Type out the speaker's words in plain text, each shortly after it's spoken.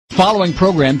following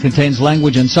program contains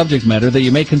language and subject matter that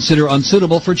you may consider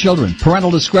unsuitable for children. Parental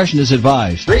discretion is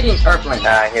advised. Greetings, Earthling.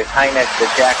 His Highness the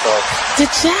Jackal. The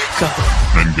Jackal.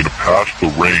 I'm going to pass the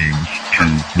reins to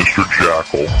Mr.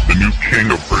 Jackal, the new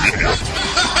king of radio.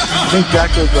 I think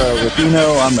Jackal's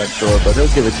Latino. I'm not sure, but he'll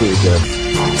give it to you good.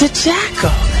 The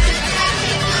Jackal.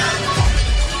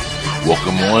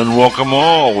 Welcome one, welcome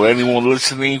all. Anyone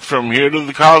listening from here to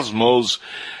the cosmos,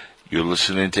 you're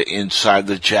listening to Inside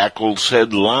the Jackal's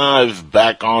Head live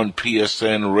back on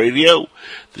PSN Radio.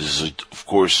 This is, of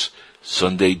course,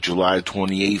 Sunday, July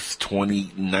 28th,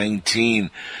 2019.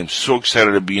 I'm so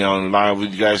excited to be on live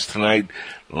with you guys tonight.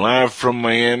 Live from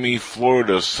Miami,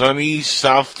 Florida. Sunny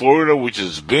South Florida, which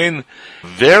has been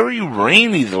very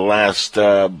rainy the last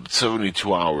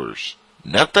 72 hours.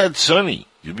 Not that sunny.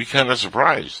 You'd be kind of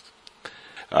surprised.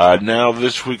 Now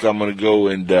this week I'm going to go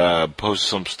and post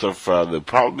some stuff that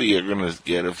probably are going to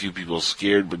get a few people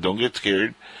scared, but don't get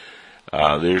scared.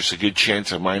 There's a good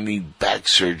chance I might need back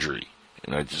surgery.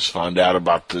 And I just found out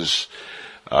about this,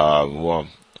 about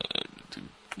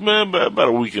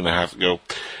a week and a half ago.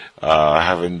 I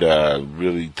haven't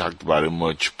really talked about it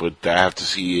much, but I have to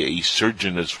see a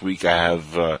surgeon this week. I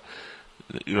have,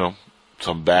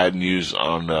 some bad news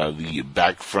on the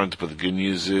back front, but the good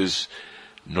news is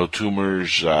no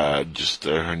tumors, just a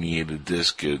herniated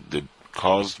disc that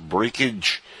caused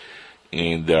breakage.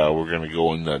 And we're going to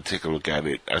go and take a look at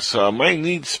it. So I might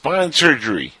need spine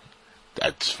surgery.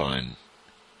 That's fun.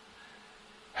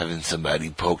 Having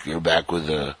somebody poke your back with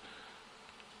a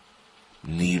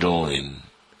needle and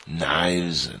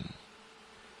knives and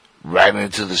right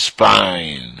into the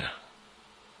spine.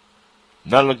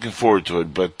 Not looking forward to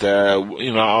it, but,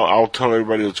 I'll tell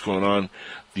everybody what's going on.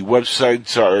 The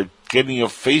websites are getting a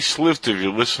facelift. If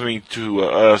you're listening to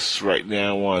us right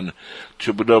now on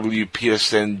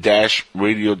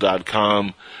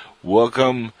www.psn-radio.com,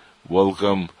 welcome.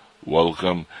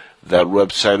 That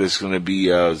website is going to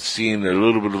be seeing a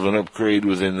little bit of an upgrade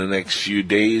within the next few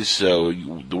days. So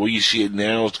the way you see it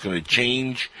now, it's going to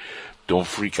change. Don't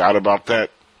freak out about that.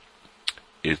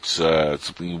 It's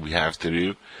something we have to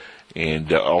do.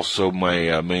 And also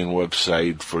my main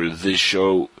website for this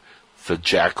show,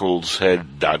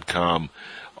 thejackalshead.com,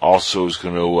 also is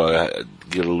going to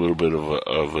get a little bit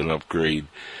of an upgrade.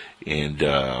 And,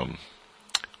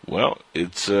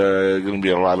 it's going to be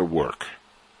a lot of work.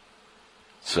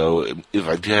 So if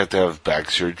I do have to have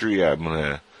back surgery, I'm going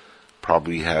to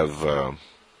probably have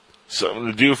something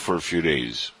to do for a few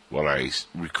days while I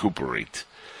recuperate.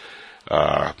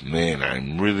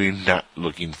 I'm really not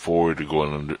looking forward to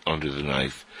going under the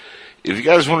knife. If you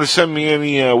guys want to send me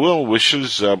any well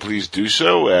wishes, please do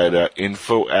so at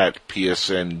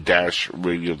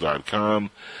info@psn-radio.com.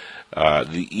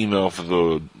 The email for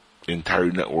the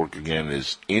entire network again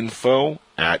is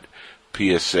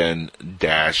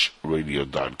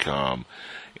info@psn-radio.com.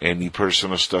 Any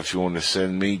personal stuff you want to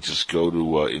send me, just go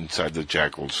to Inside the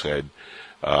Jackal's Head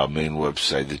main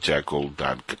website,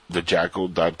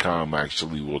 thejackal.com.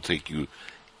 Actually will take you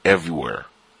everywhere.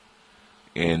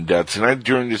 And tonight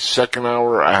during the second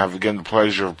hour, I have again the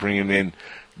pleasure of bringing in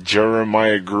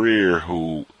Jeremiah Greer,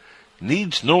 who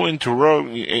needs no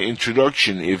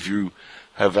introduction if you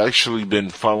have actually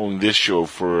been following this show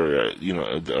for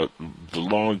the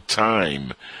long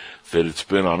time that it's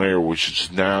been on air, which is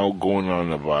now going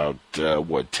on about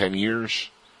 10 years?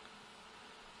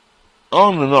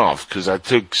 On and off, because I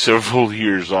took several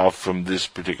years off from this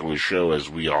particular show, as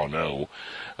we all know.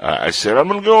 I said, I'm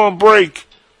going to go on break.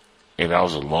 And that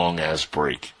was a long-ass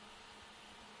break.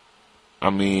 I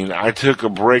mean, I took a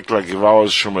break like if I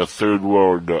was from a third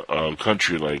world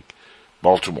country like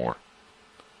Baltimore.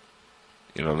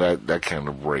 That kind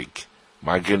of break.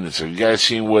 My goodness, have you guys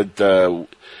seen what's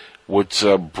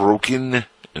broken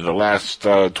in the last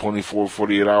 24,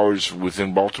 48 hours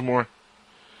within Baltimore?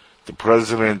 The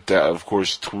president, of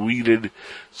course, tweeted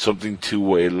something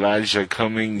to Elijah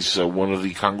Cummings, one of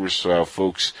the Congress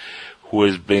folks, who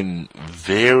has been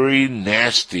very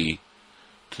nasty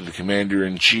to the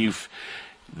commander-in-chief.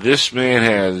 This man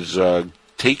has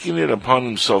taken it upon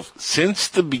himself since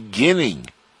the beginning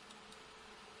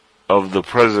of the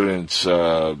president's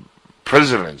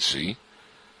presidency.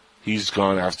 He's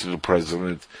gone after the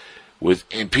president with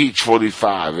Impeach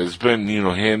 45. It's been,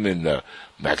 him and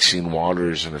Maxine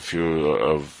Waters and a few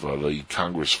of the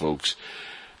Congress folks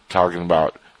talking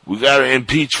about, we got to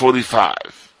impeach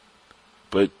 45.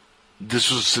 But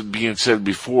this was being said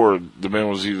before the man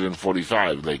was even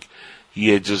 45. Like,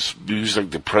 he was like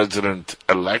the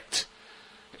president-elect,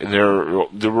 and they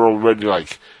were already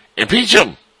like, impeach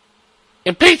him!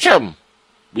 Impeach him!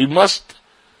 We must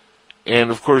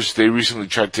And, of course, they recently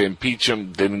tried to impeach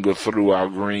him. Didn't go through. Al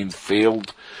Green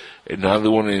failed. And now they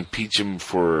want to impeach him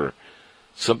for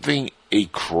something a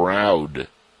crowd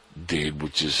did,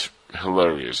 which is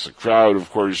hilarious. The crowd,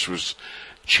 of course, was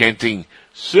chanting,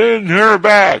 "Send her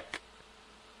back,"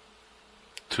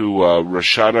 to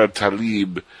Rashida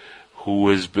Tlaib, who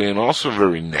has been also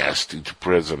very nasty to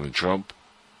President Trump.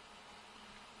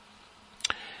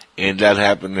 And that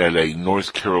happened at a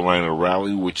North Carolina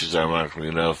rally, which is, ironically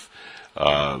enough,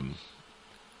 I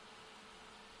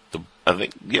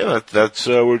think, that's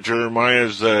where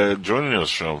Jeremiah's joining us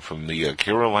from the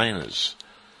Carolinas.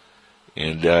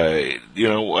 And,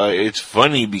 it's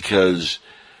funny because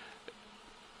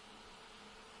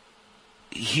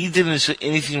he didn't say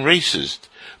anything racist,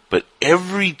 but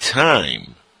every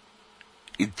time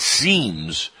it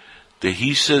seems that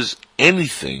he says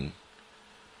anything,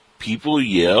 people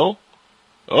yell,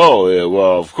 "Oh, yeah,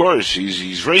 well, of course,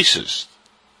 he's racist."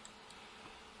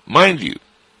 Mind you,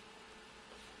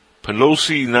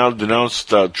 Pelosi now denounced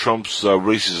Trump's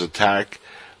racist attack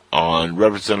on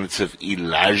Representative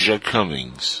Elijah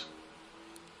Cummings.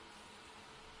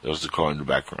 That was the car in the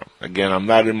background. Again, I'm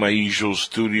not in my usual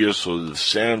studio, so the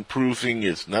soundproofing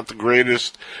is not the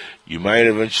greatest. You might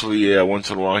eventually, once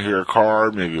in a while, hear a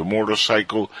car, maybe a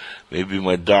motorcycle, maybe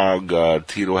my dog,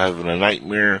 Tito, having a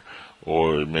nightmare,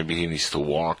 or maybe he needs to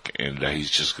walk, and he's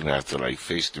just going to have to,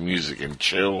 face the music and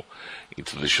chill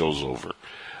until the show's over.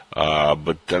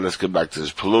 But let's get back to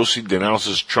this. Pelosi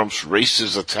denounces Trump's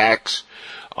racist attacks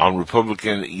on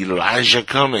Republican Elijah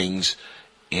Cummings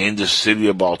in the city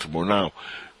of Baltimore. Now,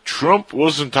 Trump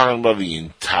wasn't talking about the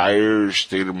entire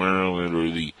state of Maryland or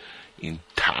the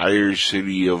entire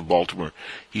city of Baltimore.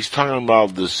 He's talking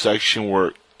about the section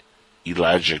where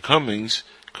Elijah Cummings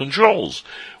controls,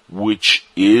 which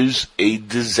is a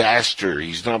disaster.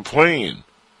 He's not playing.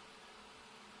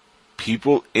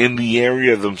 People in the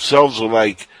area themselves are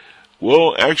like,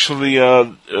 well, actually,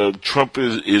 Trump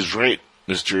is right,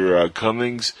 Mr.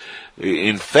 Cummings.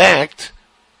 In fact,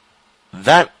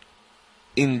 that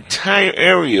entire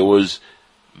area was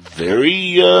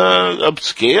very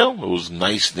upscale. It was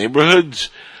nice neighborhoods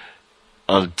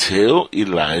until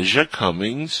Elijah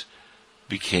Cummings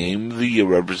became the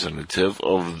representative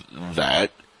of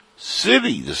that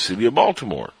city, the city of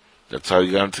Baltimore. That's how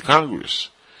he got into Congress.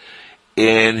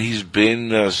 And he's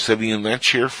been sitting in that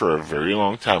chair for a very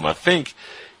long time. I think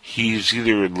he's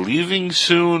either leaving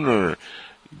soon or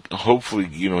hopefully,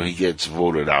 he gets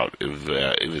voted out if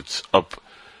it's up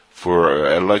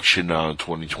for election now in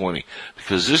 2020.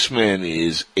 Because this man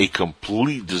is a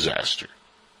complete disaster.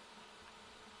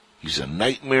 He's a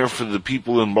nightmare for the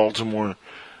people in Baltimore.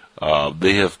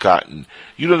 They have gotten,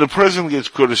 the president gets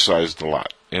criticized a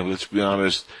lot. And let's be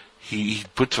honest, he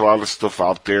puts a lot of stuff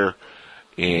out there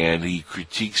and he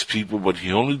critiques people, but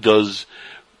he only does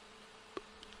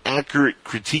accurate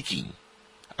critiquing.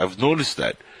 I've noticed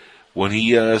that. When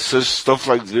he says stuff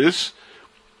like this,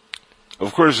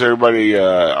 of course everybody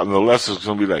on the left is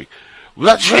going to be like, well,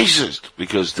 that's racist,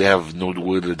 because they have no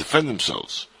way to defend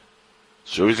themselves.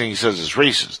 So everything he says is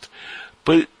racist.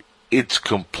 But it's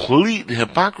complete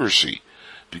hypocrisy,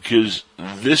 because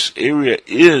this area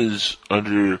is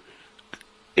under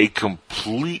a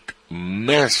complete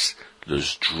mess.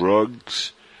 There's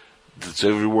drugs that's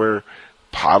everywhere.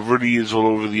 Poverty is all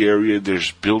over the area.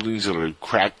 There's buildings that are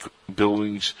crack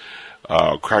buildings,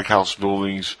 crack house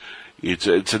buildings. It's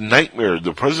a nightmare.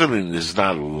 The president is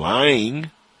not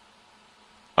lying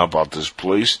about this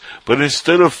place, but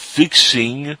instead of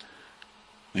fixing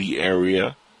the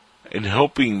area and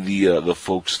helping the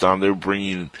folks down there,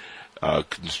 bringing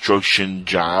construction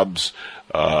jobs,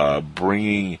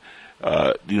 bringing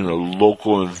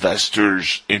local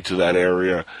investors into that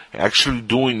area, actually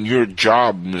doing your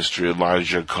job, Mr.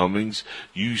 Elijah Cummings.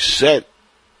 You sat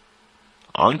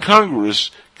on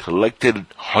Congress, collected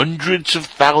hundreds of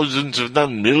thousands, if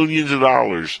not millions of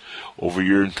dollars over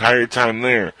your entire time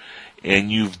there,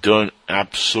 and you've done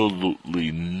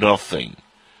absolutely nothing.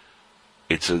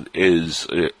 It is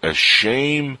a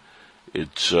shame.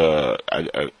 It's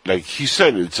like he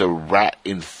said, it's a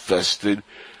rat-infested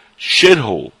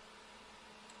shithole.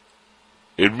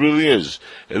 It really is.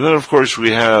 And then, of course,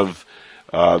 we have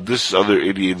this other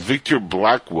idiot, Victor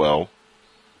Blackwell.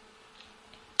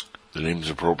 The name's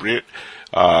appropriate.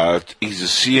 He's a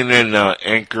CNN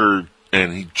anchor,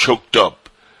 and he choked up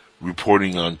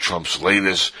reporting on Trump's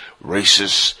latest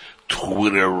racist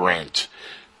Twitter rant.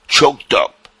 Choked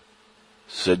up.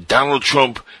 Said Donald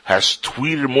Trump has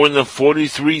tweeted more than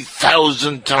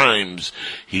 43,000 times.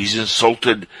 He's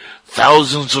insulted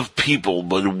thousands of people,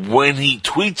 but when he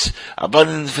tweets about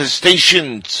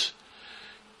infestations,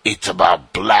 it's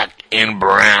about black and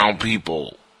brown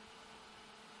people.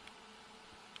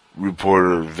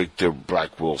 Reporter Victor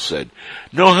Blackwell said.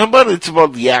 No, how about it's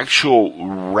about the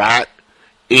actual rat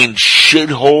and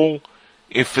shithole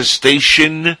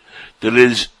infestation that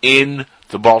is in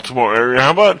the Baltimore area?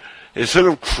 How about instead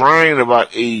of crying about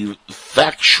a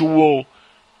factual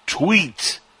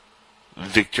tweet,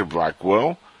 Victor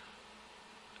Blackwell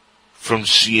from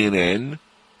CNN,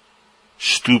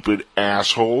 stupid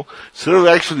asshole, instead of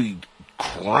actually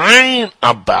crying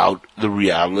about the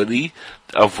reality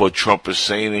of what Trump is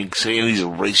saying and saying he's a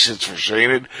racist for saying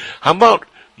it, how about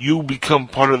you become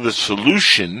part of the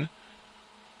solution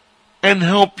and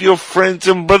help your friends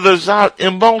and brothers out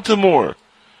in Baltimore?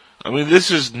 I mean,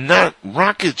 this is not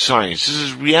rocket science. This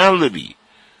is reality.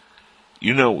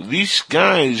 You know, these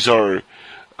guys are,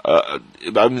 I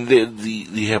mean,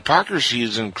 the hypocrisy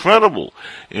is incredible.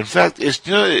 In fact, it's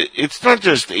not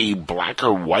just a black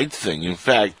or white thing. In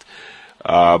fact,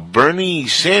 Bernie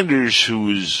Sanders,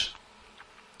 who's,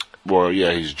 well,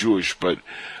 yeah, he's Jewish, but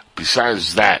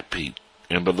besides that, Pete,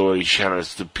 and by the way, shout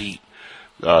outs to Pete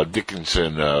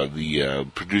Dickinson, the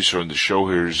producer on the show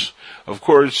here, is, of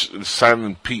course,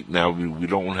 Silent Pete now. We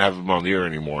don't have him on the air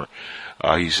anymore.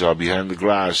 He's behind the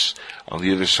glass on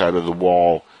the other side of the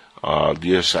wall,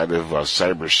 the other side of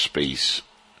cyberspace,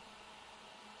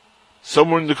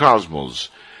 somewhere in the cosmos.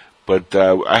 But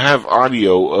I have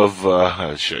audio of,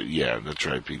 yeah, that's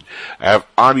right, Pete. I have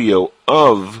audio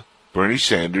of Bernie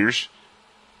Sanders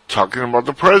talking about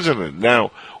the president.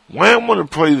 Now, why I want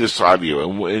to play this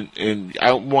audio, and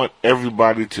I want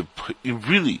everybody to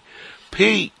really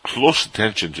pay close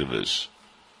attention to this.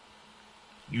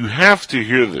 You have to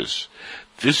hear this.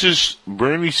 This is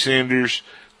Bernie Sanders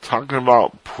talking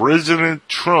about President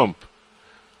Trump,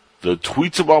 the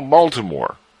tweets about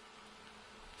Baltimore.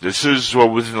 This is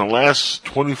within the last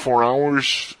 24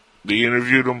 hours they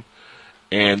interviewed him,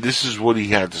 and this is what he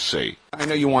had to say. I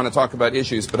know you want to talk about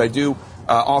issues, but I do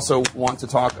also want to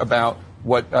talk about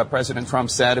what President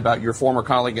Trump said about your former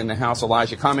colleague in the House,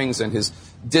 Elijah Cummings, and his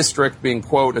district being,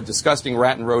 quote, a disgusting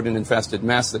rat and rodent-infested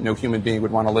mess that no human being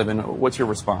would want to live in. What's your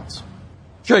response?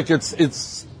 Jake,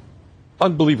 it's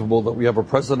unbelievable that we have a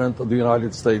president of the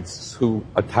United States who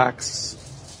attacks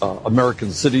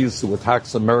American cities, who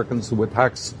attacks Americans, who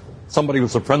attacks somebody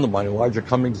who's a friend of mine. Elijah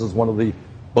Cummings is one of the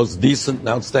most decent and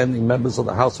outstanding members of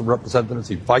the House of Representatives.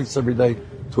 He fights every day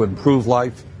to improve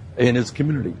life in his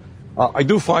community. I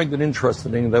do find it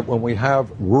interesting that when we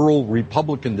have rural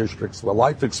Republican districts where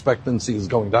life expectancy is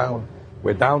going down,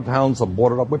 where downtowns are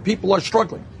boarded up, where people are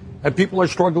struggling, and people are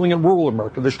struggling in rural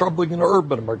America, they're struggling in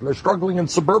urban America, they're struggling in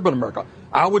suburban America.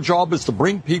 Our job is to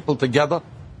bring people together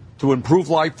to improve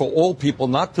life for all people,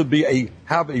 not to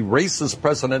have a racist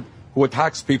president who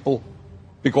attacks people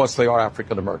because they are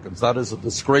African Americans. That is a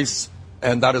disgrace,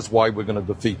 and that is why we're going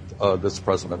to defeat this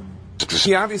president.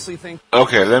 He obviously thinks...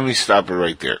 Okay, let me stop it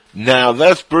right there. Now,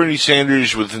 that's Bernie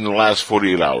Sanders within the last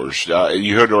 48 hours.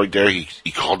 You heard it right there.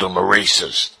 He called him a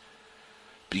racist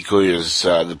because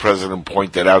the president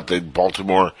pointed out that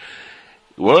Baltimore,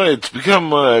 well, it's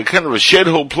become kind of a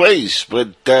shithole place.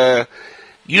 But, I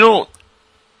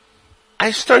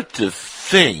start to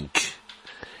think,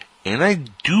 and I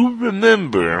do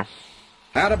remember...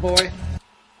 Attaboy.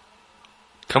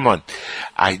 Come on.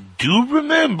 I do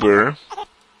remember...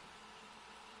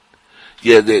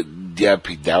 Yeah,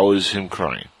 Pete, that was him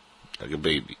crying like a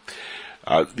baby.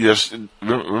 Yes,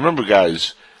 remember,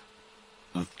 guys,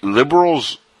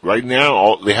 liberals right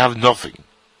now, they have nothing.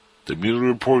 The Mueller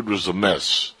report was a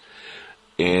mess.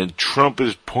 And Trump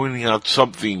is pointing out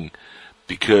something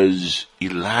because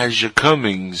Elijah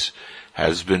Cummings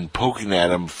has been poking at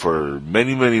him for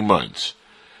many, many months.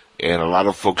 And a lot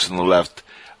of folks on the left,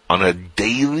 on a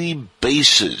daily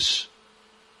basis,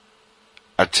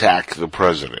 attack the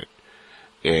president.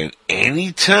 And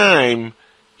any time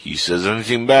he says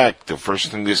anything back, the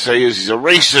first thing they say is he's a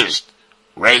racist.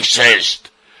 Racist.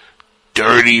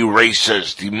 Dirty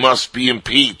racist. He must be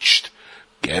impeached.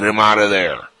 Get him out of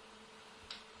there.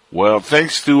 Well,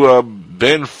 thanks to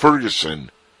Ben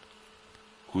Ferguson,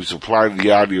 who supplied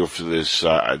the audio for this.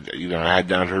 I had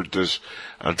not heard this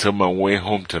until my way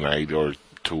home tonight, or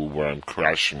to where I'm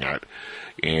crashing at.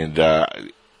 And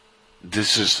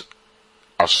this is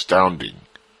astounding.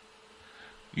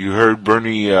 You heard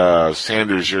Bernie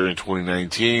Sanders here in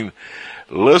 2019.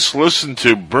 Let's listen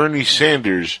to Bernie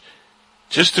Sanders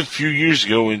just a few years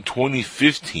ago in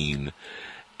 2015,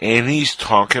 and he's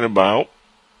talking about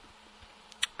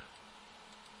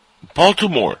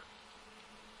Baltimore.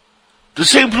 The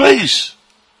same place.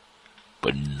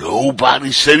 But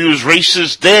nobody said he was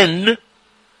racist then.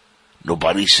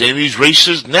 Nobody's saying he's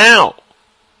racist now.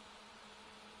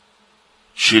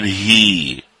 Should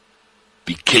he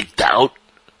be kicked out?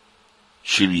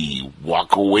 Should he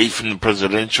walk away from the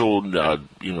presidential,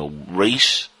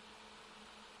 race?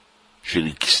 Should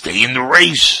he stay in the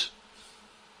race?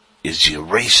 Is he a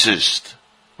racist?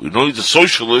 We know he's a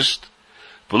socialist,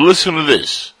 but listen to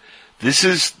this. This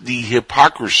is the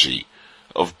hypocrisy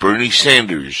of Bernie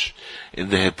Sanders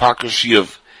and the hypocrisy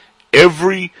of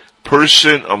every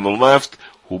person on the left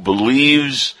who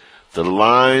believes the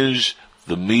lies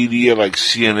the media like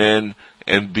CNN,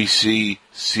 NBC,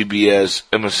 CBS,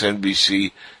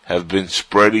 MSNBC have been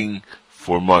spreading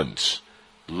for months.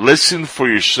 Listen for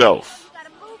yourself.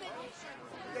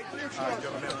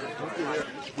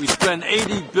 We spend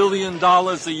 $80 billion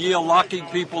a year locking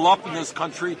people up in this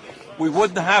country. We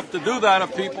wouldn't have to do that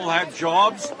if people had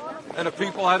jobs and if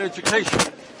people had education.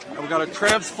 And we've got to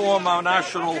transform our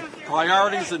national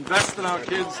priorities, invest in our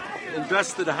kids,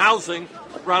 invest in housing,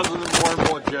 rather than more and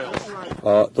more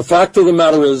jails. The fact of the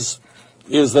matter is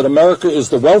that America is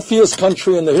the wealthiest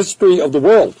country in the history of the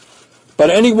world. But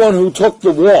anyone who took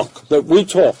the walk that we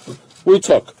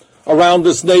took around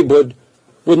this neighborhood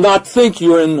would not think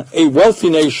you're in a wealthy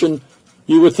nation.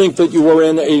 You would think that you were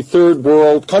in a third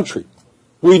world country.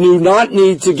 We do not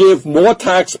need to give more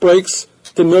tax breaks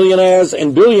to millionaires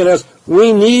and billionaires.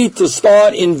 We need to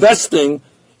start investing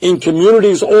in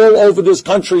communities all over this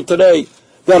country today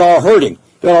that are hurting,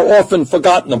 that are often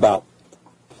forgotten about.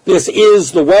 This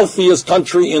is the wealthiest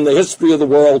country in the history of the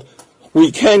world.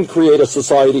 We can create a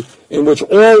society in which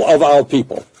all of our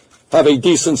people have a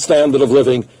decent standard of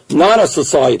living, not a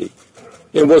society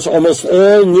in which almost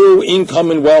all new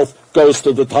income and wealth goes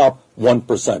to the top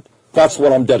 1%. That's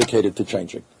what I'm dedicated to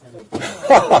changing.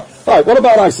 All right, what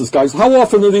about ISIS, guys? How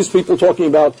often are these people talking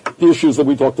about the issues that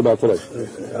we talked about today?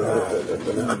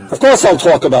 Of course I'll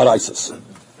talk about ISIS.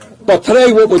 But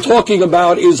today what we're talking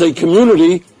about is a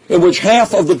community in which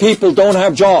half of the people don't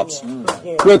have jobs.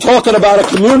 We're talking about a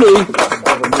community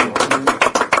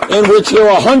in which there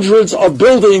are hundreds of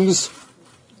buildings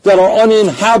that are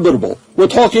uninhabitable. We're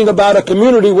talking about a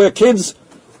community where kids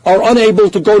are unable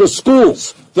to go to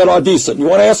schools that are decent. You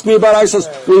want to ask me about ISIS?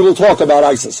 We will talk about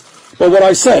ISIS. But what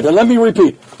I said, and let me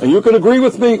repeat, and you can agree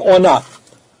with me or not,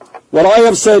 what I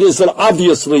have said is that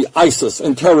obviously ISIS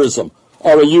and terrorism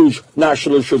are a huge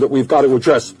national issue that we've got to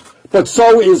address. But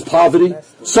so is poverty,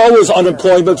 so is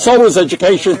unemployment, so is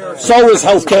education, so is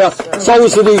health care, so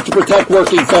is the need to protect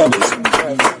working families.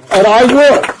 And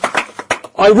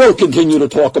I will continue to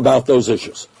talk about those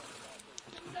issues.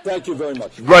 Thank you very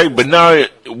much. Right, but now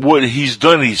what he's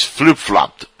done, he's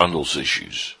flip-flopped on those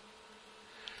issues.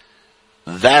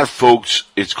 That, folks,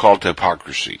 it's called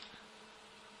hypocrisy.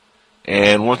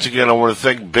 And once again, I want to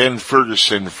thank Ben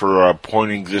Ferguson for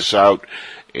pointing this out.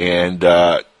 And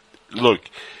look,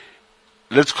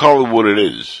 let's call it what it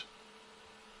is.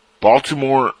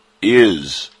 Baltimore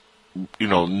is,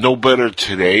 no better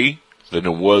today than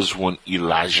it was when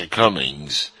Elijah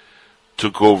Cummings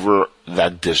took over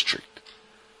that district.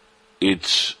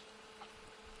 It's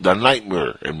the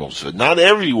nightmare in most of it. Not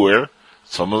everywhere.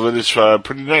 Some of it is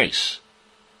pretty nice.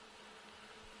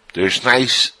 There's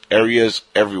nice areas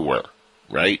everywhere,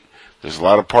 right? There's a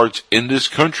lot of parts in this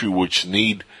country which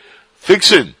need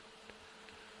fixing.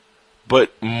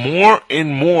 But more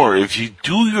and more, if you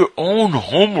do your own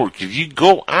homework, if you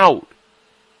go out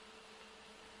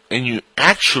and you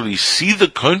actually see the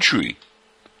country,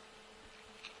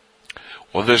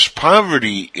 well, there's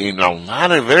poverty in a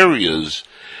lot of areas.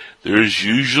 There's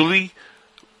usually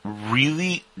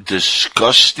really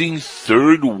disgusting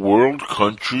third world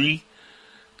country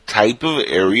type of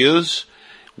areas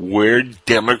where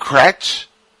Democrats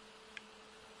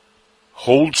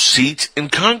hold seats in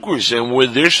Congress and where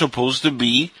they're supposed to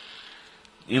be,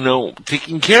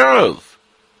 taken care of.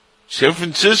 San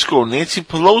Francisco, Nancy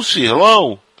Pelosi,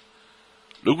 hello.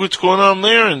 Look what's going on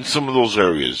there in some of those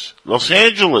areas. Los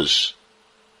Angeles.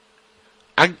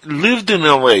 I lived in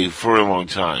LA for a long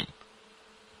time.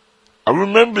 I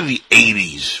remember the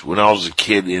 80s when I was a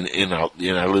kid and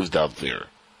I lived out there.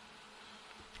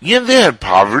 Yeah, they had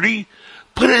poverty,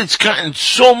 but it's gotten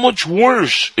so much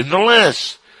worse in the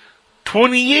last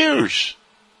 20 years.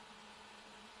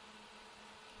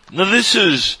 Now, this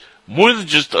is more than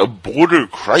just a border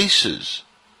crisis.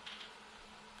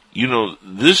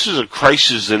 This is a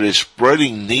crisis that is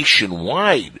spreading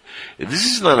nationwide. And this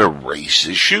is not a race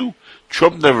issue.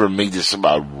 Trump never made this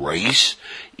about race.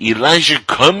 Elijah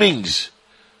Cummings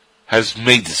has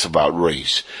made this about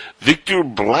race. Victor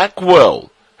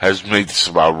Blackwell has made this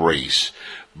about race.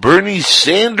 Bernie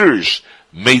Sanders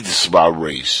made this about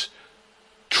race.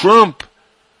 Trump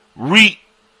really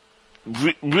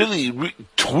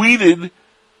tweeted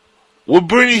what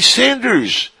Bernie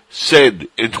Sanders said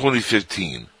in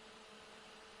 2015.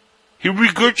 He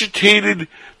regurgitated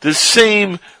the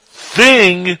same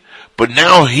thing, but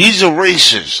now he's a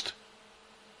racist.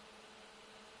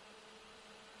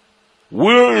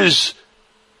 Where is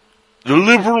the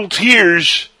liberal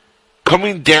tears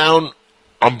coming down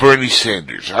on Bernie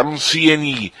Sanders? I don't see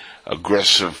any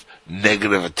aggressive,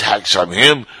 negative attacks on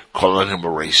him, calling him a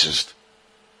racist.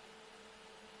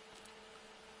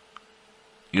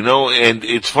 You know, and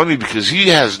it's funny because he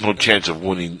has no chance of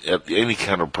winning any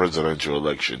kind of presidential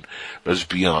election. Let's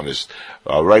be honest.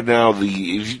 Right now, if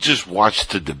you just watch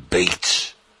the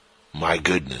debates, my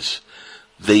goodness,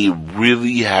 they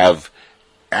really have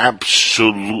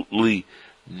absolutely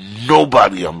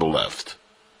nobody on the left.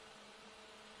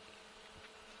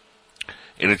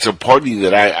 And it's a party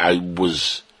that I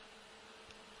was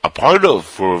a part of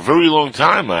for a very long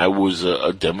time. I was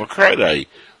a Democrat. I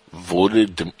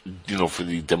voted, for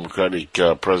the Democratic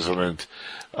President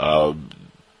Obama.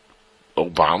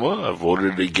 I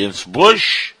voted against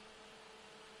Bush.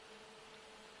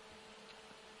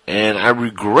 And I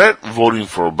regret voting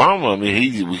for Obama. I mean,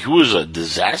 he was a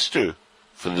disaster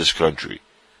for this country.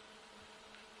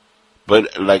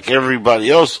 But like everybody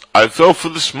else, I fell for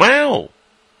the smile.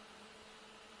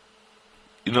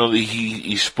 You know,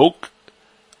 he spoke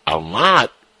a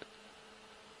lot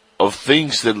of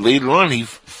things that later on he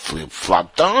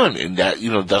flip-flopped on. And that,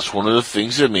 that's one of the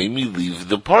things that made me leave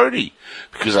the party.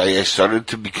 Because I started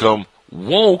to become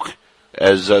woke,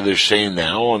 as they're saying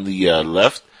now on the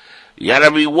left. You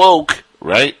gotta be woke,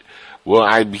 right? Well,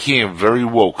 I became very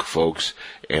woke, folks.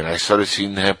 And I started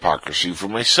seeing the hypocrisy for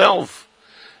myself.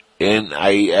 And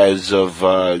as of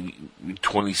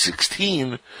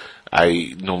 2016,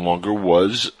 I no longer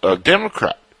was a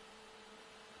Democrat.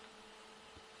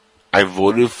 I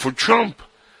voted for Trump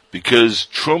because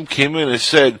Trump came in and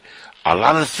said a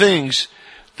lot of things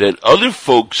that other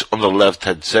folks on the left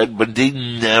had said, but they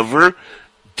never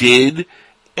did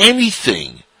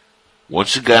anything.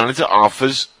 Once he got into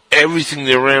office, everything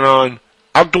they ran on,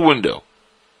 out the window.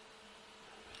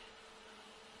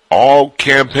 All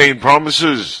campaign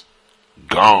promises,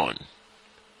 gone.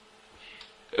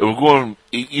 And we're going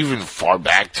even far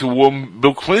back to when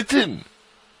Bill Clinton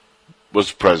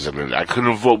was president. I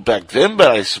couldn't vote back then,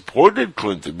 but I supported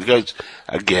Clinton because,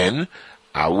 again,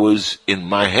 I was in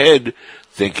my head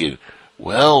thinking,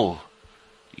 well,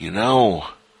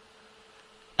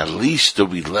 at least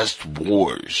there'll be less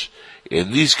wars.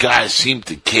 And these guys seem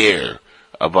to care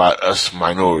about us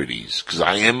minorities, because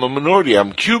I am a minority.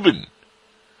 I'm Cuban.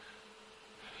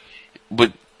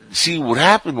 But see, what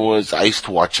happened was I used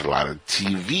to watch a lot of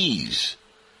TVs.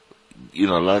 A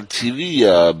lot of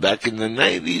TV back in the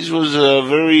 90s was a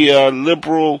very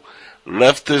liberal,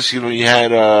 leftist. You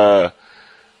had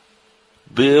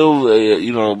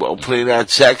Bill, playing that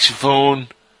saxophone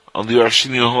on the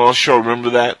Arsenio Hall show.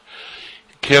 Remember that?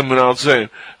 Coming out saying,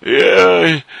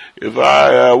 yeah, if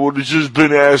I would have just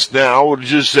been asked now, I would have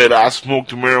just said I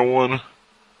smoked marijuana.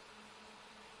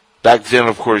 Back then,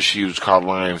 of course, she was caught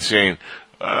lying, saying,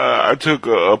 I took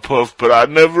a puff, but I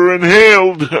never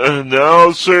inhaled.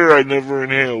 No, sir, I never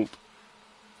inhaled.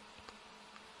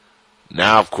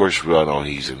 Now, of course, we all know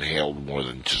he's inhaled more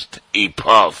than just a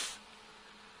puff.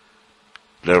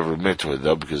 Never admit to it,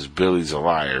 though, because Billy's a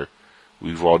liar.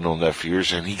 We've all known that for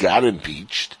years, and he got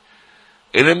impeached.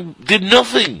 And then did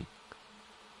nothing.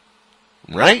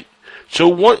 Right? So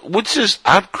what's this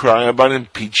outcry about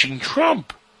impeaching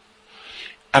Trump?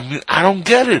 I mean, I don't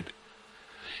get it.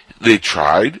 They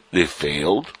tried, they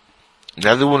failed.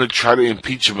 Now they want to try to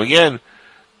impeach him again.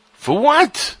 For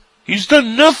what? He's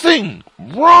done nothing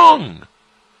wrong.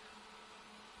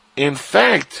 In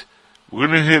fact, we're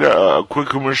going to hit a quick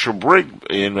commercial break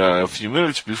in a few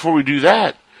minutes. Before we do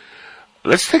that,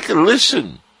 let's take a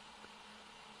listen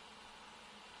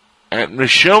at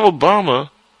Michelle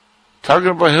Obama talking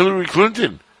about Hillary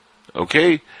Clinton.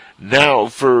 Okay? Now,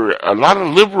 for a lot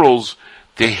of liberals,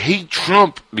 they hate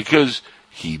Trump because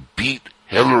he beat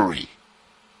Hillary.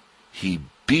 He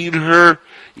beat her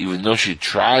even though she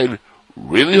tried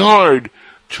really hard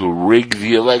to rig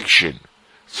the election.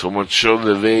 So much so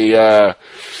that they,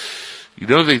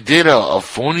 they did a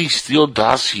phony Steele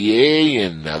dossier,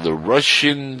 and the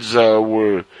Russians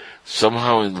were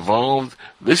somehow involved.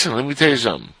 Listen, let me tell you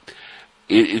something.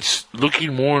 It's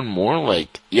looking more and more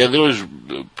like, there was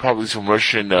probably some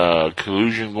Russian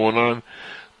collusion going on,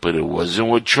 but it wasn't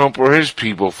with Trump or his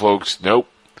people, folks. Nope.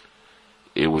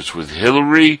 It was with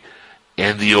Hillary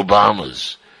and the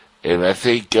Obamas. And I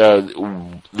think the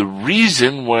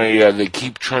reason why they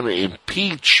keep trying to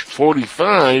impeach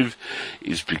 45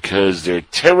 is because they're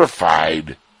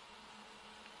terrified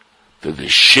that the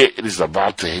shit is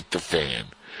about to hit the fan.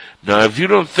 Now, if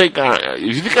you think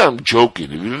I'm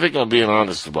joking, if you think I'm being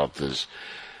honest about this,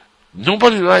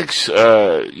 nobody likes,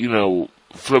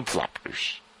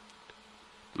 flip-floppers.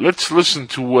 Let's listen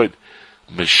to what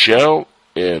Michelle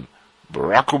and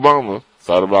Barack Obama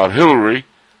thought about Hillary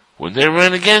when they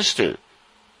ran against her.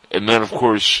 And then, of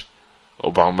course,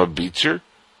 Obama beats her,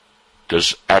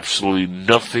 does absolutely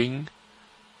nothing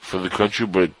for the country,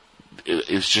 but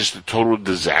it's just a total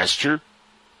disaster.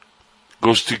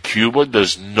 Goes to Cuba,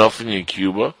 does nothing in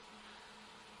Cuba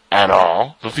at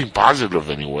all. Nothing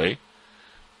positive, anyway.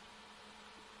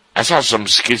 I saw some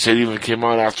skits that even came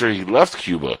out after he left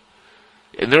Cuba,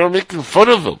 and they were making fun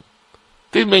of him.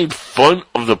 They made fun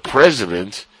of the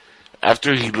president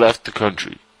after he left the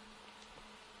country.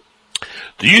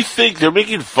 Do you think they're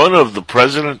making fun of the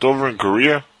president over in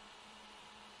Korea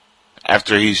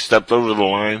after he stepped over the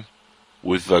line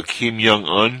with Kim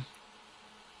Jong-un?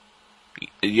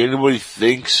 Anybody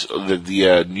thinks that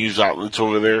the news outlets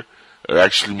over there are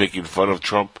actually making fun of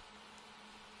Trump?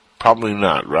 Probably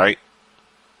not, right?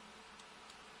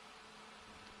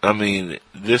 I mean,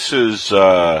 this is,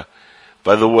 by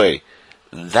the way,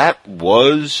 that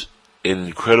was an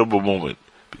incredible moment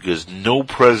because no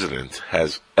president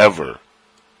has ever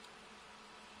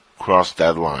crossed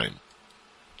that line.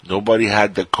 Nobody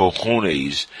had the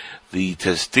cojones, the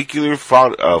testicular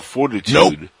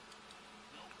fortitude.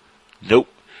 Nope.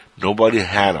 Nobody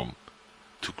had them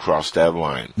to cross that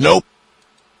line. Nope.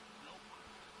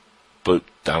 But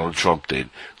Donald Trump did.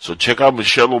 So check out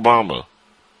Michelle Obama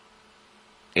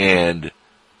and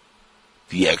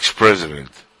the ex-president,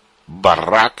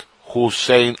 Barack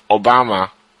Hussein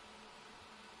Obama,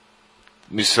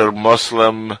 Mr.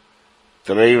 Muslim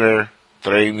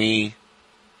trainee.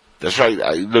 That's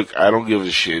right. Look, I don't give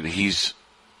a shit. He's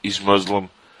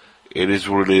Muslim. It is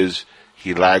what it is.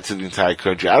 He lied to the entire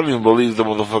country. I don't even believe the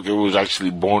motherfucker was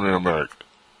actually born in America.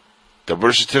 The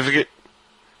birth certificate,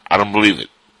 I don't believe it.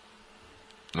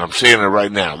 And I'm saying it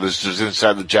right now. This is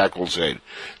inside the Jackal's head.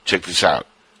 Check this out.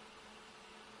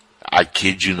 I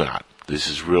kid you not. This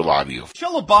is real audio.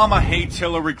 Michelle Obama hates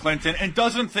Hillary Clinton and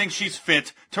doesn't think she's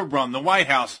fit to run the White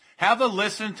House. Have a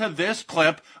listen to this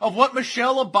clip of what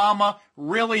Michelle Obama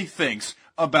really thinks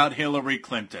about Hillary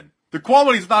Clinton. The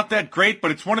quality's not that great,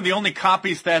 but it's one of the only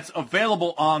copies that's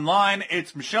available online.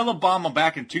 It's Michelle Obama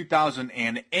back in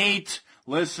 2008.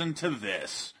 Listen to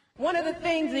this. One of the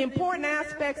things, the important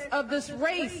aspects of this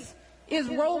race is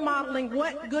role modeling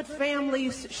what good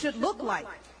families should look like.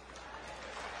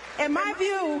 And my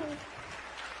view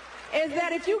is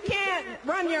that if you can't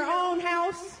run your own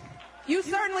house, you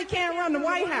certainly can't run the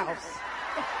White House.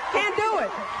 Can't do it.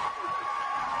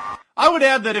 I would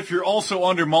add that if you're also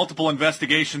under multiple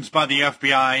investigations by the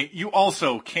FBI, you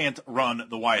also can't run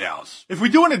the White House. If we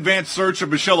do an advanced search of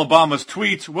Michelle Obama's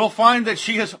tweets, we'll find that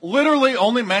she has literally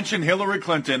only mentioned Hillary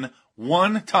Clinton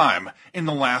one time in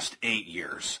the last 8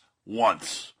 years.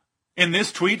 Once. In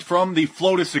this tweet from the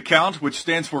FLOTUS account, which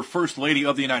stands for First Lady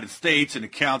of the United States, an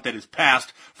account that is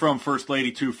passed from First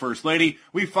Lady to First Lady,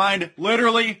 we find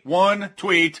literally one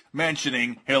tweet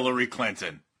mentioning Hillary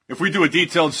Clinton. If we do a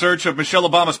detailed search of Michelle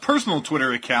Obama's personal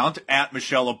Twitter account,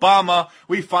 @MichelleObama,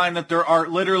 we find that there are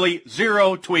literally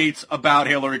 0 tweets about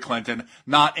Hillary Clinton,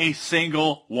 not a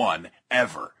single one,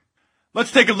 ever.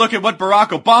 Let's take a look at what Barack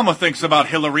Obama thinks about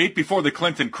Hillary before the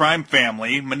Clinton crime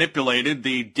family manipulated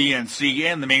the DNC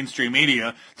and the mainstream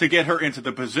media to get her into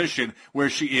the position where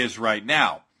she is right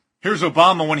now. Here's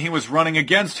Obama when he was running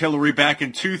against Hillary back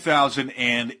in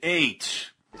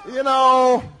 2008. You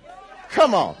know,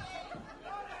 come on.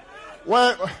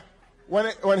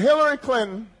 When Hillary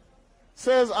Clinton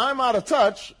says I'm out of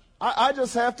touch, I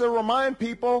just have to remind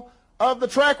people of the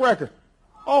track record.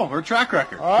 Oh, her track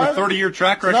record. Right. Her 30-year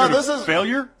track record of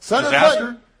failure,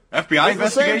 disaster, FBI investigation. The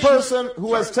same person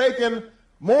who has taken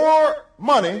more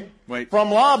money from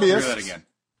lobbyists. Hear that again.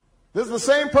 This is the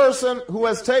same person who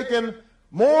has taken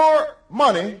more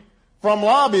money from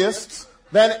lobbyists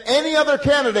than any other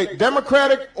candidate,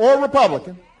 Democratic or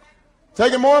Republican.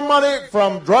 Taking more money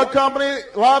from drug company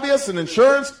lobbyists and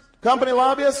insurance company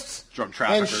lobbyists. Drug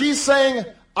traffickers. And she's saying,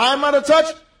 I'm out of touch.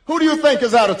 Who do you think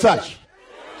is out of touch?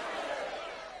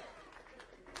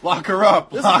 Lock her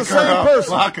up. This is the same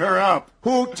person Lock her up.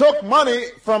 Who took money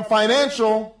from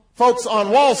financial folks on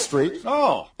Wall Street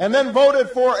and then voted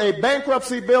for a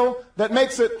bankruptcy bill that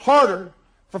makes it harder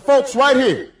for folks right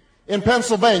here in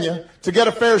Pennsylvania to get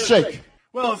a fair shake.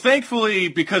 Well, thankfully,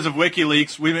 because of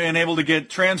WikiLeaks, we've been able to get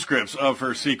transcripts of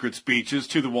her secret speeches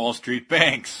to the Wall Street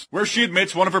banks, where she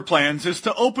admits one of her plans is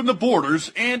to open the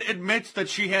borders and admits that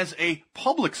she has a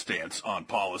public stance on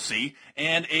policy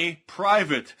and a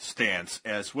private stance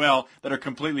as well that are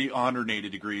completely 180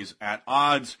 degrees at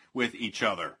odds with each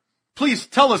other. Please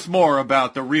tell us more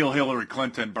about the real Hillary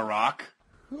Clinton, Barack.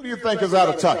 Who do you think is out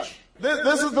of touch?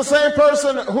 This is the same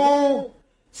person who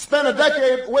spent a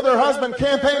decade with her husband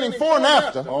campaigning for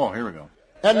NAFTA. Oh, here we go.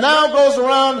 And now goes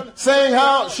around saying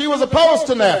how she was opposed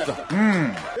to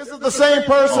NAFTA. This is the same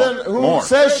person who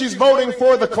says she's voting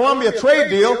for the Colombia trade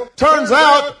deal. Turns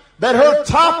out that her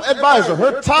top advisor,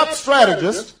 her top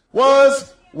strategist,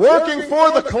 was working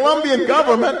for the Colombian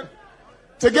government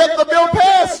to get the bill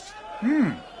passed.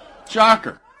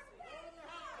 Shocker.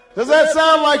 Does that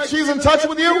sound like she's in touch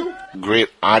with you? Great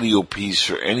audio piece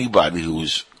for anybody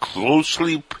who's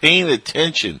closely paying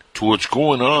attention to what's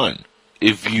going on.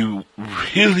 If you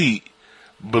really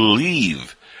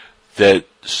believe that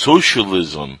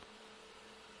socialism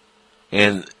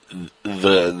and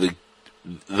the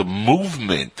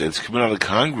movement that's coming out of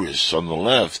Congress on the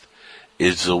left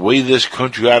is the way this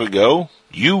country ought to go,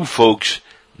 you folks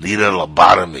need a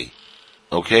lobotomy.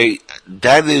 Okay?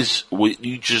 That is what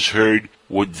you just heard,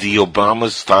 what the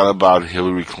Obamas thought about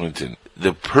Hillary Clinton.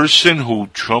 The person who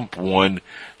Trump won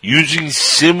using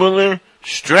similar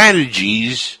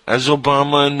strategies as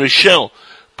Obama and Michelle.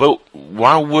 But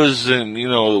why wasn't,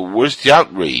 where's the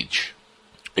outrage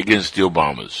against the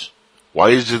Obamas? Why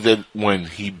is it that when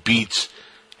he beats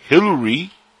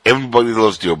Hillary, everybody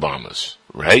loves the Obamas,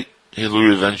 right?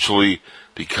 Hillary eventually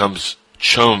becomes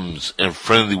chums and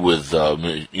friendly with,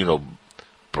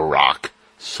 Barack,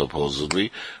 supposedly.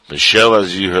 Michelle,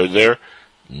 as you heard there,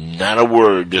 not a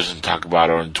word, doesn't talk about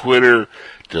her on Twitter,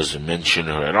 doesn't mention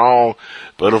her at all.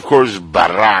 But of course,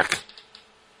 Barack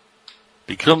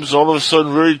becomes all of a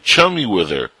sudden very chummy with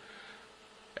her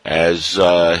as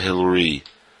Hillary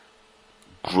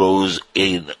grows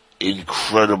in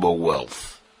incredible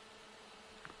wealth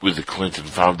with the Clinton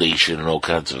Foundation and all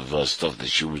kinds of stuff that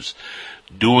she was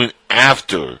doing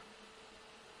after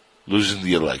losing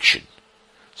the election.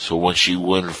 So when she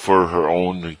went for her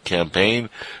own campaign,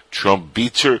 Trump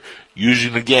beats her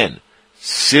using, again,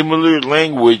 similar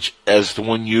language as the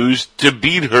one used to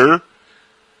beat her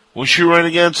when she ran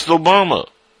against Obama.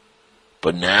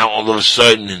 But now, all of a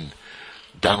sudden,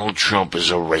 Donald Trump is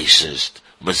a racist,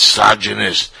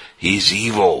 misogynist, he's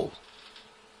evil.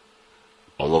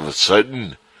 All of a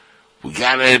sudden, we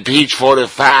gotta impeach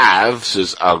 45,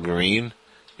 says Al Green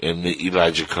and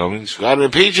Elijah Cummings. We gotta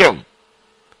impeach him.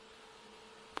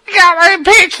 We gotta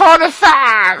impeach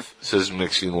 45, says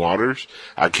Maxine Waters.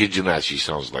 I kid you not, she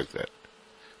sounds like that.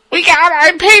 We gotta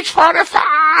impeach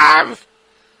 45.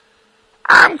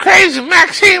 I'm crazy,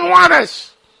 Maxine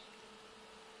Waters.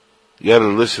 You gotta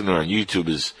listen to her on YouTube.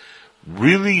 It's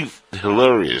really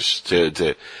hilarious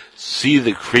to see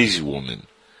the crazy woman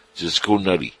just go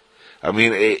nutty. I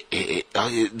mean,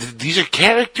 these are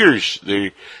characters.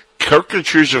 They're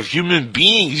caricatures of human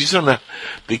beings.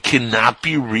 They cannot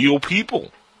be real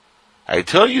people. I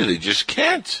tell you, they just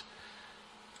can't.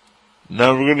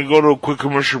 Now we're going to go to a quick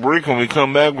commercial break. When we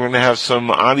come back, we're going to have some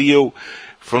audio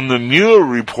from the Mueller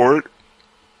report.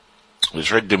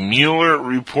 That's right, the Mueller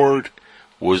report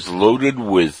was loaded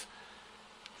with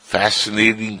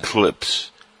fascinating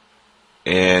clips.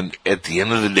 And at the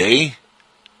end of the day,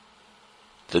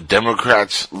 the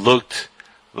Democrats looked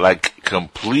like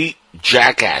complete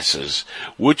jackasses,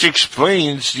 which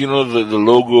explains, the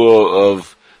logo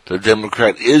of the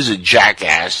Democrat is a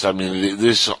jackass. I mean,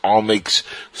 this all makes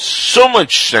so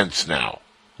much sense now.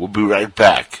 We'll be right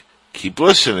back. Keep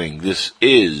listening. This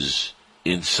is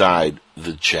Inside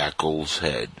the Jackal's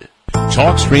Head.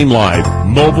 TalkStream Live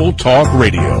Mobile Talk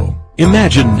Radio.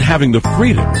 Imagine having the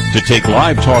freedom to take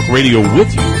live talk radio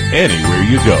with you anywhere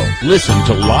you go. Listen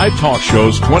to live talk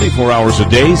shows 24 hours a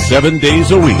day, 7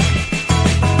 days a week.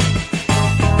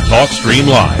 TalkStream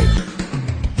Live.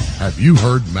 Have you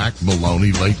heard Mac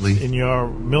Maloney lately? In your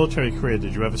military career,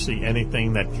 did you ever see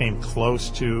anything that came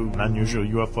close to an unusual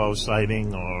UFO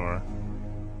sighting or...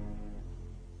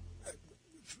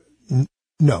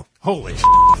 No. Holy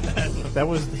that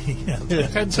was the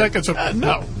 10 seconds of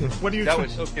no. What are you? That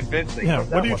was so convincing. Yeah.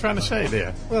 What are you trying to say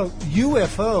there? Well,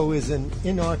 UFO is an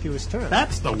innocuous term.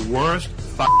 That's the worst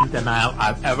fucking denial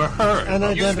I've ever heard.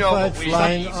 Unidentified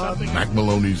flying object. Mac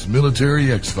Maloney's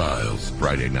Military X-Files,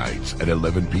 Friday nights at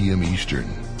 11 p.m. Eastern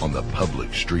on the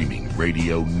Public Streaming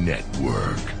Radio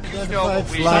Network. Unidentified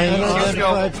flying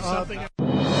object.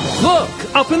 Look,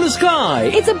 up in the sky.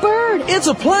 It's a bird. It's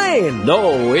a plane.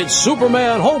 No, it's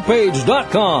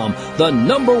SupermanHomepage.com, the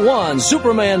 #1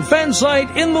 Superman fan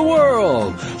site in the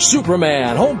world.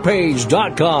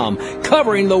 SupermanHomepage.com,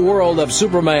 covering the world of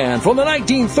Superman from the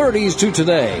 1930s to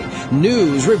today.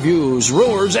 News, reviews,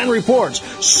 rumors, and reports.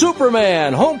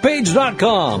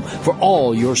 SupermanHomepage.com for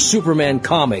all your Superman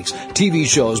comics, TV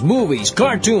shows, movies,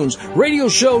 cartoons, radio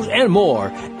shows, and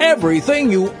more.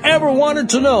 Everything you ever wanted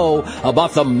to know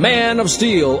about the Man of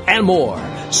Steel and more.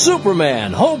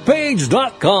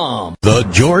 SupermanHomepage.com. The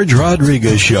George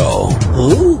Rodriguez Show.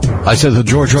 Who? I said the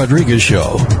George Rodriguez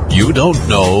Show. You don't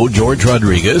know George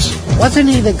Rodriguez? Wasn't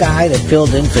he the guy that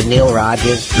filled in for Neil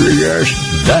Rogers? Yes.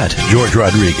 That George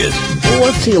Rodriguez.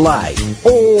 What's he like?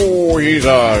 Oh, he's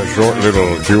a short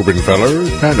little Cuban feller.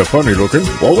 Kind of funny looking.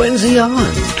 Well, when's he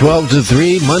on? 12 to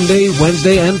 3, Monday,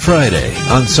 Wednesday, and Friday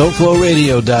on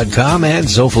SoFloRadio.com and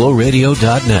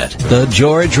SoFloRadio.net. The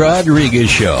George Rodriguez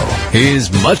Show is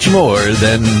much more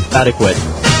than adequate.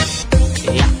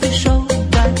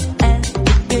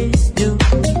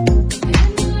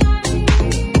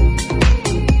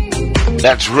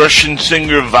 That's Russian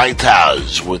singer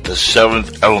Vitals with The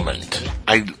Seventh Element.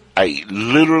 I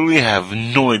literally have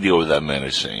no idea what that man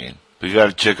is saying. We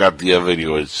gotta check out the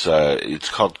video. It's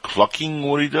called Clucking,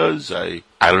 what he does. I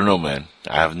don't know, man.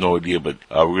 I have no idea, but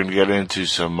we're gonna get into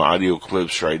some audio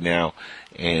clips right now.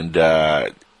 And,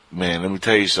 man, let me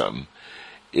tell you something.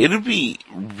 It'd be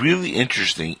really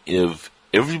interesting if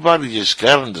everybody just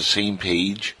got on the same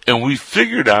page and we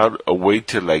figured out a way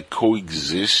to, like,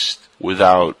 coexist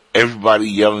without everybody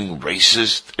yelling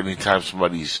racist anytime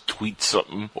somebody tweets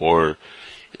something, or,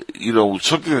 you know,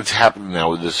 something that's happening now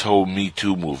with this whole Me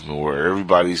Too movement where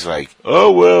everybody's like,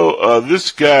 oh, well,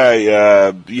 this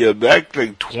guy, back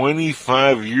like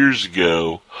 25 years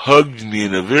ago hugged me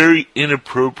in a very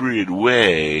inappropriate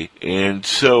way, and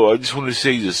so I just want to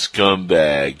say he's a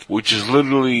scumbag, which is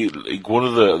literally like one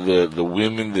of the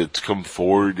women that's come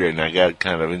forward, and I got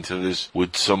kind of into this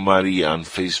with somebody on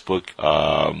Facebook,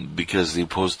 because they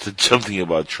posted something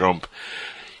about Trump.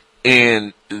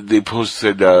 And they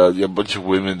posted a bunch of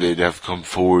women that have come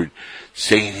forward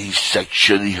saying he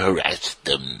sexually harassed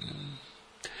them.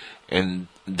 And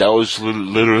that was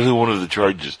literally one of the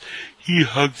charges. He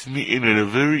hugged me in a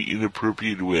very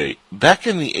inappropriate way. Back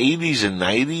in the 80s and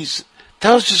 90s,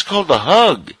 that was just called a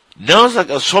hug. Now it's like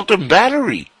assault and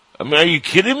battery. I mean, are you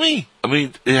kidding me? I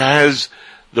mean, has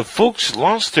the folks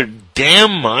lost their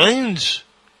damn minds?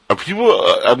 Are people,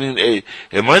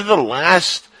 am I the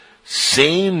last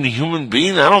sane human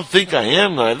being? I don't think I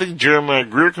am. I think Jeremiah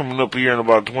Greer coming up here in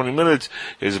about 20 minutes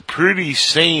is a pretty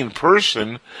sane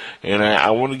person, and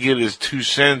I want to get his 2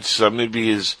 cents.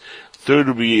 Maybe his third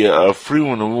will be a free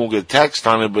one and we won't get taxed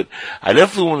on it, but I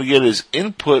definitely want to get his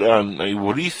input on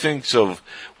what he thinks of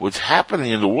what's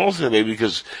happening in the world today,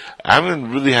 because I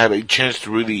haven't really had a chance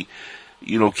to really,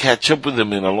 catch up with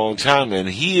him in a long time, and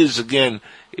he is, again,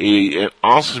 an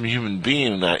awesome human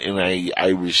being, and I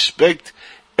respect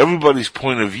everybody's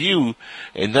point of view,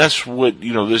 and that's what,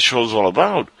 this show's all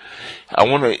about. I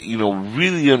want to,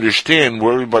 really understand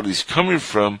where everybody's coming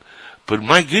from, but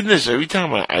my goodness, every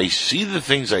time I see the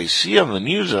things I see on the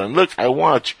news, and look, I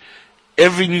watch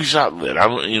every news outlet.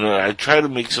 I try to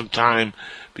make some time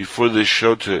before this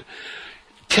show to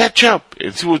catch up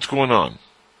and see what's going on.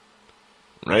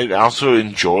 Right? I also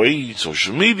enjoy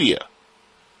social media.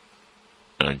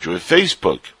 I enjoy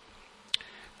Facebook.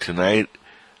 Tonight,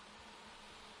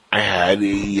 I had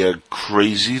a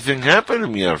crazy thing happen to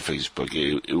me on Facebook.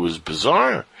 It was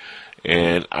bizarre.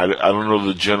 And I don't know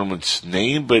the gentleman's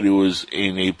name, but it was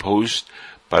in a post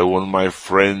by one of my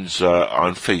friends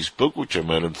on Facebook, which I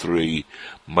met him through a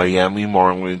Miami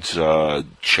Marlins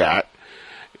chat.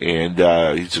 And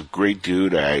he's a great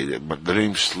dude. The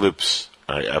name slips.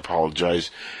 I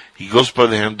apologize. He goes by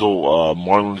the handle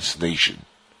Marlins Nation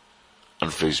on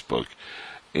Facebook.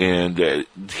 And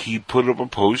he put up a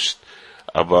post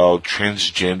about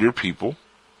transgender people,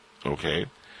 okay,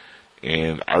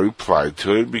 and I replied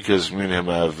to it because me and him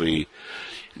have we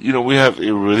have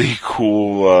a really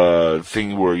cool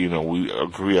thing where, we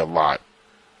agree a lot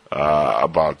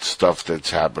about stuff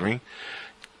that's happening,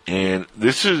 and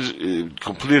this is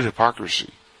complete hypocrisy.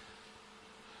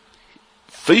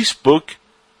 Facebook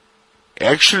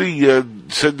actually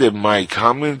said that my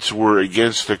comments were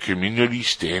against the community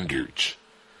standards,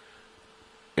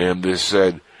 and they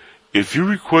said, if you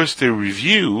request a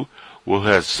review, we'll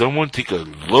have someone take a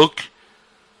look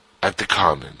at the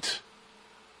comment.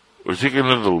 Or take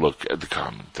another look at the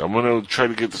comment. I'm going to try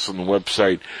to get this on the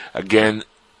website. Again,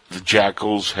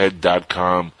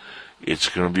 thejackalshead.com It's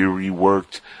going to be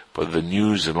reworked, but the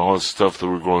news and all the stuff that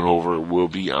we're going over will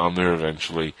be on there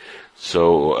eventually.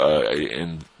 So,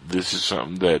 and this is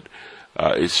something that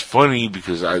is funny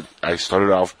because I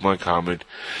started off my comment,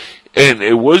 and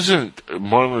it wasn't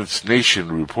Marlins Nation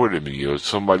who reported me. It was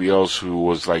somebody else who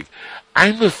was like,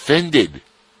 I'm offended.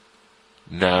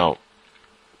 Now,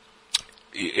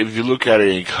 if you look at it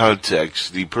in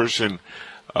context, the person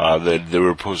that they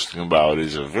were posting about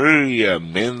is a very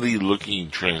manly-looking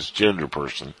transgender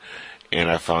person, and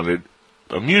I found it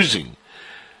amusing.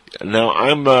 Now,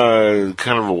 I'm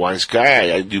kind of a wise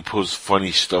guy. I do post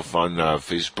funny stuff on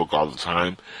Facebook all the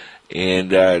time,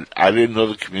 and I didn't know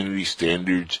the community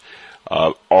standards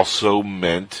also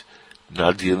meant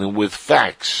not dealing with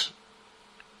facts.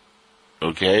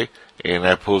 Okay? And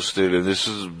I posted, and this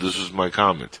was my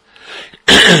comment.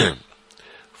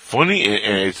 Funny,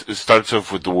 and it starts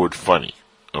off with the word funny.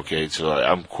 Okay, so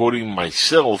I'm quoting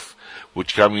myself,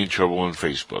 which got me in trouble on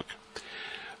Facebook.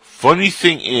 Funny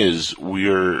thing is,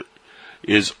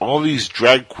 all these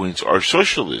drag queens are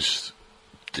socialists.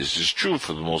 This is true.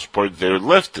 For the most part, they're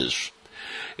leftists.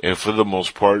 And for the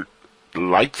most part,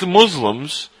 like the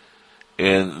Muslims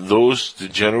and those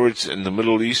degenerates in the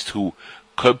Middle East who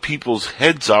cut people's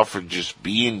heads off for just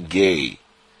being gay.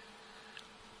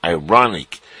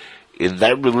 Ironic. In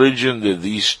that religion, that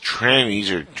these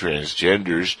trannies or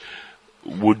transgenders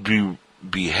would be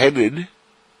beheaded.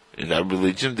 In that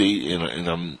religion, and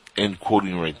I'm end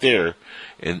quoting right there,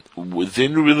 and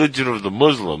within the religion of the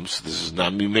Muslims, this is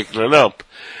not me making it up,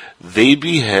 they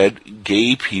behead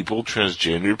gay people,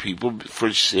 transgender people,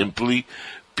 for simply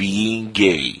being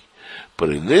gay. But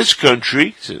in this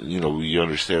country, we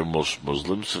understand most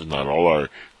Muslims, if not all, are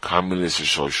communists or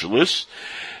socialists,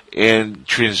 and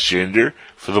transgender,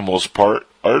 for the most part,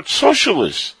 are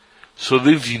socialists. So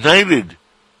they've united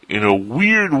in a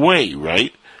weird way,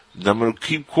 right? And I'm going to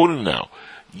keep quoting now.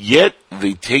 Yet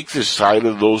they take the side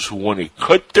of those who want to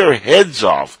cut their heads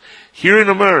off here in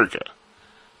America.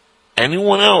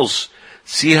 Anyone else,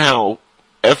 see how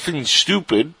effing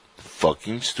stupid,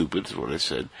 fucking stupid is what I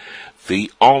said, they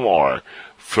all are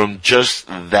from just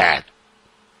that.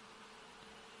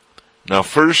 Now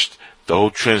first, the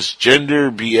whole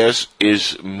transgender BS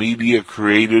is media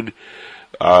created,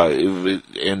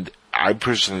 and I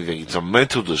personally think it's a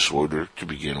mental disorder to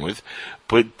begin with,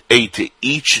 but hey, to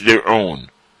each their own.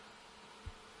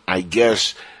 I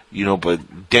guess,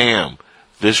 but damn,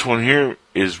 this one here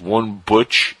is one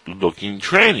butch-looking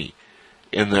tranny.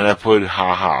 And then I put,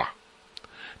 haha.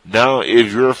 Now,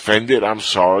 if you're offended, I'm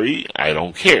sorry, I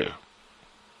don't care.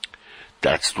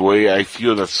 That's the way I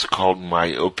feel. That's called my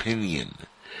opinion.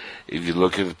 If you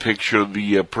look at the picture of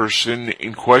the person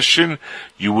in question,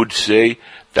 you would say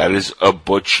that is a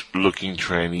butch-looking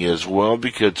tranny as well,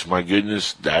 because, my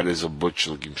goodness, that is a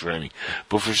butch-looking tranny.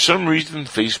 But for some reason,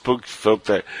 Facebook felt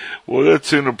that, well,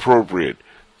 that's inappropriate.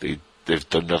 They've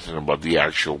done nothing about the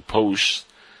actual post,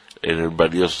 and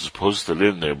everybody else has posted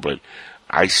in there, but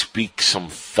I speak some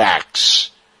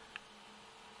facts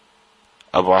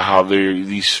about how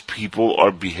these people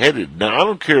are beheaded. Now, I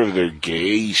don't care if they're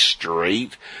gay,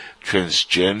 straight,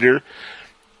 transgender.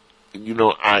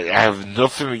 I have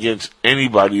nothing against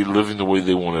anybody living the way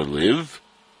they want to live.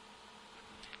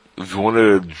 If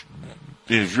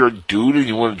you're a dude and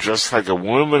you want to dress like a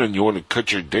woman and you want to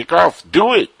cut your dick off,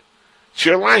 do it. It's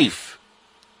your life.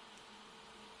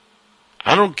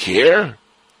 I don't care.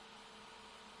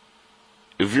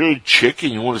 If you're a chick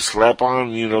and you want to slap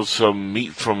on, some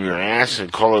meat from your ass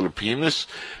and call it a penis,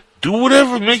 do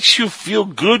whatever makes you feel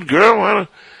good, girl.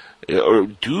 Or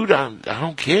dude, I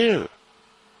don't care.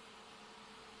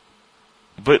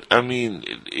 But,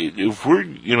 if we're,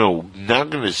 not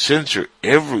going to censor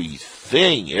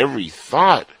everything, every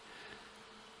thought,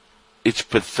 it's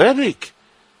pathetic.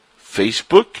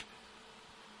 Facebook,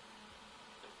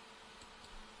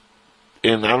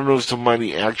 and I don't know if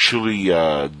somebody actually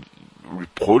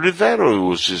reported that or it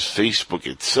was just Facebook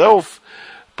itself,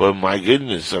 but my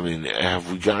goodness,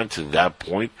 have we gotten to that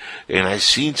point? And I've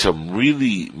seen some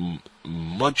really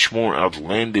much more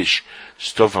outlandish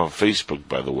stuff on Facebook,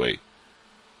 by the way.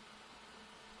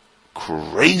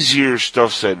 Crazier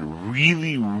stuff said,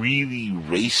 really, really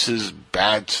racist,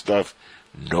 bad stuff.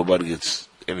 Nobody gets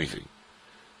anything.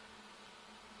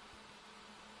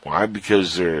 Why?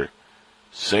 Because they're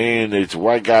saying it's a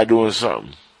white guy doing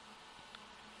something.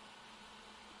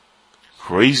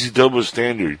 Crazy double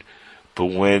standard. But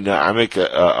when I make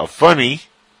a funny,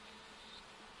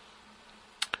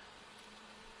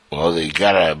 well, they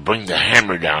gotta bring the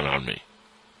hammer down on me.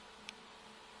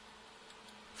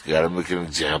 They gotta make an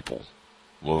example.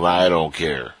 Well, I don't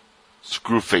care.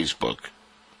 Screw Facebook.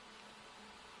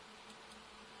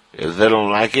 If they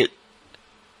don't like it,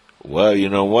 well, you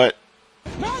know what?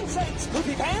 Nonsense,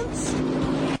 poopy pants!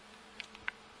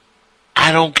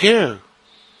 I don't care.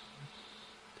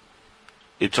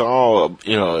 It's all,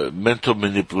 mental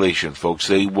manipulation, folks.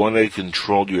 They want to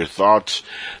control your thoughts.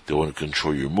 They want to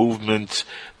control your movements.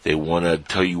 They want to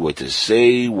tell you what to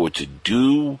say, what to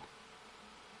do.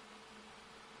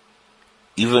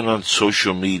 Even on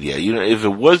social media. If it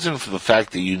wasn't for the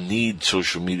fact that you need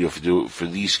social media for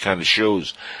these kind of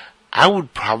shows, I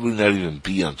would probably not even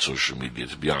be on social media,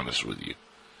 to be honest with you.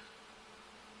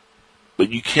 But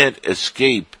you can't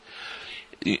escape,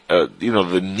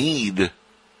 the need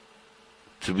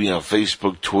to be on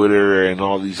Facebook, Twitter, and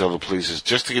all these other places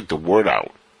just to get the word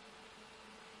out.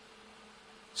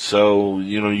 So,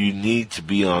 you need to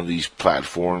be on these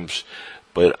platforms,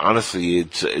 but honestly,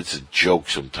 it's a joke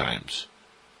sometimes.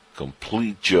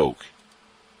 Complete joke.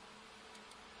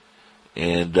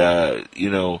 And,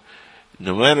 no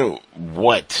matter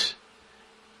what,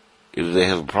 if they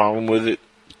have a problem with it,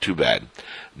 too bad.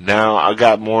 Now, I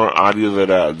got more audio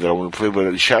that I want to play,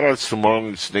 but shout outs to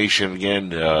Marlins Nation again,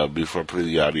 before I play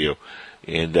the audio.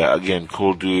 And, again,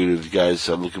 cool dude. If you guys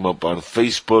look him up on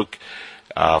Facebook,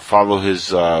 follow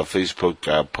his,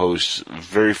 Facebook, posts.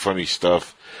 Very funny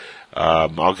stuff.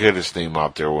 I'll get his name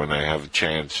out there when I have a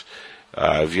chance.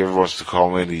 If he ever wants to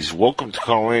call in, he's welcome to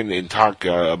call in and talk,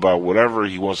 about whatever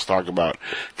he wants to talk about.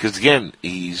 Cause again,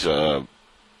 he's a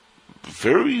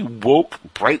very woke,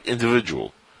 bright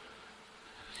individual.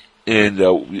 And,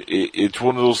 it's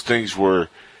one of those things where,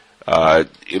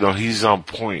 he's on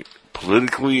point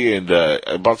politically and,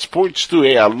 about sports too.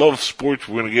 Hey, I love sports.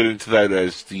 We're going to get into that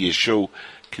as the show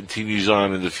continues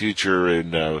on in the future.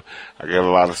 And, I got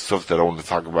a lot of stuff that I want to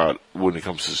talk about when it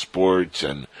comes to sports,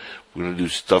 and we're going to do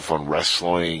stuff on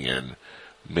wrestling and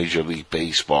Major League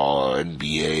Baseball,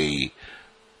 NBA,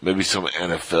 maybe some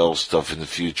NFL stuff in the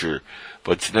future.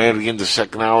 But tonight, again, the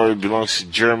second hour belongs to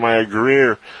Jeremiah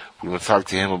Greer. We're going to talk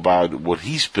to him about what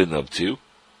he's been up to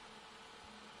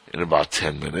in about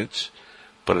 10 minutes.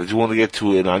 But I do want to get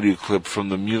to an audio clip from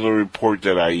the Mueller report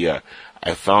that I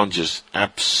found just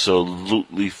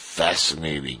absolutely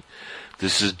fascinating.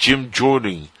 This is Jim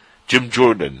Jordan,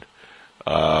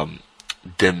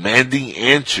 demanding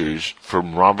answers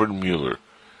from Robert Mueller.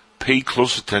 Pay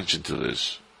close attention to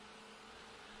this.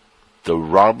 The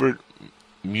Robert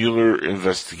Mueller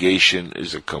investigation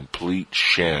is a complete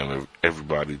sham.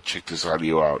 Everybody, check this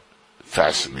audio out.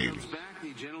 Fascinating.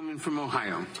 The gentleman from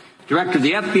Ohio. Director,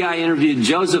 the FBI interviewed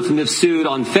Joseph Mifsud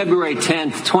on February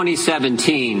 10th,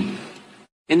 2017.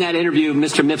 In that interview,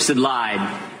 Mr. Mifsud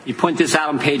lied. You point this out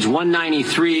on page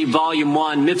 193, volume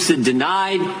 1. Mifsud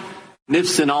denied.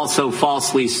 Mifsud also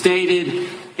falsely stated.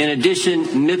 In addition,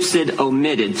 Mifsud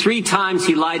omitted. 3 times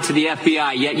he lied to the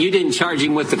FBI, yet you didn't charge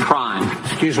him with the crime.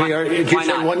 Excuse me, did you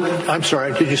say I'm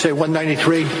sorry, did you say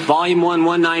 193? Volume 1,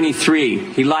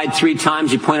 193. He lied 3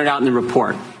 times. You pointed out in the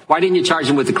report. Why didn't you charge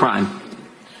him with the crime?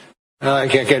 I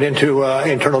can't get into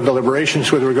internal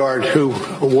deliberations with regard to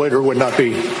who would or would not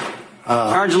be.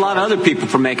 Charge a lot of other people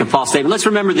for making false statements. Let's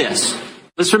remember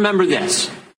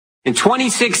this. In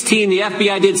 2016, the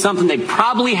FBI did something they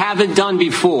probably haven't done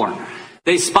before.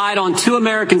 They spied on 2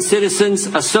 American citizens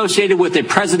associated with a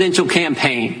presidential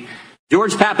campaign,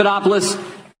 George Papadopoulos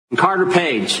and Carter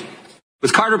Page.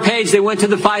 With Carter Page, they went to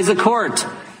the FISA court.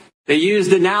 They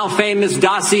used the now famous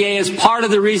dossier as part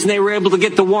of the reason they were able to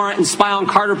get the warrant and spy on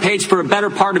Carter Page for a better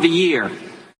part of a year.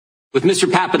 With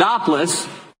Mr. Papadopoulos,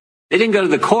 they didn't go to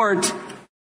the court.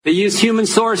 They used human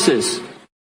sources.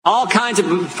 All kinds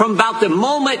of, from about the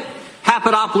moment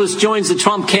Papadopoulos joins the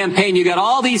Trump campaign, you got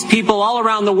all these people all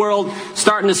around the world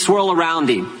starting to swirl around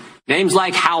him. Names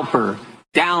like Halper,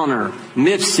 Downer,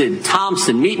 Mifsud,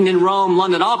 Thompson, meeting in Rome,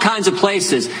 London, all kinds of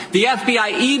places. The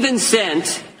FBI even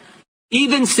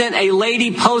sent a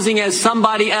lady posing as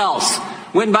somebody else,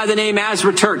 went by the name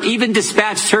Azra Turk, even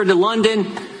dispatched her to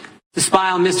London to spy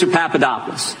on Mr.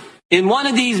 Papadopoulos. In one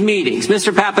of these meetings,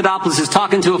 Mr. Papadopoulos is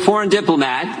talking to a foreign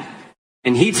diplomat,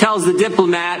 and he tells the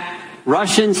diplomat,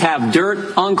 Russians have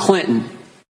dirt on Clinton.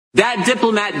 That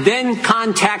diplomat then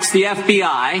contacts the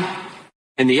FBI,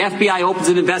 and the FBI opens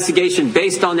an investigation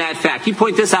based on that fact. You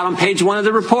point this out on page 1 of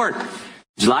the report.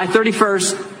 July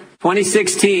 31st,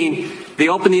 2016, they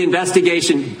open the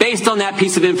investigation based on that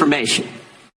piece of information.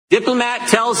 Diplomat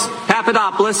tells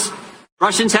Papadopoulos,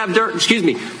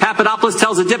 Papadopoulos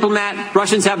tells the diplomat,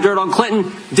 Russians have dirt on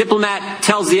Clinton. Diplomat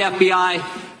tells the FBI.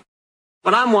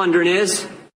 What I'm wondering is,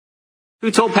 who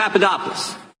told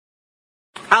Papadopoulos?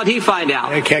 How'd he find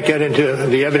out? I can't get into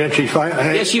the evidence you find.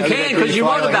 Yes, you can, because you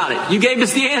wrote about it. You gave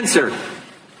us the answer.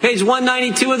 Page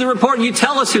 192 of the report, you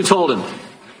tell us who told him.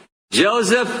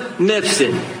 Joseph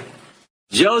Mifsud.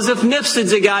 Joseph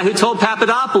Mifsud's a guy who told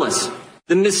Papadopoulos,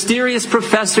 the mysterious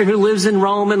professor who lives in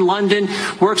Rome and London,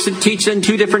 teaches in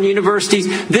 2 different universities.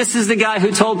 This is the guy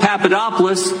who told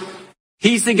Papadopoulos.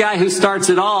 He's the guy who starts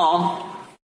it all.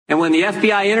 And when the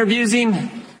FBI interviews him,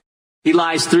 he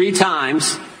lies 3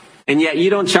 times, and yet you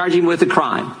don't charge him with a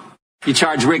crime. You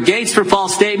charge Rick Gates for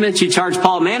false statements. You charge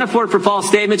Paul Manafort for false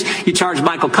statements. You charge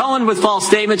Michael Cohen with false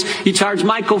statements. You charge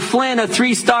Michael Flynn, a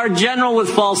 3-star general, with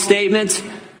false statements.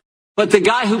 But the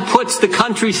guy who puts the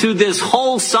country through this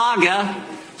whole saga,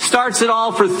 starts it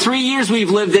all for 3 years we've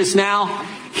lived this now,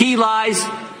 he lies,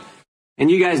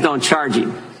 and you guys don't charge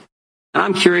him. And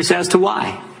I'm curious as to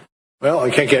why. Well,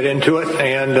 I can't get into it,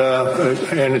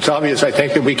 and it's obvious, I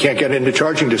think, that we can't get into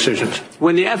charging decisions.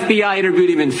 When the FBI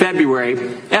interviewed him in February,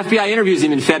 FBI interviews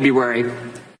him in February.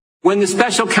 When the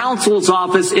special counsel's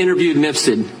office interviewed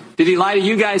Mifsud, did he lie to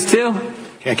you guys too?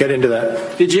 Can't get into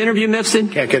that. Did you interview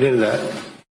Mifsud? Can't get into that.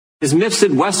 Is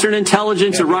Mifsud Western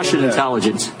intelligence or Russian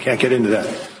intelligence? Can't get into that.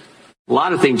 A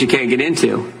lot of things you can't get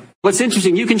into. What's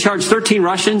interesting, you can charge 13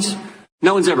 Russians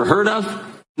no one's ever heard of,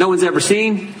 no one's ever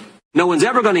seen, no one's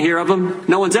ever going to hear of them,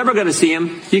 no one's ever going to see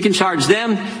them. You can charge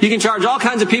them. You can charge all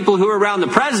kinds of people who are around the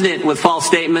president with false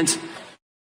statements.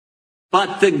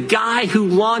 But the guy who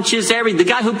launches the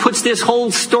guy who puts this whole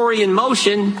story in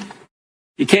motion,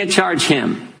 you can't charge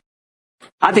him.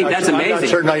 I think that's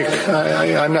amazing.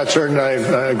 I'm not certain I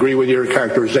agree with your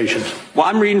characterizations. Well,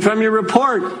 I'm reading from your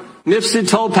report. Mifsud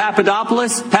told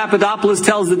Papadopoulos. Papadopoulos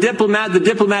tells the diplomat. The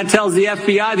diplomat tells the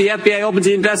FBI. The FBI opens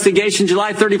the investigation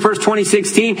July 31st,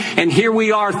 2016. And here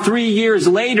we are 3 years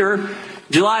later,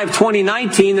 July of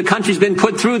 2019. The country's been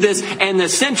put through this. And the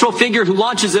central figure who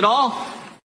launches it all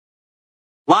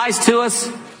lies to us.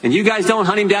 And you guys don't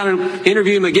hunt him down and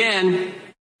interview him again.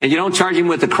 And you don't charge him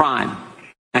with a crime.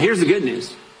 Now, here's the good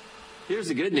news. Here's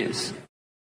the good news.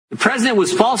 The president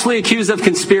was falsely accused of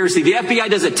conspiracy. The FBI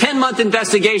does a 10-month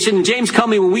investigation. And James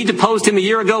Comey, when we deposed him a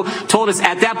year ago, told us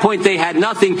at that point they had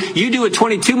nothing. You do a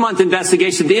 22-month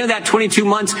investigation. At the end of that 22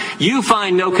 months, you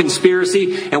find no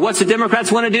conspiracy. And what's the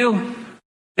Democrats want to do?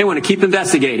 They want to keep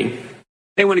investigating.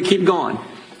 They want to keep going.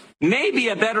 Maybe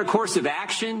a better course of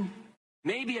action.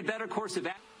 Maybe a better course of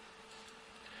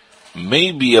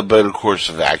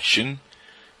action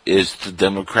is the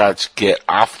Democrats get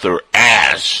off their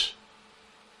ass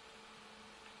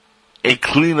and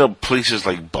clean up places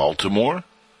like Baltimore,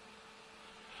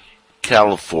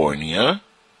 California,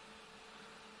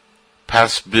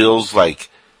 pass bills like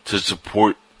to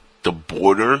support the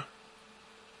border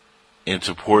and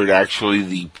support actually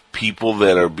the people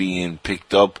that are being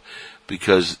picked up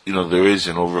because, there is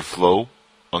an overflow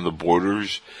on the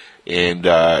borders, and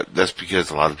that's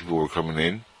because a lot of people were coming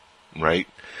in, right?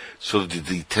 So the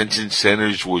detention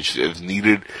centers, which have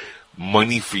needed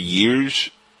money for years,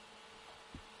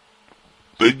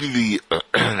 maybe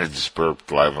I just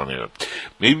burped live on air.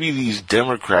 Maybe these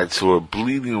Democrats who are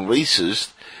bleeding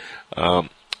racist,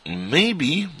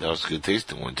 maybe, that was a good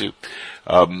tasting one too,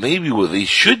 maybe what they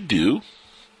should do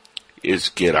is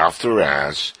get off their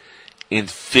ass and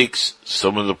fix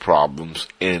some of the problems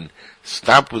and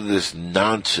stop with this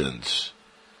nonsense.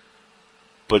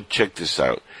 But check this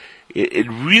out. It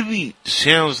really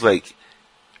sounds like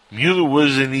Mueller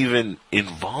wasn't even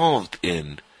involved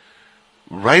in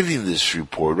writing this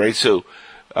report, right? So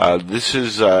this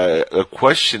is a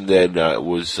question that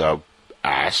was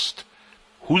asked.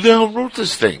 Who the hell wrote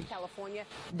this thing?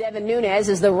 Devin Nunes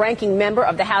is the ranking member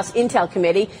of the House Intel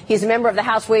Committee. He's a member of the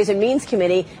House Ways and Means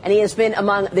Committee, and he has been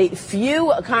among the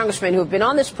few congressmen who have been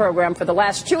on this program for the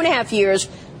last 2.5 years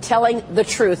telling the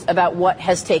truth about what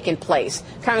has taken place.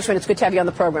 Congressman, it's good to have you on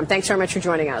the program. Thanks very much for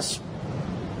joining us.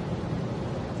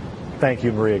 Thank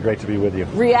you, Maria. Great to be with you.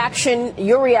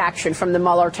 Your reaction from the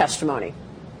Mueller testimony.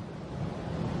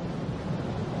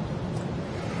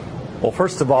 Well,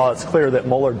 first of all, it's clear that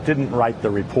Mueller didn't write the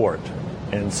report.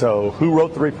 And so who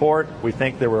wrote the report? We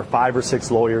think there were 5 or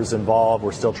 6 lawyers involved.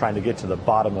 We're still trying to get to the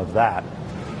bottom of that.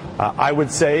 I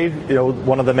would say,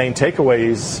 one of the main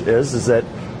takeaways is that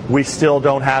we still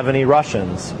don't have any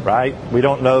Russians, right? We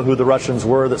don't know who the Russians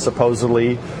were that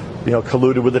supposedly,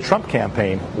 colluded with the Trump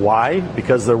campaign. Why?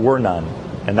 Because there were none.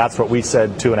 And that's what we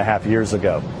said 2.5 years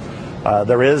ago.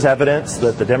 There is evidence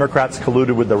that the Democrats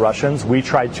colluded with the Russians. We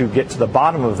tried to get to the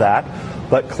bottom of that.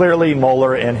 But clearly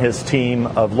Mueller and his team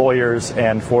of lawyers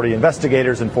and 40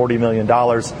 investigators and $40 million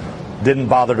didn't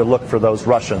bother to look for those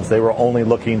Russians. They were only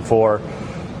looking for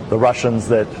the Russians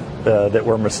that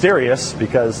were mysterious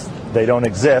because they don't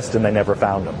exist and they never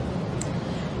found them.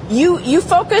 You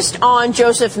focused on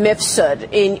Joseph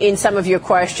Mifsud in some of your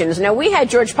questions. Now, we had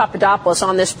George Papadopoulos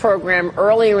on this program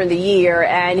earlier in the year,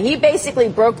 and he basically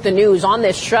broke the news on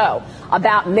this show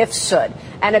about Mifsud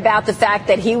and about the fact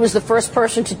that he was the first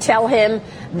person to tell him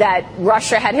that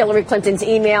Russia had Hillary Clinton's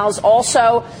emails.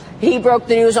 Also, he broke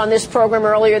the news on this program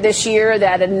earlier this year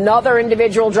that another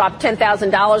individual dropped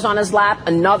 $10,000 on his lap,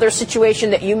 another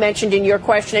situation that you mentioned in your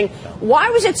questioning. Why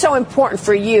was it so important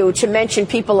for you to mention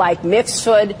people like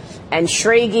Mifsud and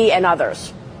Shragi and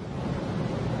others?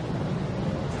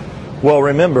 Well,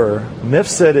 remember,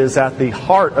 Mifsud is at the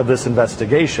heart of this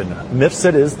investigation.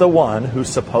 Mifsud is the one who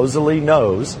supposedly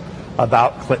knows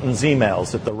about Clinton's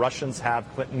emails, that the Russians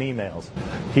have Clinton emails.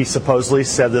 He supposedly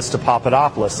said this to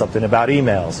Papadopoulos, something about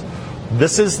emails.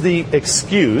 This is the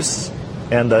excuse,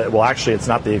 and well, actually, it's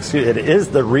not the excuse. It is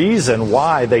the reason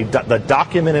why the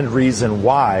documented reason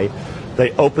why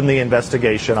they opened the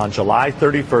investigation on July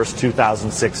 31st,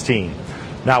 2016.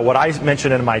 Now, what I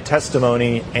mentioned in my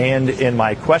testimony and in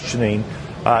my questioning,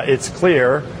 it's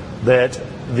clear that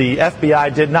the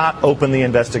FBI did not open the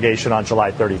investigation on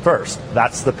July 31st.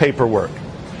 That's the paperwork.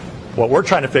 What we're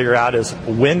trying to figure out is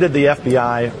when did the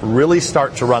FBI really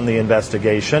start to run the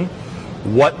investigation?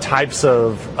 What types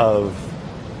of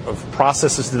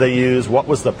processes did they use? What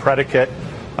was the predicate?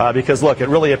 Because, look, it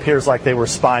really appears like they were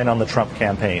spying on the Trump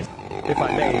campaign. If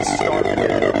I may start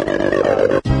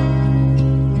with...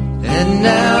 And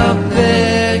now I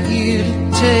beg you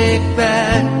to take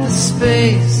back the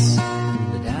space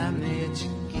that I made you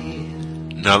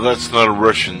give. Now that's not a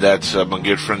Russian, that's my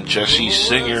good friend Jesse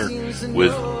Singer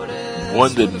with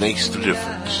One That Makes the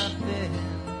Difference.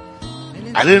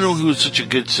 I didn't know he was such a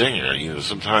good singer. You know,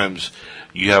 sometimes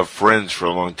you have friends for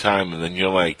a long time and then you're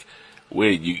like,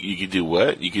 wait, you could do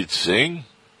what? You could sing?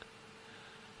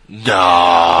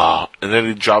 Nah. And then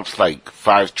he drops like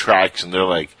 5 tracks and they're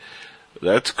like,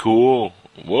 that's cool.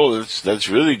 Whoa, that's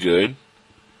really good.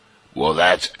 Well,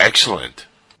 that's excellent.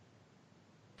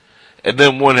 And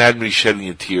then one had me shedding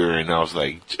a tear, and I was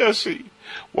like, Jesse,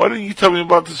 why didn't you tell me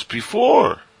about this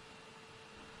before?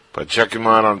 But check him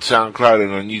out on SoundCloud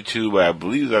and on YouTube. I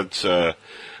believe that's where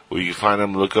you can find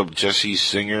him. Look up Jesse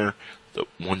Singer, the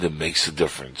One That Makes a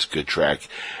Difference. Good track.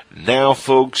 Now,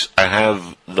 folks, I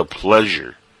have the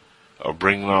pleasure of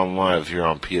bringing on live here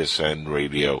on PSN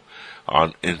Radio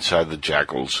on Inside the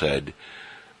Jackal's Head,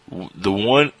 the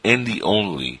one and the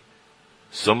only,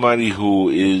 somebody who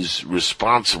is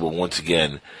responsible once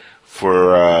again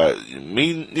for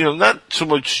me, you know, not so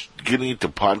much getting into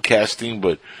podcasting,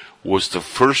 but was the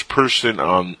first person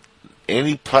on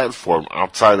any platform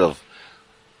outside of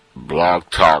Blog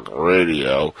Talk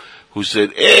Radio who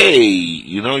said, hey,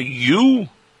 you know, you?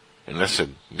 And I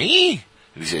said, me?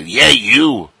 And he said, yeah,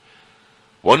 you.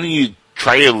 Why don't you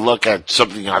try your luck at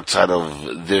something outside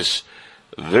of this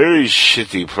very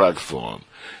shitty platform?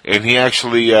 And he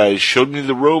actually showed me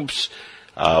the ropes,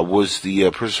 was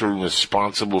the person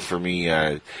responsible for me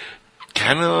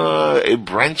kind of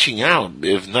branching out.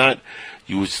 If not,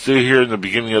 you would still hear in the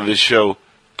beginning of this show,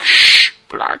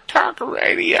 Blog Talk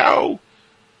Radio.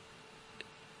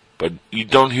 But you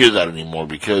don't hear that anymore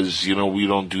because, you know, we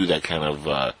don't do that kind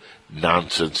of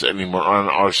nonsense anymore on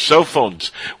our cell phones,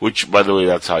 which, by the way,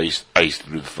 that's how I used to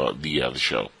do the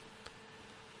show,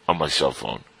 on my cell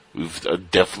phone. We've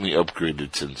definitely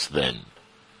upgraded since then.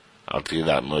 I'll tell you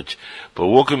that much. But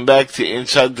welcome back to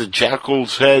Inside the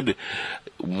Jackal's Head.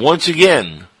 Once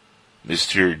again,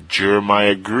 Mr.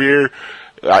 Jeremiah Greer.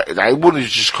 I wouldn't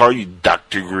just call you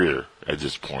Dr. Greer at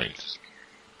this point.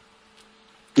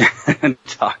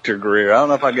 Dr. Greer. I don't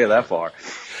know if I get that far.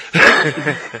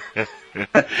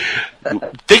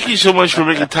 Thank you so much for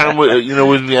making time with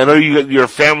me. I know you're a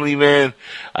family man.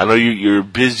 I know you're a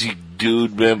busy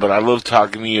dude, man, but I love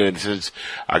talking to you. And since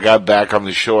I got back on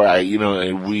the show,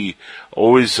 and we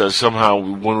always somehow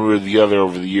one way or the other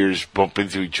over the years bump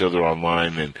into each other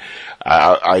online, and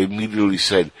I immediately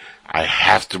said I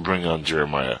have to bring on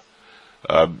Jeremiah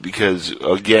because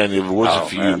again, if it wasn't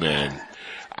for you, man,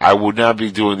 I would not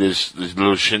be doing this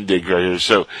little shindig right here.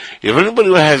 So if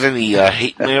anybody has any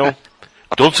hate mail,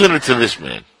 don't send it to this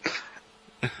man.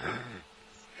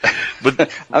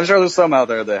 But I'm sure there's some out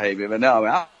there that hate me, but no, I mean,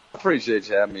 I appreciate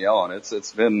you having me on.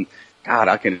 It's been, God,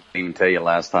 I can't even tell you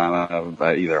last time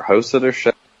I either hosted a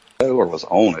show or was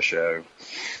on a show.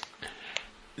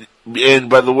 And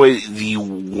by the way, the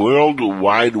World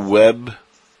Wide Web,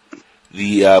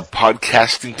 the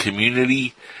podcasting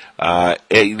community,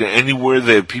 anywhere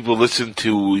that people listen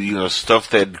to, stuff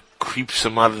that creeps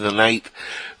them out of the night,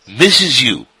 misses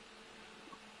you.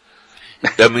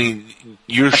 I mean,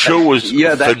 your show was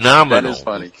phenomenal. That is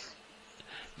funny.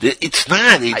 It's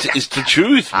not. It's the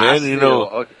truth,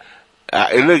 man.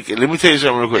 Look, let me tell you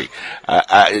something real quick.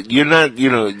 You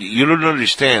don't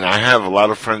understand. I have a lot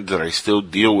of friends that I still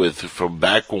deal with from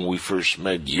back when we first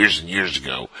met years and years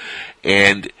ago.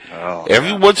 And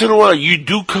every once in a while, you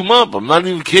do come up. I'm not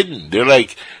even kidding. They're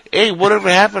like, hey, whatever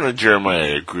happened to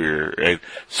Jeremiah Greer? And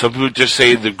some people just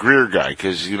say the Greer guy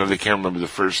because, they can't remember the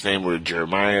first name or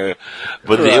Jeremiah.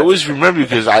 But they always remember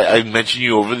because I mentioned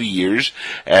you over the years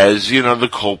as, the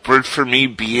culprit for me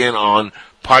being on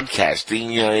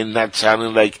podcasting, and not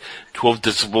sounding like 12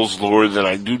 decibels lower than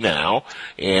I do now,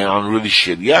 and on really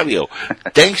shitty audio.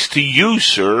 Thanks to you,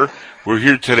 sir, we're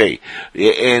here today.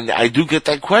 And I do get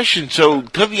that question. So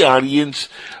tell the audience,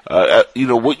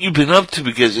 what you've been up to,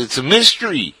 because it's a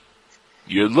mystery.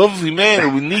 You're a lovely man,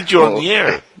 and we need you on the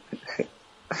air.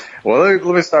 Well,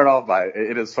 let me start off by,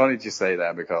 it is funny that you say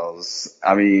that because,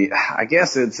 I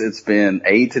guess it's been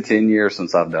 8 to 10 years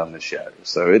since I've done the show.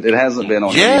 So it hasn't been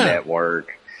on any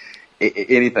network,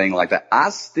 anything like that.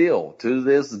 I still, to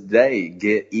this day,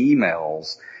 get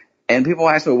emails and people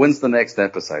ask me, when's the next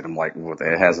episode? I'm like, well,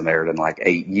 it hasn't aired in like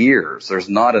 8 years. There's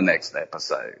not a next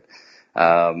episode.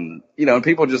 And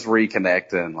people just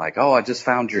reconnect and like, oh, I just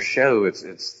found your show.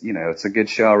 It's a good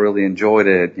show. I really enjoyed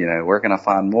it. Where can I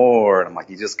find more? And I'm like,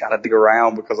 you just got to dig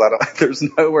around because there's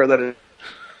nowhere that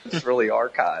it's really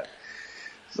archived.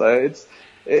 So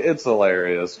it's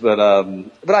hilarious. But I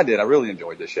really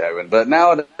enjoyed the show. But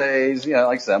nowadays, like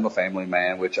I said, I'm a family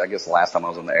man, which I guess the last time I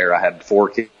was on the air, I had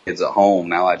 4 kids at home.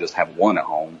 Now I just have 1 at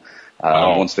home.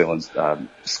 One's still in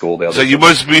school. So you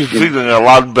must be feeling a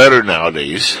lot better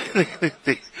nowadays.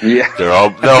 Yeah, they're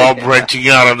all branching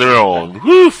out on their own.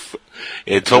 Woof!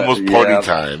 It's almost party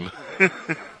time.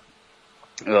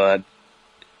 But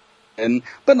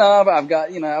no, I've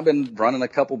got I've been running a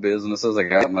couple businesses. I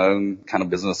got my own kind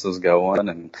of businesses going,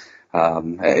 and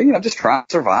just trying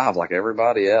to survive like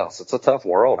everybody else. It's a tough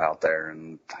world out there,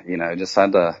 and just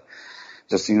had to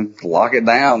lock it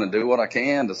down and do what I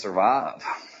can to survive.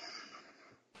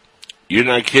 You're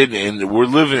not kidding, and we're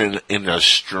living in a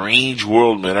strange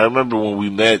world, man. I remember when we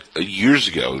met years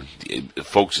ago,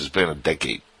 folks, it's been a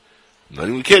decade. I'm not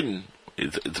even kidding.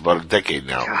 It's about a decade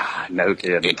now. God, no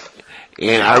kidding.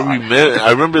 And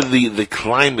I remember the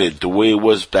climate, the way it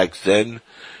was back then,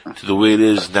 to the way it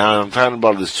is now. I'm talking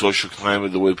about the social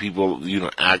climate, the way people,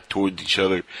 act towards each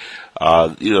other,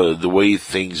 the way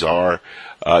things are.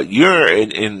 You're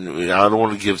in, I don't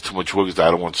want to give too much away because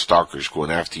I don't want stalkers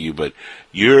going after you, but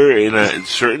you're in a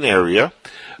certain area,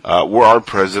 where our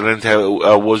president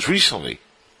was recently,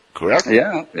 correct?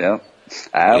 Yeah,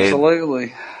 absolutely.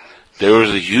 And there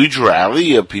was a huge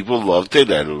rally, people loved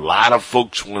it, and a lot of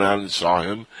folks went out and saw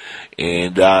him,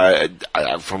 and,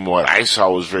 from what I saw,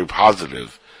 it was very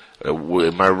positive.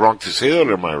 Am I wrong to say that,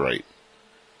 or am I right?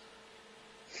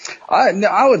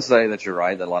 I would say that you're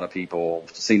right, that a lot of people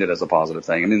seen it as a positive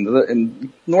thing.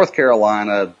 In North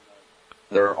Carolina,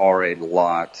 there are a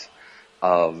lot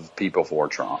of people for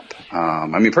Trump.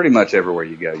 Pretty much everywhere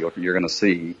you go, you're going to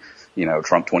see,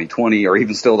 Trump 2020 or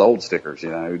even still the old stickers,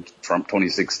 Trump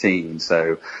 2016.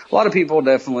 So a lot of people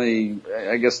definitely,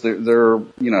 I guess their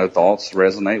thoughts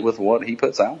resonate with what he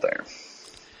puts out there.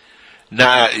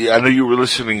 Now, I know you were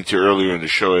listening to earlier in the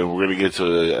show, and we're going to get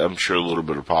to, I'm sure, a little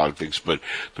bit of politics, but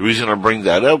the reason I bring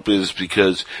that up is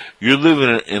because you're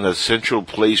living in a central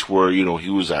place where, he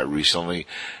was at recently,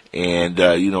 and,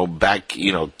 back,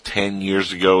 10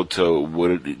 years ago to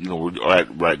what, we're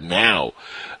at right now,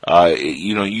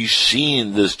 you've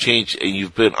seen this change, and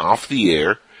you've been off the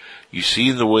air. You've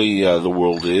seen the way the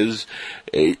world is.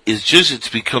 It's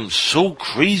become so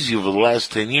crazy over the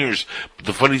last 10 years. But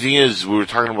the funny thing is, we were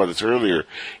talking about this earlier,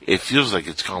 it feels like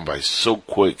it's gone by so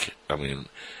quick.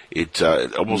 It's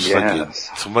almost like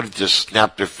somebody just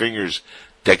snapped their fingers,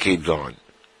 decade gone.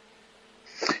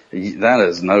 That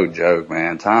is no joke,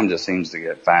 man. Time just seems to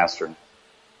get faster and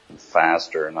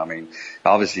faster. And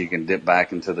obviously you can dip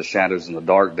back into the shadows and the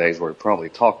dark days where we probably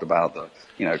talked about the,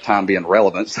 time being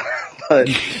relevant. But,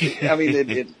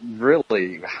 it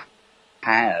really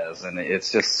has, and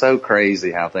it's just so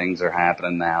crazy how things are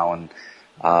happening now. And,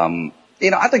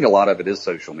 I think a lot of it is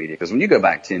social media, because when you go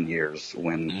back 10 years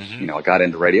when, I got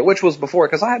into radio, which was before,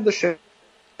 because I had the show,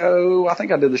 I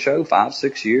think I did the show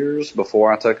 5-6 years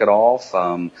before I took it off.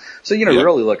 So, you're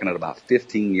really looking at about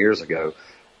 15 years ago.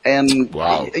 And,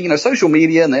 wow. Social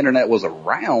media and the internet was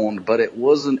around, but it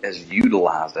wasn't as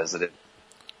utilized as it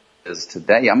is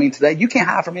today. Today you can't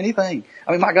hide from anything.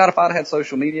 My God, if I'd had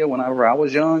social media whenever I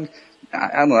was young,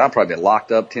 I don't know, I'd probably be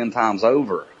locked up 10 times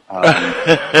over, and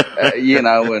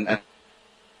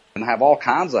have all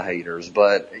kinds of haters.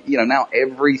 But, now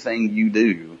everything you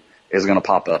do is going to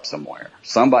pop up somewhere.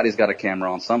 Somebody's got a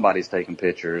camera on, somebody's taking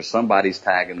pictures, somebody's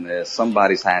tagging this,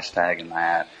 somebody's hashtagging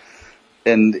that.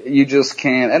 And you just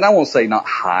can't, and I won't say not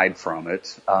hide from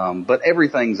it, but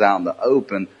everything's out in the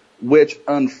open, which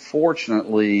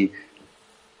unfortunately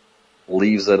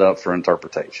leaves it up for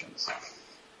interpretations.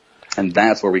 And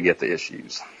that's where we get the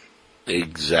issues.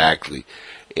 Exactly.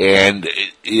 And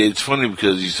it's funny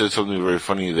because you said something very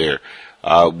funny there,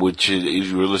 which is,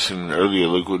 if you were listening earlier,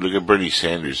 look at Bernie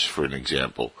Sanders, for an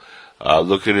example.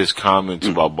 Look at his comments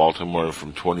about Baltimore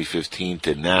from 2015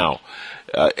 to now.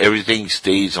 Everything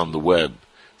stays on the web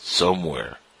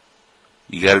somewhere.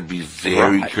 You got to be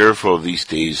very careful these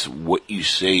days what you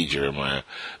say, Jeremiah,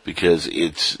 because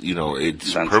it's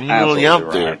permanently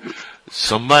out there.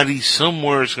 Somebody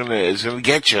somewhere is gonna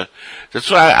get you. That's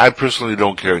why I personally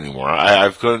don't care anymore.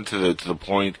 I've gotten to the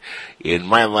point in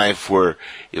my life where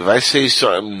if I say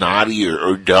something naughty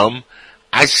or dumb,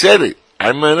 I said it.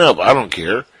 I man up. I don't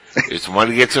care. If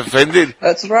somebody gets offended,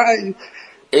 that's right.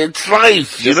 It's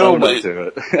life, Just own up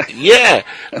to it. Yeah.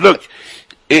 Look,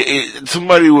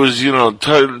 somebody was,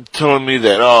 telling me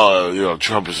that,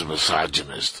 Trump is a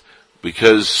misogynist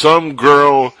because some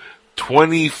girl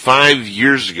 25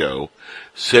 years ago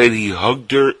said he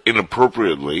hugged her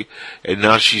inappropriately, and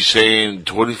now she's saying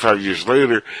 25 years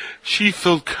later she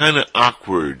felt kind of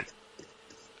awkward.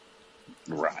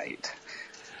 Right.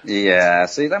 Yeah.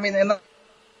 See, I mean, and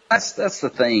that's the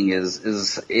thing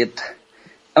is it.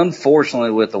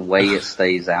 Unfortunately, with the way it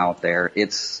stays out there,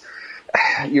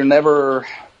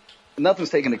 nothing's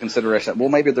taken into consideration. Well,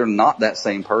 maybe they're not that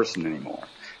same person anymore.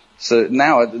 So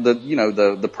now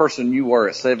the person you were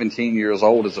at 17 years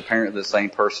old is apparently the same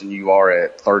person you are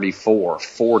at 34,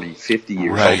 40, 50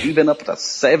 years old, even up to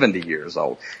 70 years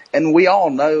old. And we all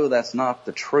know that's not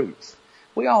the truth.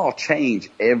 We all change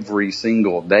every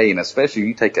single day, and especially if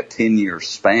you take a 10-year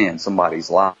span, somebody's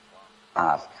life,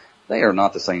 they are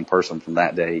not the same person from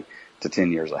that day to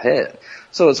 10 years ahead.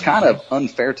 So it's kind of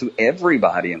unfair to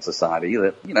everybody in society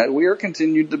that, we are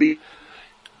continued to be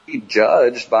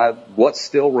judged by what's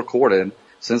still recorded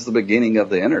since the beginning of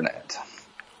the internet.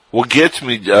 What gets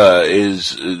me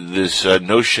is this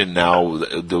notion now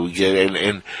that we get,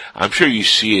 and I'm sure you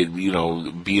see it,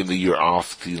 being that you're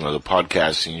off, the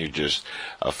podcasting, you're just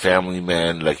a family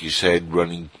man, like you said,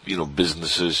 running,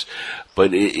 businesses.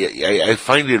 But I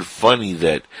find it funny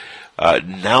that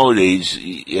nowadays,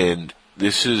 and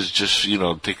this is just,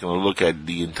 taking a look at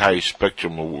the entire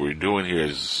spectrum of what we're doing here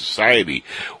as a society.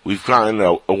 We've gotten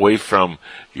away from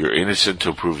you're innocent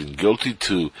to proving guilty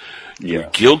to you're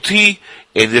guilty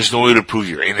and there's no way to prove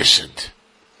you're innocent.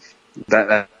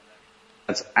 That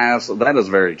is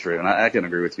very true. And I can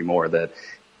agree with you more that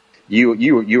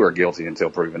you are guilty until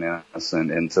proven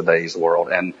innocent in today's world.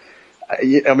 And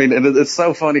I mean, it's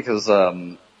so funny because,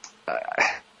 have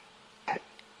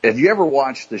you ever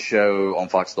watched the show on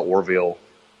Fox, The Orville?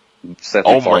 Seth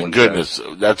MacFarlane my goodness.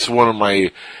 Show? That's one of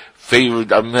my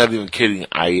favorite. I'm not even kidding.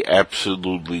 I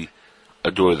absolutely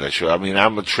adore that show. I mean,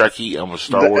 I'm a Trekkie. I'm a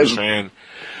Star Wars fan.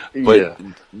 But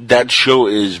that show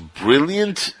is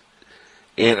brilliant.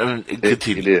 And it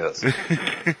is.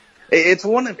 It's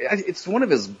one of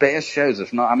his best shows.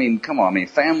 If not, I mean, come on. I mean,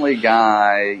 Family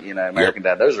Guy, American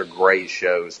Dad. Those are great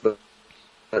shows. But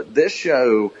this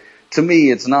show, to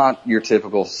me, it's not your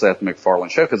typical Seth MacFarlane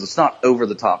show because it's not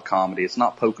over-the-top comedy. It's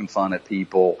not poking fun at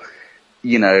people.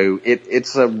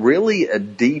 It's really a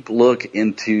deep look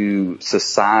into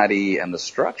society and the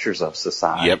structures of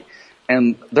society. Yep.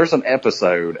 And there's an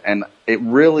episode, and it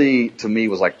really, to me,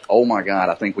 was like, oh, my God,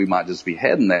 I think we might just be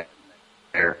heading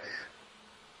there.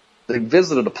 They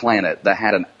visited a planet that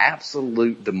had an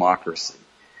absolute democracy.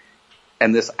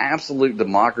 And this absolute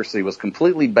democracy was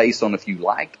completely based on if you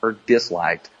liked or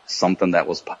disliked something that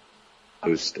was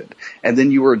posted. And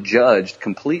then you were judged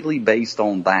completely based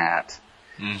on that.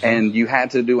 Mm-hmm. And you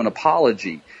had to do an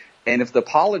apology. And if the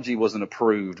apology wasn't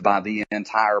approved by the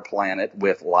entire planet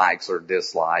with likes or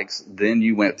dislikes, then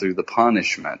you went through the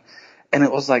punishment. And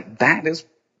it was like, that is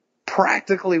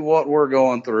practically what we're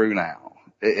going through now.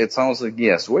 It's almost like,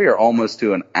 yes, we are almost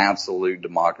to an absolute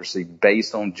democracy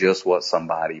based on just what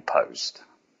somebody posts.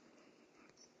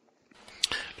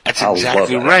 That's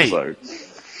exactly right.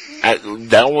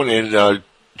 That one in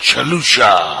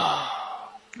Chalusha.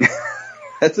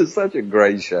 That's such a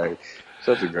great show.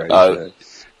 Such a great show.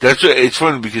 It's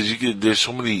funny because there's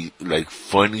so many like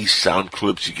funny sound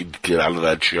clips you can get out of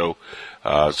that show.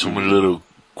 So many little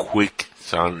quick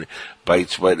sound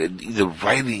bites, but the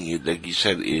writing, like you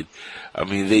said, they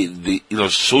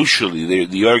socially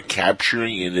they are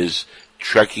capturing in this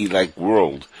Trekkie-like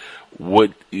world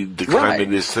what the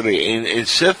climate is today. And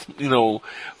Seth,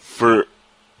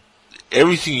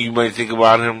 everything you might think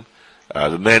about him.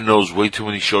 The man knows way too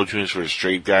many show tunes for a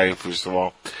straight guy, first of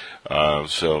all.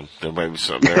 So there might be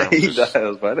something there. He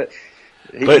does, but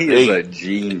he is a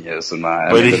genius in my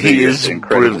opinion. But he is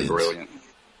incredibly brilliant.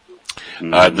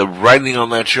 The writing on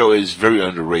that show is very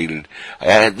underrated.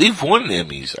 They've won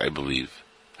Emmys, I believe.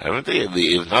 Haven't they?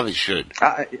 If not, they should.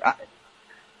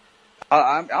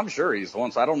 I'm sure he's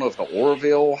won. So I don't know if the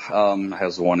Orville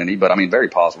has won any, but I mean, very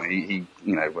possibly. He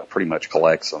pretty much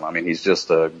collects them. I mean, he's just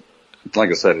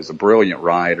like I said, he's a brilliant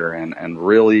writer and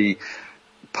really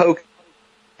poking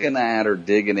at or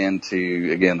digging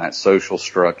into, again, that social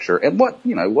structure and what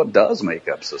does make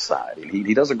up society. And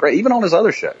he does a great, even on his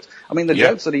other shows. I mean, the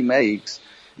jokes that he makes,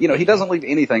 he doesn't leave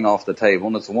anything off the table,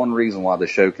 and it's one reason why the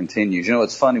show continues.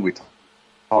 It's funny, we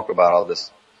talk about all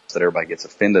this that everybody gets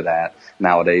offended at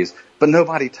nowadays, but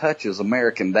nobody touches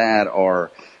American Dad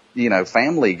or,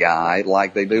 Family Guy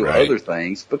like they do other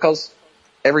things, because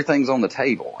everything's on the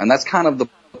table. And that's kind of the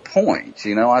point.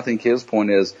 I think his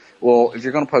point is, well, if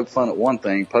you're going to poke fun at one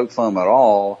thing, poke fun at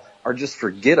all, or just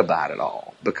forget about it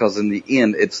all, because in the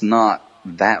end, it's not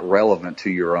that relevant to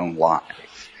your own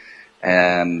life.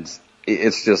 And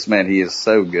it's just, man, he is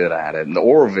so good at it. And the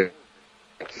Orville,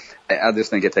 I just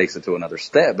think it takes it to another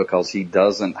step, because he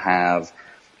doesn't have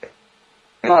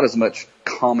not as much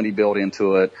comedy built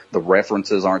into it. The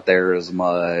references aren't there as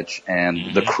much,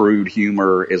 and the crude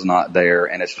humor is not there.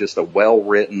 And it's just a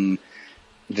well-written,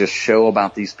 just show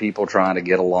about these people trying to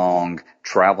get along,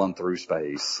 traveling through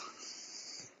space.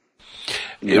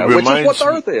 Which is what the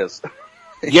Earth is.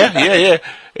 Yeah.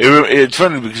 It's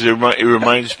funny because it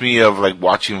reminds me of like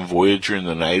watching Voyager in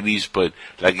the 90s, but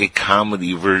like a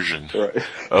comedy version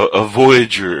of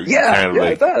Voyager. Yeah,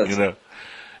 it does.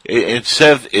 And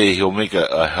Seth, he'll make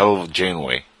a hell of a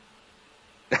Janeway.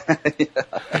 Now,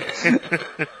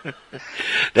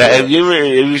 have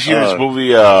you seen this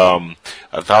movie,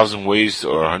 1,000 Ways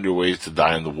or 100 Ways to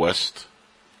Die in the West?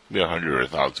 Maybe 100 or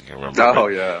 1,000, can't remember. Oh,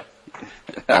 yeah.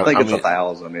 I think it's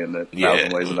 1,000, isn't it?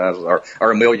 1,000 Ways to Die, or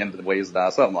 1,000,000 Ways to Die,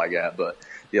 something like that. But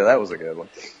yeah, that was a good one.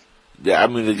 Yeah, I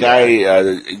mean, the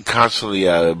guy constantly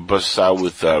busts out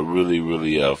with really,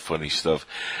 really funny stuff.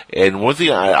 And one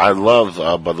thing I love,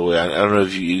 by the way, I don't know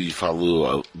if you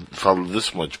follow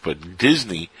this much, but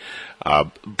Disney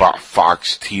bought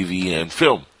Fox TV and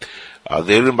film.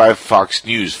 They didn't buy Fox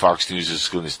News. Fox News is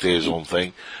going to stay his own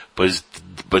thing,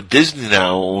 but Disney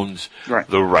now owns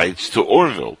the rights to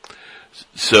Orville.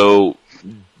 So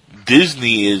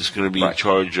Disney is going to be in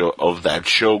charge of that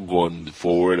show going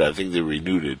forward. I think they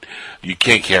renewed it. You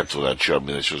can't cancel that show. I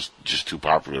mean, it's just too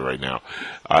popular right now.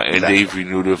 And they've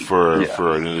renewed it for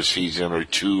another season or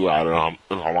two. I don't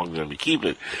know how long they're going to keep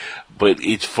it. But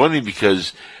it's funny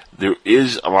because there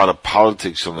is a lot of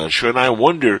politics on that show. And I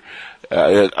wonder,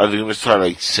 are they going to start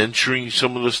like censoring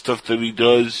some of the stuff that he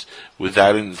does with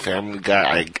that in Family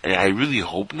Guy? I really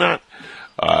hope not.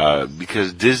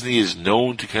 Because Disney is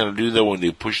known to kind of do that when they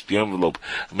push the envelope.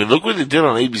 I mean, look what they did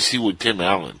on ABC with Tim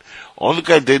Allen. All the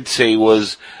guy did say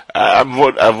was, I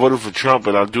voted for Trump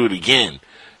and I'll do it again.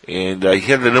 And he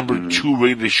had the number 2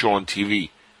 rated show on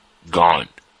TV. Gone.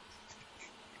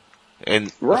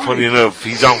 And funny enough,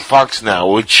 he's on Fox now,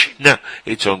 which,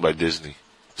 it's owned by Disney.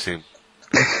 Same.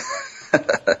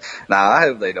 I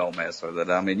hope they don't mess with it.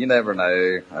 I mean, you never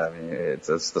know. I mean,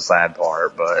 it's the sad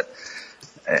part, but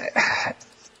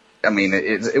I mean,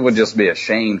 it would just be a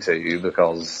shame to you,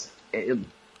 because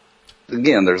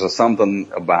again, there's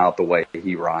something about the way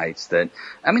he writes that,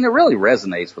 I mean, it really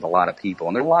resonates with a lot of people.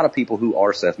 And there are a lot of people who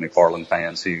are Seth MacFarlane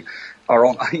fans who are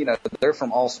on, they're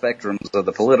from all spectrums of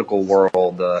the political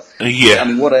world. I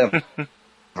mean, whatever.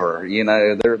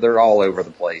 They're all over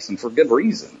the place, and for good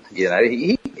reason.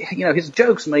 He his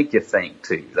jokes make you think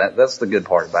too. That's the good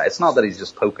part about it. It's not that he's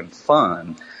just poking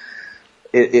fun.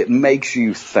 It makes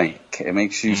you think. It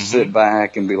makes you sit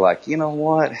back and be like, you know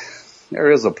what? There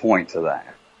is a point to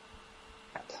that.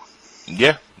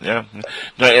 Yeah. No,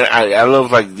 and I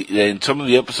love, like, in some of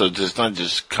the episodes, it's not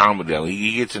just comedy. I mean,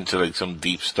 he gets into, like, some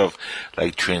deep stuff,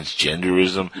 like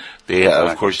transgenderism. They,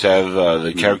 of course, have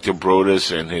the character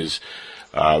Brodus and his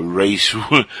race,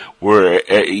 where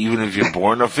even if you're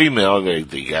born a female,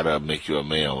 they gotta make you a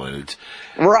male. And it's...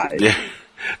 Right.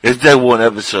 There's that one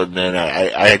episode, man,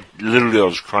 I literally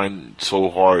was crying so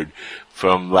hard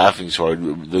from laughing so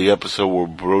hard. The episode where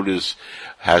Brodus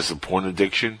has a porn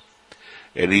addiction,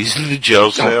 and he's in the jail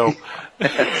cell. And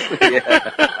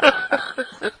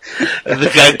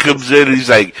the guy comes in and he's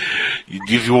like,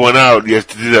 if you want out, you have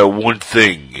to do that one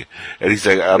thing. And he's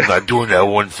like, I'm not doing that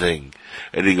one thing.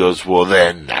 And he goes, well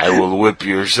then, I will whip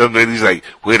you or something. And he's like,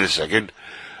 wait a second,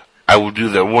 I will do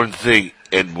that one thing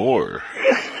and more.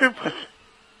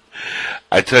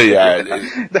 I tell you,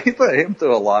 they put him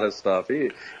through a lot of stuff.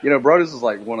 Brodus is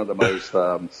like one of the most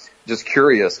just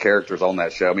curious characters on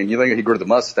that show. I mean, you think he grew the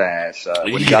mustache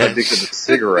when he got addicted to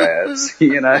cigarettes.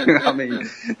 I mean,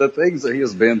 the things that he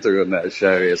has been through in that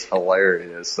show is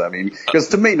hilarious. I mean, because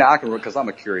to me now, because I'm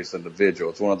a curious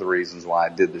individual, it's one of the reasons why I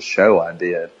did the show I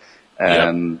did,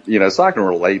 and so I can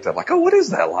relate to it. Like, oh, what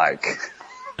is that like?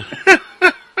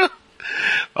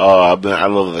 Oh, I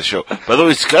love that show. By the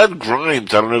way, Scott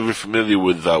Grimes, I don't know if you're familiar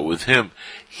with him.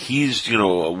 He's,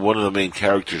 one of the main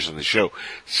characters in the show.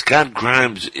 Scott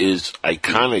Grimes is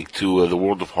iconic to the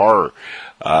world of horror.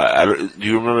 Do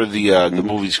you remember the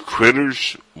movies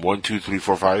Critters 1, 2, 3,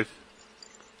 4, 5?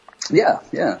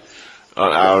 Yeah.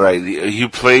 All right. He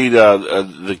played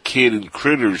the kid in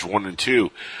Critters 1 and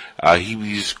 2. He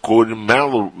was Gordon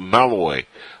Malloy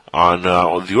on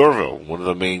the Orville, one of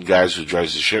the main guys who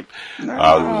drives the ship with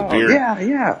the beard.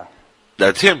 Yeah.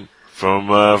 That's him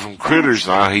from Critters.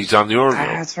 Now he's on the Orville.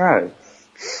 That's right.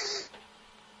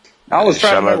 I was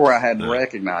trying to remember where I hadn't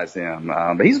recognized him,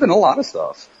 but he's been in a lot of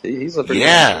stuff. He's a pretty good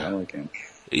guy. I like him.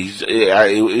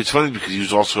 It's funny because he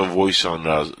was also a voice on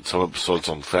some episodes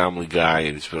on Family Guy,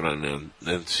 and he's been on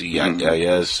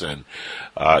NCIS,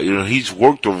 and he's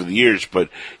worked over the years. But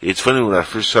it's funny, when I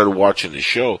first started watching the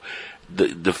show,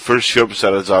 the first few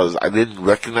episodes I didn't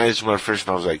recognize him at first,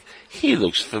 and I was like, he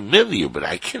looks familiar, but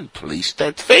I can't place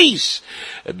that face.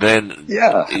 And then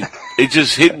it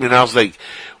just hit me, and I was like,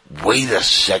 wait a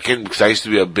second, because I used to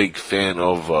be a big fan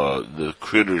of the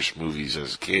Critters movies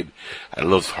as a kid. I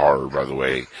loved horror, by the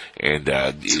way, and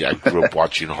I grew up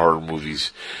watching horror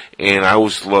movies, and I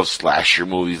always loved slasher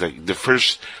movies. Like, the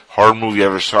first horror movie I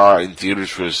ever saw in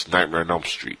theaters was Nightmare on Elm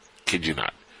Street. Kid you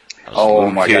not. Oh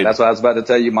my God, that's what I was about to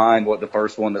tell you. Mine, what the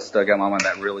first one that stuck out in my mind,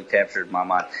 that really captured my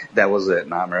mind, that was it,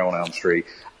 Nightmare on Elm Street.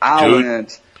 I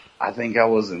think I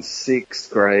was in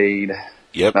 6th grade.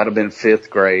 Yep. Might have been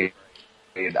 5th grade.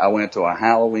 I went to a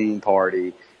Halloween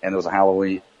party, and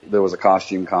there was a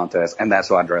costume contest, and that's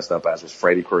who I dressed up as, was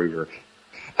Freddy Krueger.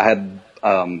 I had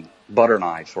butter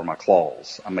knives for my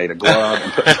claws. I made a glove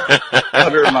and put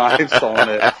butter knives on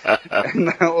it, and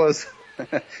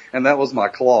that was my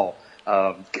claw.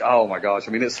 Oh my gosh!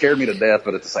 I mean, it scared me to death,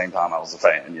 but at the same time, I was a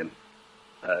fan.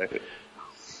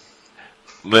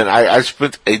 Man, I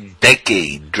spent a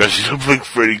decade dressing up like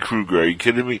Freddy Krueger. Are you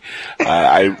kidding me?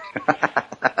 And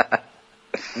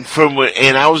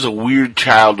I was a weird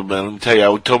child, man. Let me tell you, I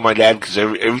would tell my dad, because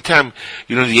every time,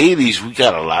 in the 80s, we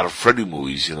got a lot of Freddy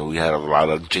movies. We had a lot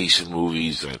of Jason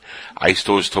movies, and I used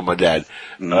to always tell my dad,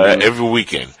 every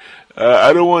weekend,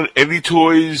 I don't want any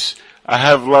toys. I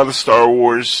have a lot of Star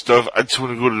Wars stuff. I just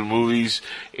want to go to the movies.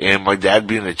 And my dad,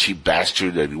 being a cheap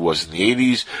bastard that he was in the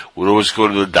 80s, would always go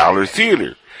to the dollar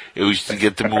theater. It was to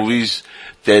get the movies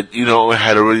that,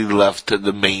 had already left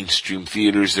the mainstream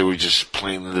theaters. They were just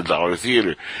playing in the dollar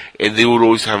theater. And they would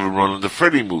always have a run of the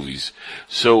Freddy movies.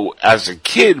 So as a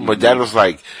kid, my dad was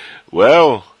like,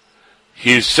 well,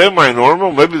 he's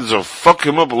semi-normal. Maybe this will fuck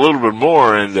him up a little bit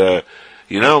more, and,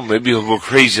 maybe he'll go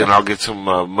crazy and I'll get some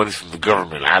money from the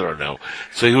government. I don't know.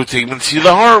 So he would take me to see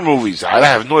the horror movies. I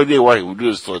have no idea why he would do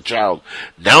this to a child.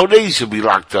 Nowadays he'll be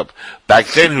locked up. Back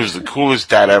then he was the coolest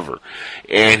dad ever.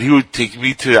 And he would take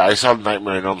me I saw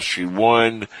Nightmare on Elm Street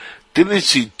 1. Didn't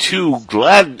see 2.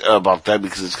 Glad about that,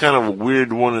 because it's kind of a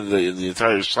weird one in the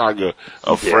entire saga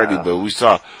of Freddy. But we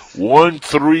saw 1,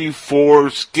 3, 4,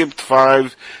 skipped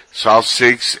 5, saw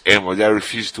 6, and my dad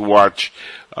refused to watch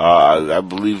I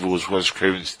believe it was Wes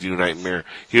Craven's New Nightmare.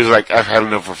 He was like, I've had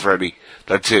enough of Freddy.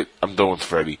 That's it. I'm done with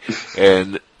Freddy.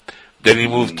 And then he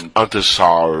moved on to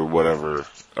Saw or whatever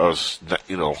else,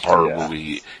 horror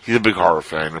movie. He's a big horror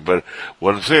fan. But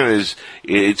what I'm saying is,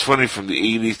 it's funny, from the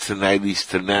 80s to 90s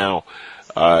to now,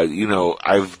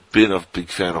 I've been a big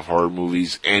fan of horror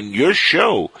movies. And your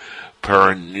show,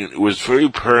 was very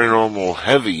paranormal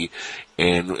heavy.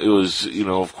 And it was,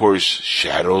 of course,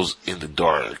 Shadows in the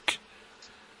Dark.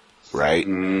 Right?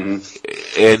 And,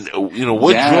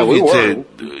 what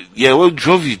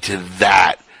drove you to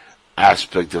that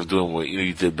aspect of doing what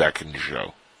you did back in the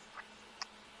show?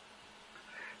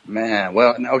 Man,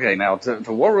 well, okay, now,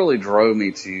 to what really drove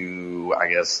me to, I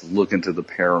guess, look into the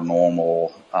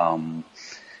paranormal,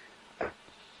 it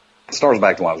starts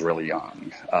back to when I was really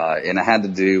young. And it had to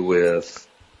do with,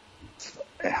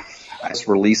 I guess,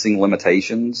 releasing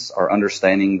limitations, or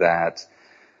understanding that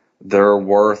there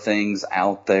were things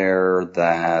out there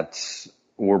that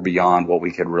were beyond what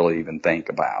we could really even think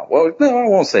about. Well, no, I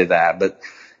won't say that, but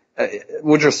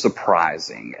were just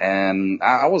surprising. And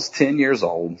I was 10 years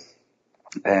old,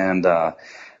 and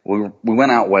we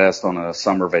went out west on a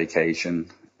summer vacation,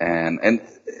 and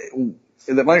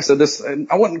like I said,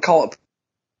 I wouldn't call it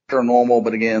paranormal,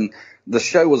 but again, the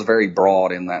show was very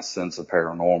broad in that sense of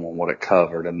paranormal and what it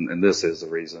covered, and this is the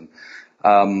reason.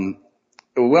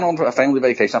 We went on a family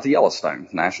vacation out to Yellowstone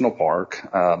National Park.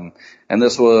 And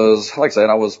this was, like I said,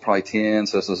 I was probably 10,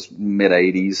 so this is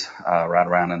mid-80s, right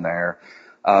around in there.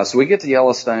 So we get to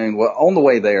Yellowstone. Well, on the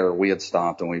way there, we had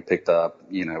stopped and we picked up,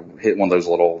 hit one of those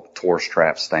little tourist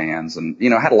trap stands and,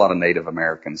 had a lot of Native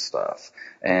American stuff.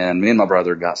 And me and my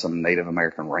brother got some Native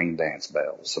American rain dance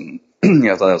bells, and,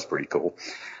 I thought that was pretty cool.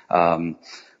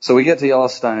 So we get to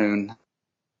Yellowstone,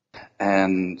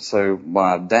 and so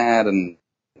my dad and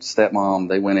stepmom,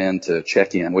 they went in to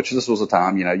check in, which this was a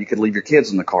time, you could leave your kids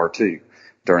in the car too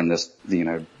during this,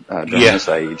 during this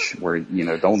age where,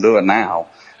 don't do it now.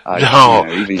 No,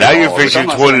 now you're fixing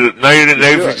 20, now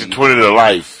you're fixing 20 to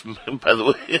life, by the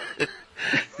way.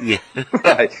 Yeah.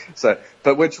 Right. So,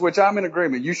 but which I'm in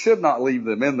agreement. You should not leave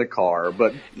them in the car,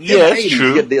 but yeah, that's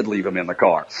true. You did leave them in the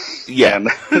car. Yeah. And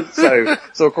so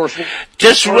of course,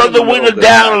 just roll the window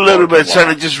down a little bit,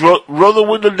 sonny. Just roll the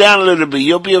window down a little bit.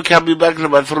 You'll be okay. I'll be back in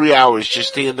about 3 hours. Just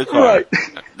stay in the car. Right.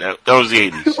 That was the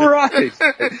 80s. Right.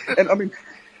 And I mean,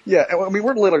 yeah, I mean,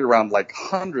 we're literally around like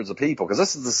hundreds of people because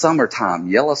this is the summertime,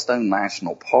 Yellowstone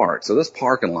National Park. So this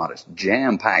parking lot is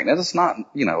jam-packed. And it's not,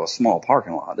 a small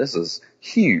parking lot. This is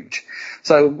huge.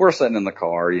 So we're sitting in the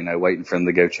car, waiting for him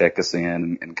to go check us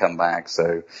in and come back.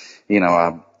 So,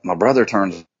 my brother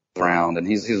turns around and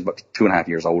he's about 2.5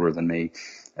 years older than me.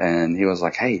 And he was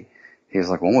like, hey, why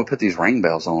don't we put these rain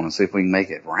bells on and see if we can make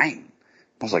it rain?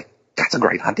 I was like, that's a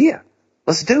great idea.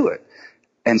 Let's do it.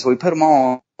 And so we put them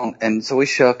on. And so we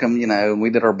shook them, and we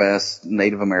did our best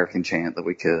Native American chant that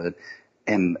we could.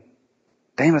 And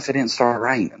damn if it didn't start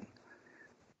raining.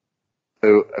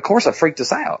 So, of course, it freaked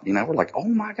us out. We're like, oh,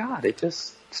 my God, it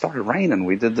just started raining.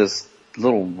 We did this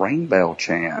little rain bell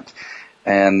chant.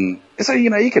 And so,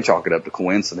 you could chalk it up to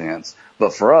coincidence.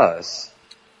 But for us,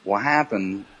 what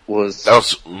happened was... That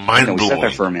was mind-blowing. We sat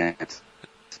there for a minute.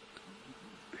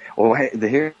 Well,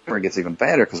 here it gets even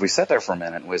better because we sat there for a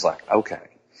minute and we was like, okay,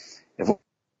 if we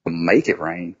make it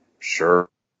rain, sure,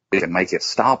 we can make it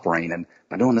stop raining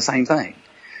by doing the same thing.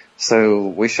 So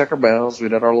we shook our bells, we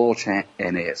did our little chant,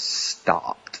 and it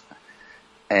stopped.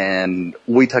 And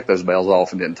we took those bells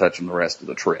off and didn't touch them the rest of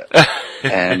the trip.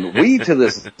 And we, to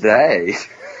this day,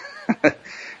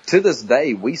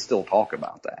 we still talk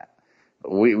about that.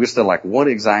 We're still like, what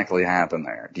exactly happened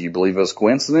there? Do you believe it was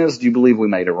coincidence? Do you believe we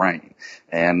made it rain?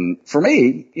 And for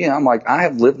me, I'm like, I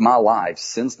have lived my life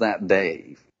since that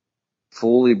day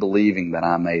fully believing that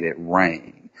I made it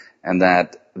rain and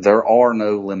that there are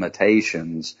no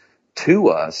limitations to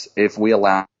us if we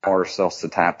allow ourselves to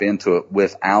tap into it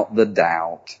without the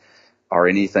doubt or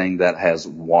anything that has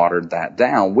watered that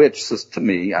down, which to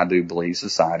me, I do believe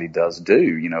society does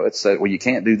do. It said, well, you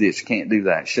can't do this, you can't do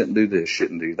that, shouldn't do this,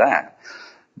 shouldn't do that.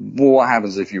 Well, what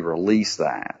happens if you release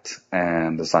that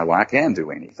and decide, well, I can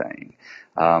do anything?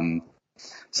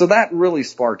 So that really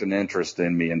sparked an interest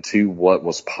in me into what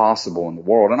was possible in the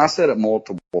world. And I said it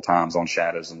multiple times on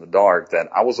Shadows in the Dark that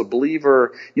I was a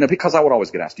believer, because I would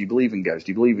always get asked, do you believe in ghosts?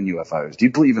 Do you believe in UFOs? Do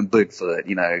you believe in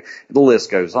Bigfoot? The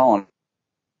list goes on.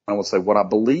 I would say what I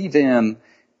believe in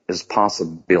is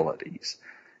possibilities.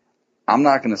 I'm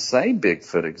not going to say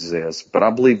Bigfoot exists, but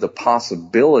I believe the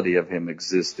possibility of him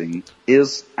existing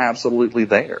is absolutely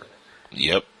there.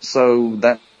 Yep. So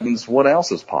that means what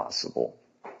else is possible?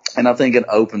 And I think it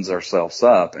opens ourselves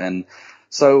up. And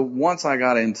so once I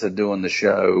got into doing the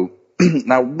show,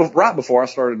 now right before I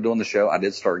started doing the show, I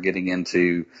did start getting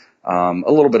into a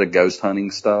little bit of ghost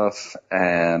hunting stuff,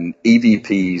 and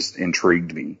EVPs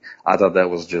intrigued me. I thought that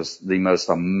was just the most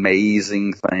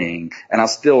amazing thing. And I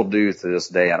still do to this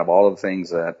day. Out of all of the things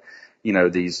that,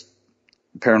 these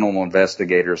paranormal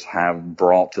investigators have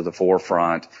brought to the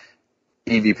forefront,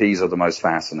 EVPs are the most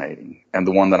fascinating. And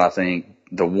the one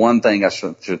thing I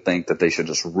should think that they should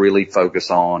just really focus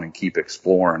on and keep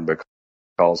exploring,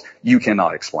 because you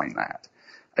cannot explain that.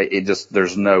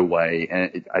 There's no way.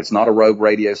 And it's not a rogue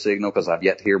radio signal because I've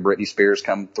yet to hear Britney Spears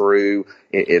come through.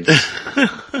 You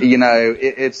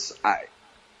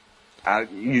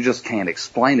just can't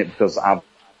explain it because I've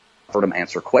heard them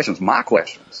answer questions, my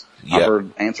questions. Yep. I've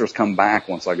heard answers come back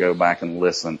once I go back and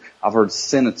listen. I've heard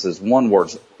sentences, one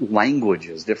words,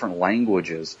 languages, different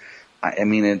languages. I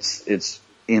mean, it's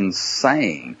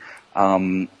insane.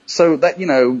 So that,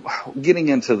 getting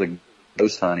into the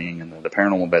ghost hunting and the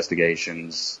paranormal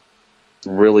investigations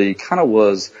really kind of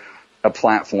was a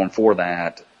platform for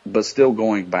that, but still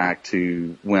going back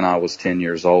to when I was 10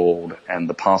 years old and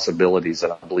the possibilities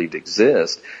that I believed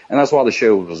exist. And that's why the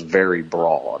show was very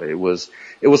broad. It was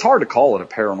hard to call it a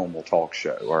paranormal talk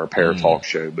show or a para talk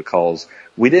show because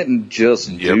we didn't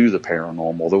just do the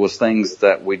paranormal. There was things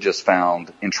that we just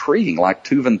found intriguing, like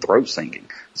Tuvan throat singing.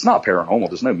 It's not paranormal.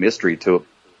 There's no mystery to it.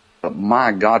 But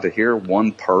my God, to hear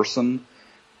one person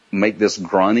make this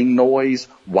grunting noise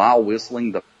while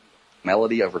whistling the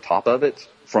melody over top of it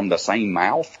from the same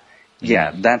mouth,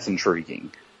 that's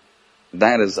intriguing.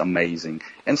 That is amazing.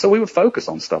 And so we would focus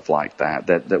on stuff like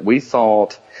that we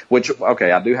thought, which,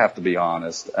 okay, I do have to be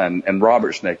honest, and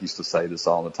Robert Schneck used to say this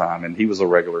all the time, and he was a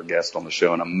regular guest on the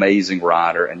show, an amazing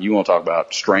writer, and you want to talk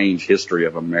about strange history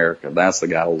of America, that's the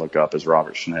guy to look up, is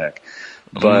Robert Schneck.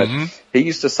 But he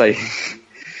used to say,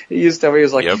 he used to tell me, he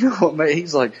was like, you know what, man,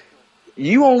 he's like,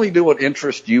 you only do what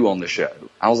interests you on the show.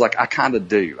 I was like, I kind of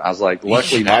do. I was like,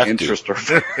 luckily my interests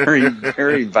are very,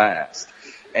 very vast.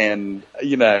 And,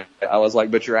 you know, I was like,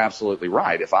 but you're absolutely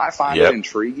right. If I find it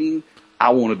intriguing, I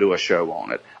want to do a show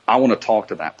on it. I want to talk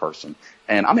to that person.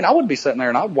 And I mean, I would be sitting there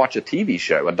and I would watch a TV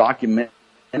show, a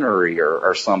documentary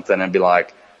or something, and be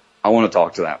like, I want to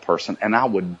talk to that person. And I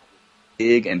would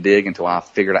dig and dig until I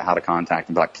figured out how to contact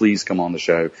them. Be like, please come on the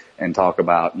show and talk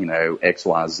about, you know,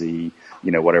 XYZ,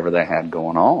 you know, whatever they had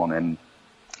going on. And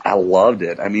I loved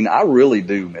it. I mean, I really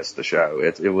do miss the show.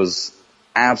 It was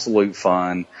absolute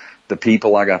fun. The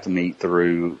people I got to meet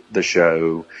through the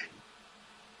show,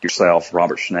 yourself,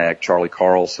 Robert Schneck, Charlie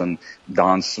Carlson,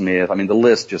 Don Smith. I mean, the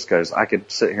list just goes. I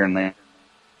could sit here and name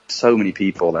so many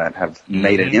people that have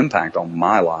made an impact on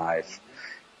my life.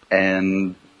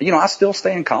 And, you know, I still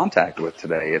stay in contact with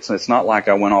today. It's not like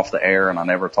I went off the air and I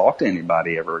never talked to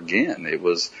anybody ever again. It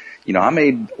was, you know, I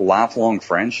made lifelong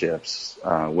friendships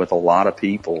with a lot of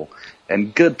people,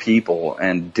 and good people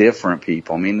and different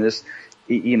people. I mean, this,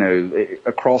 you know,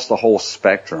 across the whole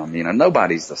spectrum, you know,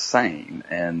 nobody's the same,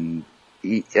 and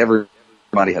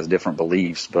everybody has different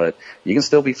beliefs, but you can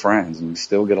still be friends and you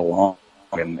still get along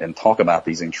and talk about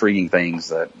these intriguing things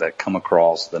that come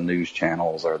across the news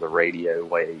channels or the radio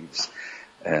waves.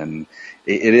 And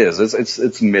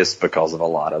it's missed because of a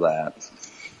lot of that.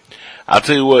 I'll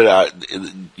tell you what,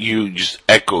 you just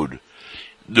echoed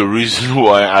the reason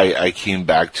why I came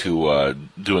back to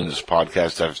doing this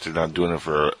podcast after not doing it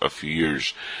for a few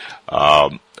years.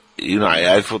 You know,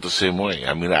 I felt the same way.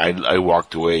 I mean, I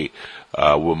walked away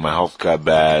when my health got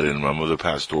bad and my mother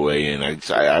passed away, and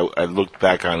I looked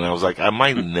back on it and I was like, I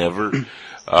might never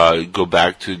go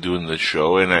back to doing the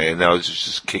show, and I was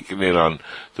just kicking it on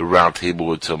the round table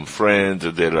with some friends.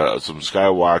 I did some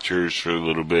Skywatchers for a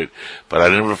little bit, but I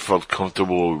never felt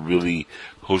comfortable really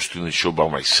hosting the show by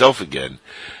myself again.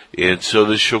 And so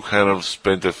this show kind of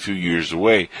spent a few years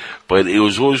away, but it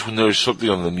was always when there was something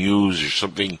on the news or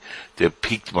something that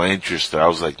piqued my interest that I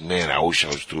was like, man, I wish I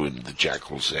was doing the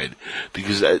Jackal's Head,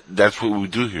 because that's what we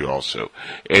do here also.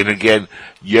 And again,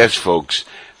 yes, folks,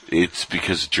 it's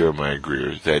because of Jeremiah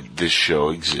Greer that this show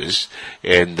exists,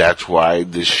 and that's why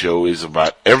this show is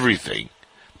about everything,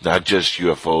 not just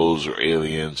UFOs or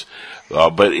aliens.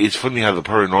 But it's funny how the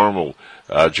paranormal,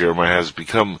 Jeremiah, has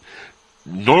become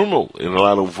normal in a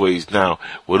lot of ways now.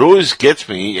 What always gets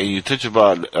me, and you touched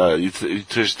on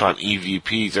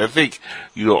EVPs. I think,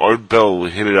 you know, Art Bell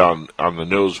hit it on the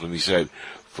nose when he said,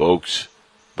 folks,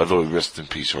 by the way, rest in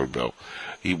peace, Art Bell.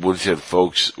 He said,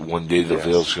 folks, one day the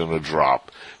veil's going to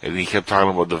drop. And he kept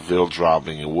talking about the veil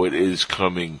dropping and what is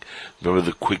coming. Remember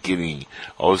the quickening,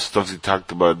 all the stuff he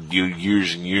talked about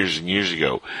years and years and years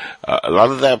ago. A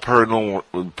lot of that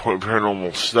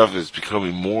paranormal stuff is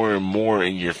becoming more and more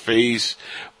in your face,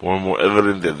 more and more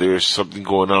evident that there's something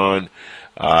going on.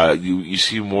 You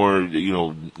see more, you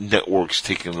know, networks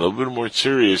taking a little bit more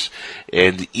serious,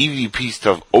 and the EVP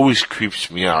stuff always creeps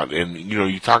me out. And, you know,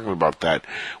 you're talking about that.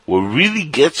 What really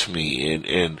gets me,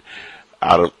 and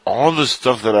out of all the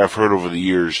stuff that I've heard over the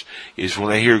years, is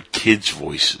when I hear kids'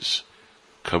 voices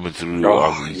coming through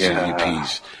on these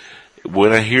EVPs.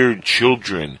 When I hear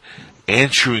children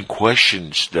answering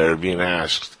questions that are being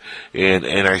asked, and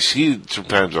I see it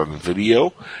sometimes on the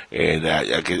video, and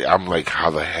I'm like,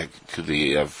 how the heck could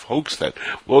they have hoaxed that?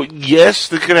 Well, yes,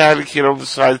 they could have had a kid on the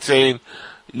side saying,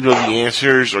 you know, the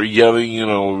answers, or yelling, you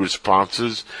know,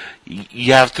 responses.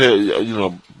 You have to, you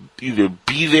know, either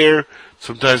be there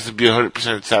sometimes to be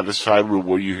 100% satisfied with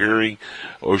what you're hearing,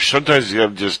 or sometimes you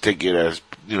have to just take it as,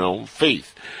 you know,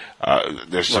 faith.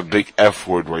 There's some big F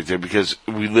word right there, because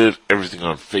we live everything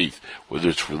on faith, whether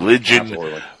it's religion,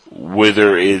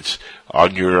 whether it's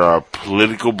on your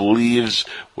political beliefs,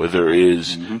 whether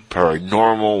it's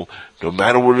paranormal, no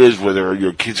matter what it is, whether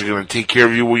your kids are going to take care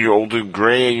of you when you're old and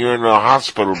gray and you're in a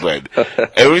hospital bed.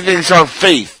 Everything's on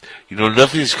faith. You know,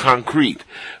 nothing's concrete.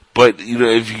 But, you know,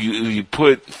 if you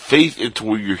put faith into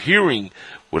what you're hearing,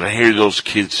 when I hear those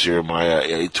kids, Jeremiah,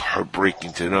 it's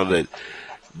heartbreaking to know that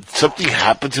something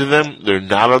happened to them. They're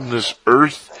not on this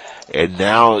earth. And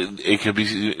now it could be,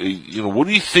 you know, what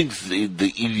do you think the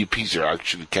EVPs are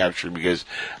actually capturing? Because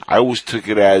I always took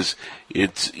it as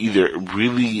it's either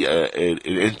really an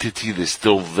entity that's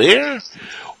still there,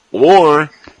 or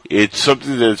it's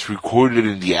something that's recorded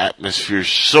in the atmosphere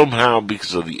somehow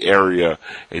because of the area,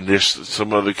 and there's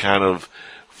some other kind of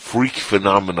freak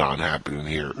phenomenon happening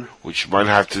here, which might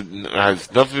has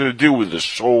nothing to do with the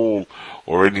soul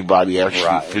or anybody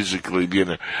actually physically being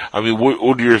there. I mean,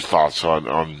 what are your thoughts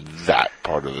on that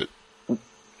part of it?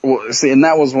 Well, see, and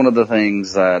that was one of the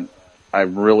things that I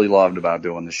really loved about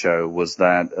doing the show, was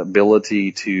that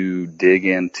ability to dig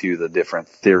into the different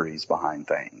theories behind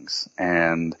things.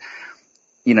 And,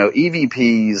 you know,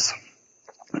 EVPs,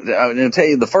 I'm going to tell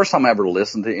you, the first time I ever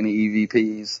listened to any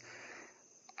EVPs,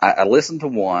 I listened to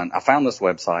one. I found this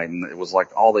website, and it was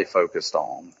like all they focused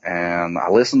on. And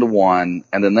I listened to one,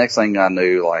 and the next thing I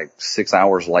knew, like 6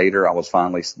 hours later, I was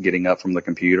finally getting up from the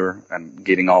computer and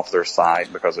getting off their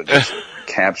site because it just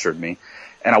captured me.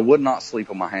 And I would not sleep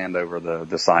with my hand over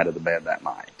the side of the bed that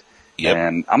night. Yep.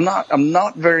 And I'm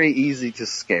not very easy to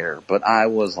scare, but I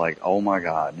was like, oh my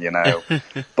God, you know.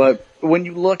 But when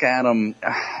you look at them,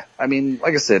 I mean,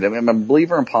 like I said, I'm a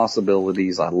believer in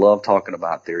possibilities. I love talking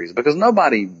about theories because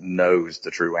nobody knows the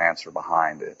true answer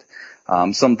behind it.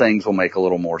 Some things will make a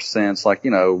little more sense. Like, you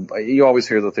know, you always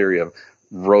hear the theory of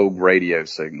rogue radio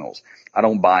signals. I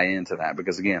don't buy into that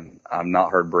because, again, I've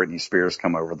not heard Britney Spears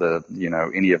come over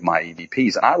any of my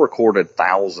EVPs. And I recorded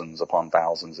thousands upon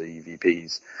thousands of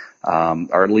EVPs,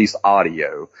 or at least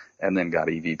audio, and then got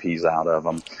EVPs out of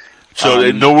them.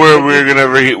 So nowhere we're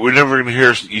never gonna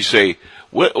hear you say,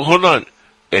 hold on,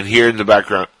 and hear in the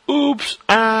background, oops,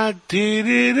 I did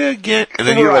it again. And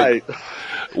then you're like,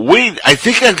 wait, I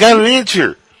think I got an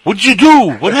answer. What'd you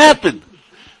do? What happened?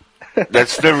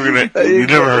 That's never gonna. You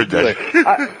never heard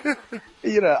that.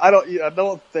 I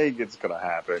don't think it's gonna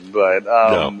happen, but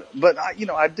no. But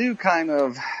I do kind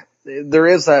of. There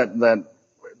is that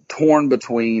torn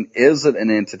between, is it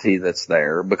an entity that's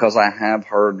there? Because I have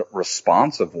heard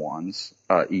responsive ones,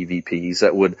 EVPs,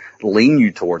 that would lean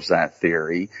you towards that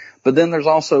theory. But then there's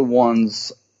also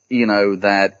ones,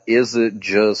 that is it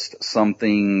just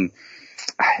something,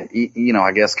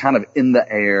 I guess kind of in the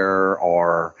air,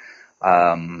 or,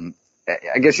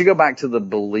 I guess you go back to the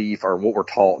belief, or what we're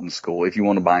taught in school. If you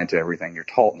want to buy into everything you're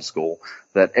taught in school,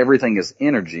 that everything is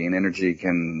energy, and energy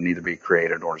can neither be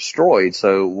created or destroyed.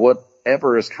 So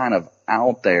whatever is kind of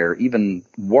out there, even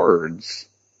words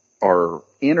or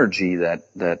energy that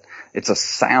it's a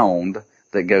sound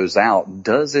that goes out,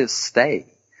 does it stay?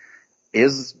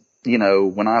 Is,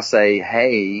 when I say,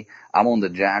 hey, I'm on the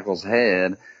jackal's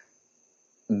head,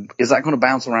 is that going to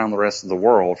bounce around the rest of the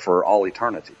world for all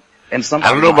eternity? And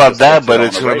I don't know about that, but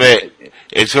it's going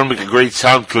to make a great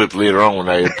sound clip later on when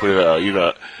I put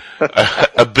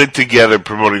a bit together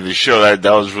promoting the show.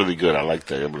 That was really good. I like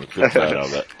that. I'm going to clip that out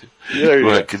of that. Go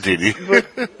ahead, continue.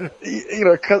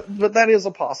 But that is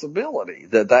a possibility,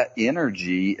 that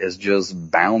energy is just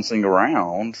bouncing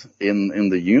around in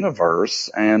the universe,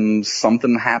 and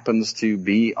something happens to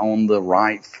be on the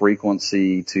right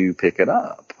frequency to pick it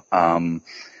up.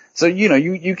 So,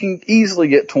 you can easily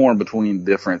get torn between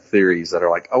different theories that are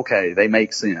like, okay, they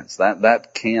make sense.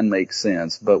 That can make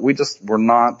sense, but we're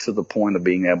not to the point of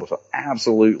being able to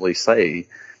absolutely say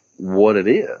what it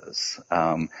is.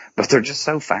 But they're just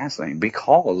so fascinating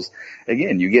because,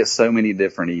 again, you get so many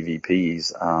different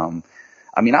EVPs.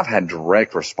 I've had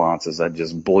direct responses that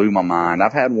just blew my mind.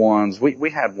 I've had ones, we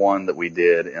had one that we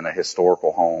did in a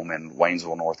historical home in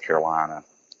Waynesville, North Carolina.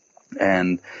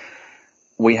 And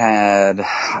we had,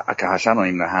 gosh, I don't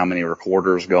even know how many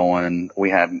recorders going.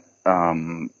 We had,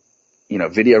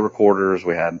 video recorders.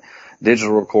 We had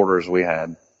digital recorders. We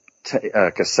had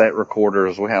cassette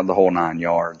recorders. We had the whole 9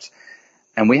 yards.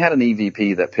 And we had an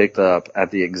EVP that picked up at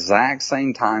the exact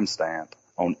same timestamp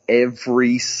on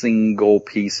every single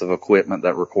piece of equipment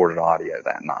that recorded audio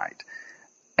that night.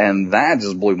 And that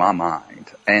just blew my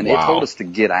mind. And It told us to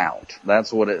get out.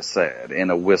 That's what it said in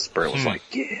a whisper. It was like,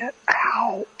 get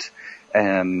out.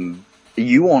 And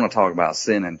you want to talk about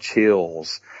sending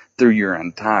chills through your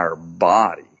entire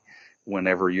body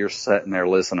whenever you're sitting there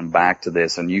listening back to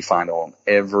this and you find on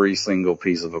every single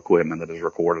piece of equipment that is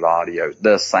recorded audio,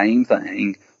 the same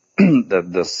thing,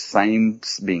 the same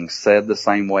being said the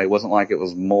same way. It wasn't like it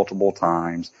was multiple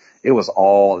times. It was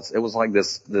like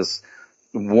this,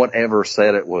 whatever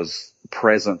said it was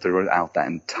present throughout that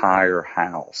entire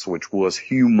house, which was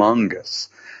humongous.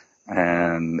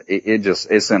 And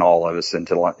it sent all of us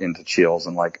into chills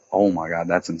and like, oh my God,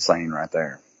 that's insane right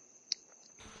there.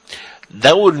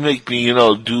 That would make me,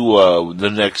 do the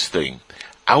next thing.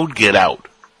 I would get out.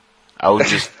 I would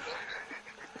just.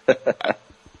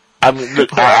 I mean, look,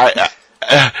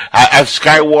 I've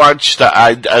skywatched.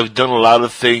 I've done a lot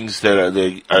of things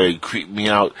that creep me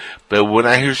out. But when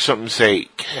I hear something say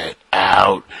 "get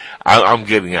out," I'm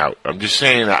getting out. I'm just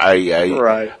saying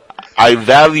Right. I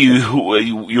value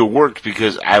your work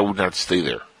because I would not stay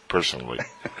there personally.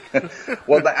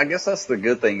 Well, I guess that's the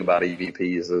good thing about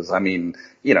EVPs is, I mean,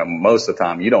 you know, most of the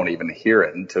time you don't even hear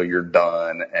it until you're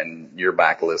done and you're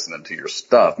back listening to your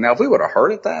stuff. Now, if we would have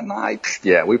heard it that night,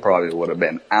 yeah, we probably would have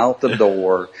been out the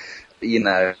door, you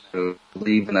know,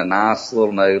 leaving a nice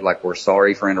little note like, we're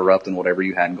sorry for interrupting whatever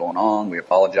you had going on. We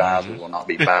apologize. We will not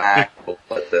be back. We'll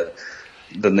let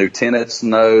the new tenants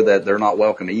know that they're not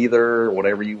welcome either,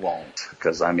 whatever you want.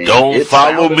 Because, I mean, don't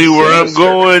follow me where I'm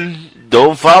going.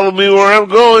 Don't follow me where I'm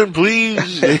going,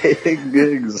 please.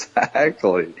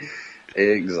 Exactly.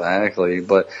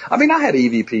 But, I mean, I had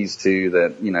EVPs too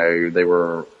that, you know, they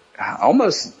were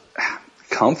almost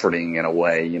comforting in a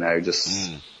way, you know,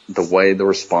 just the way the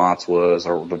response was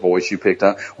or the voice you picked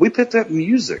up. We picked up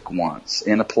music once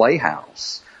in a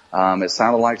playhouse. It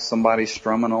sounded like somebody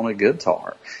strumming on a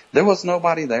guitar. There was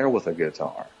nobody there with a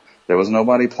guitar. There was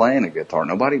nobody playing a guitar.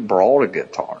 Nobody brought a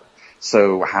guitar.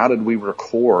 So how did we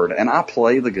record? And I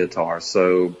play the guitar,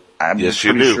 so I'm pretty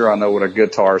sure I know what a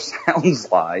guitar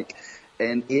sounds like.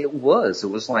 And it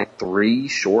was like 3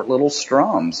 short little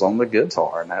strums on the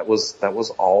guitar, and that was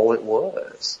all it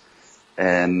was.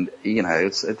 And, you know, I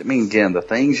mean, again, the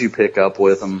things you pick up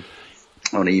with them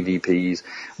on EVPs.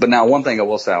 But now, one thing I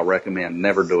will say, I'll recommend: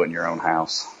 never do it in your own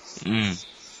house. Yeah,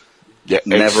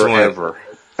 never excellent. Ever.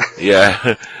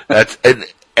 Yeah, that's an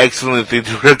excellent thing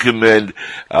to recommend.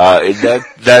 And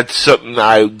that's something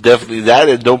I definitely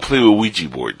and don't play with Ouija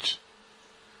boards.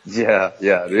 Yeah,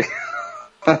 dude.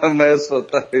 Mess with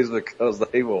those because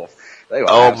they will.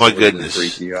 Oh my goodness,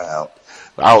 freak you out.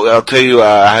 I'll tell you,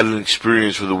 I had an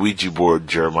experience with a Ouija board,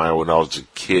 Jeremiah, when I was a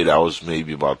kid. I was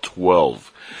maybe about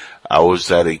 12. I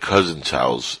was at a cousin's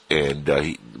house, and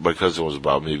my cousin was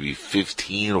about maybe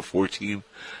 15 or 14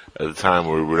 at the time.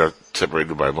 We were not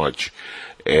separated by much.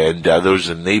 And there was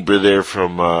a neighbor there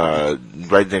from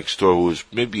right next door who was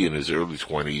maybe in his early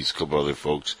 20s, a couple other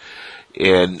folks.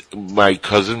 And my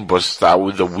cousin busted out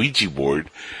with a Ouija board.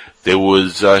 There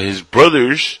was his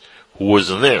brothers who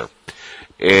wasn't there,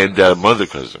 and my other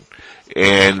cousin.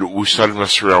 And we started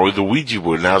messing around with the Ouija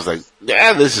board, and I was like,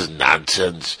 this is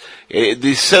nonsense.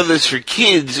 They sell this for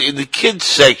kids in the kids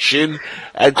section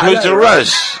at Toys R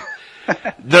Us.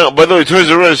 No, by the way, Toys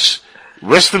R Us,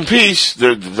 rest in peace.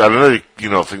 There's another,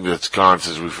 thing that's gone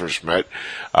since we first met.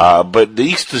 But they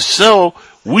used to sell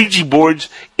Ouija boards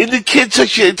in the kids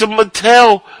section. It's a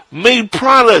Mattel-made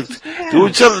product. They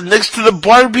would sell it next to the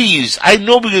Barbies. I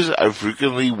know because I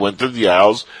frequently went through the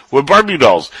aisles with Barbie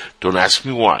dolls. Don't ask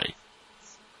me why.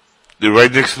 They're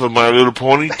right next to the My Little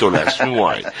Pony. Don't ask me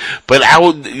why. But I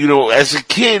would, as a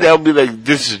kid, I would be like,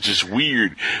 this is just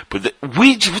weird. But the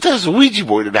Ouija, what the hell's a Ouija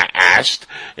board? And I asked,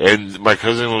 and my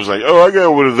cousin was like, oh, I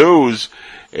got one of those.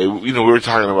 And, we were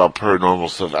talking about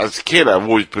paranormal stuff. As a kid, I've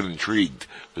always been intrigued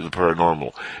with the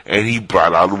paranormal. And he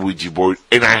brought out a Ouija board,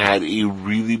 and I had a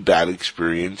really bad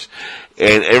experience.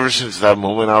 And ever since that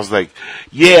moment, I was like,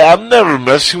 yeah, I'm never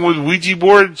messing with Ouija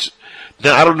boards.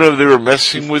 Now, I don't know if they were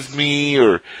messing with me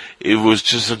or it was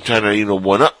just them trying to,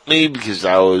 one-up me because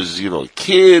I was, a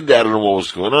kid. I don't know what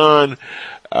was going on.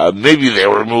 Maybe they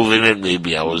were moving it.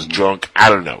 Maybe I was drunk. I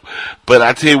don't know. But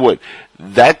I tell you what,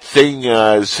 that thing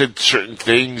said certain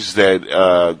things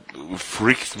that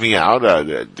freaked me out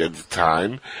at the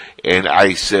time. And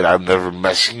I said I'm never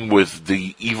messing with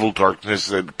the evil darkness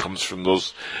that comes from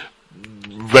those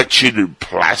wretched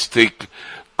plastic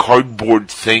cardboard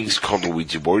things called a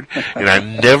Ouija board, and I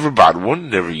never bought one,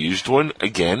 never used one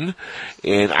again.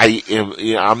 And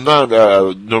I'm not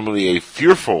normally a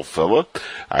fearful fella.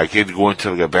 I can't go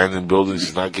into abandoned buildings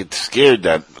and not get scared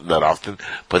that often.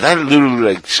 But that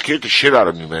literally scared the shit out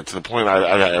of me, man. To the point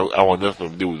I want nothing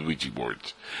to do with Ouija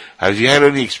boards. Have you had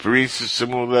any experiences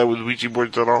similar to that with Ouija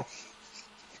boards at all?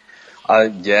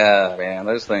 Yeah, man,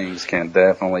 those things can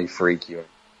definitely freak you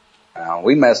out.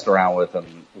 We messed around with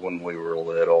them when we were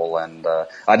little, and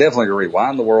I definitely agree. Why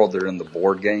in the world they're in the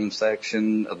board game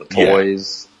section of the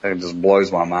toys? Yeah. It just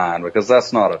blows my mind because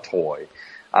that's not a toy.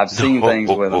 I've seen things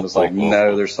with them. It's like,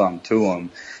 no, there's something to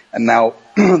them. And now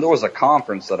there was a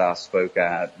conference that I spoke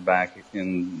at back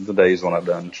in the days when I've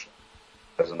done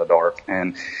shows in the dark,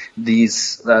 and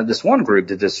this one group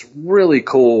did this really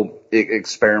cool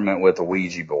experiment with a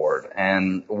Ouija board,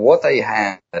 and what they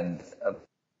had.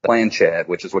 Planchette,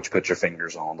 which is what you put your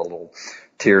fingers on, the little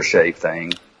tear-shaped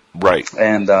thing. Right.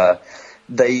 And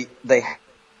they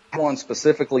one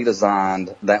specifically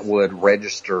designed that would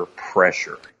register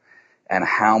pressure and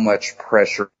how much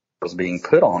pressure was being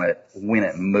put on it when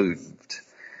it moved.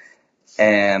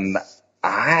 And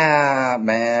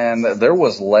there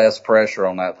was less pressure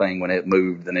on that thing when it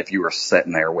moved than if you were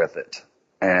sitting there with it.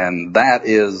 And that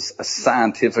is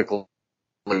scientifically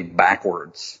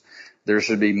backwards. There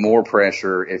should be more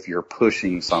pressure if you're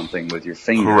pushing something with your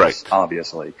fingers, correct,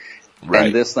 obviously. Right.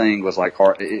 And this thing was like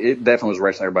hard. It definitely was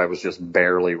resting. Everybody was just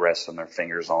barely resting their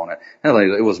fingers on it. And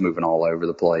it was moving all over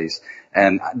the place.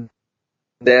 And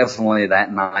definitely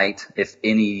that night, if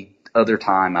any other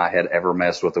time I had ever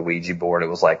messed with a Ouija board, it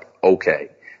was like, okay,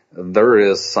 there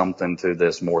is something to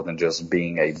this more than just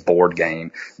being a board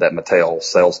game that Mattel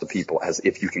sells to people as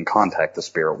if you can contact the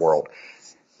spirit world.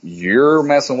 You're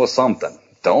messing with something.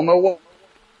 Don't know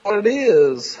what it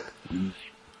is.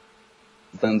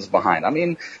 Something's behind. I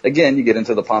mean, again, you get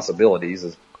into the possibilities.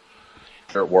 Is it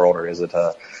the spirit world, or is it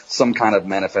some kind of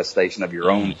manifestation of your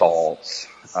own thoughts?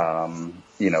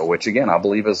 Which again, I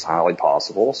believe is highly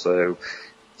possible. So,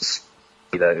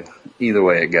 either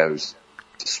way it goes,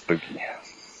 it's spooky.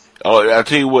 Oh, I'll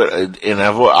tell you what, and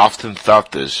I've often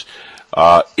thought this,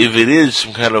 if it is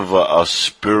some kind of a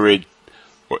spirit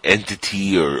or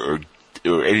entity or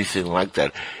anything like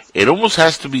that, it almost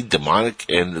has to be demonic.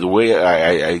 And the way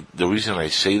the reason I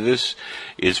say this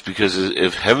is because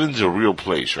if heaven's a real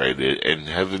place, right, and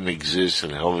heaven exists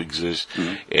and hell exists,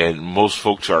 and most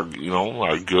folks are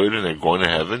good and they're going to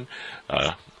heaven,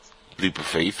 leap of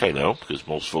faith, I know, because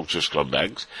most folks are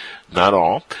scumbags. Not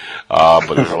all.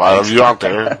 But there's a lot of you out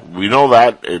there. We know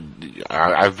that.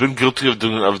 I've been guilty of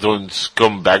doing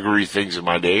scumbaggery things in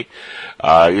my day.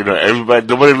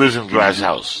 Nobody lives in a glass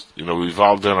house. We've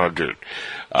all done our dirt.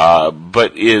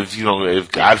 But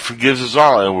if God forgives us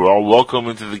all and we're all welcome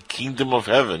into the kingdom of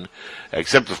heaven,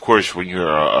 except of course when you're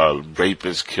a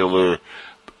rapist, killer,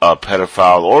 a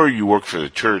pedophile, or you work for the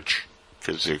church,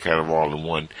 because they're kind of all in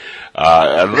one.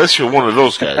 Unless you're one of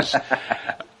those guys,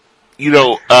 you're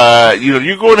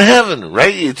going to heaven,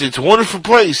 right? It's a wonderful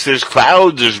place. There's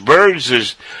clouds, there's birds,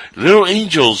 there's little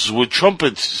angels with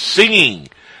trumpets singing,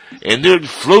 and they're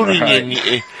floating,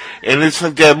 right. And it's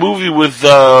like that movie with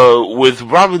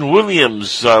Robin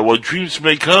Williams, What Dreams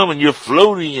May Come, and you're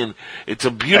floating, and it's a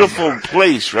beautiful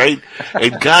place, right?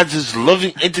 And God's this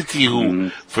loving entity who,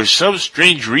 for some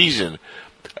strange reason,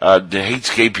 that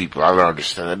hates gay people. I don't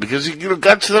understand that, because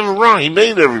God's never wrong. He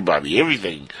made everybody,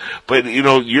 everything. But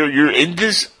you're in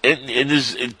this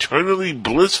eternally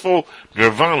blissful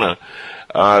nirvana.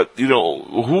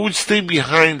 Who would stay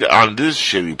behind on this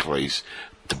shitty place?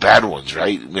 The bad ones,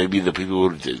 right? Maybe the people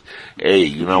who did. Hey,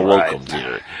 you're not welcome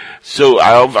here. So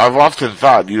I've often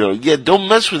thought, don't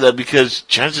mess with that, because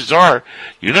chances are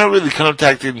you're not really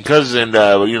contacting cousin,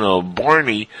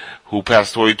 Barney, who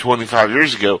passed away 25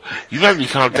 years ago. You might be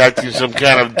contacting some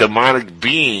kind of demonic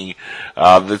being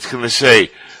that's going to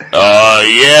say,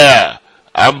 yeah,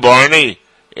 I'm Barney,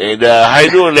 and how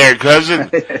you doing there, cousin?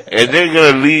 And they're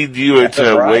going to lead you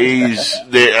into ways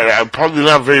that are probably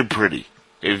not very pretty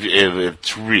if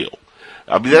it's real.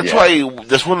 I mean,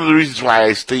 that's one of the reasons why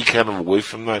I stay kind of away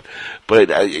from that.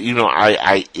 But,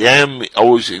 I am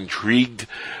always intrigued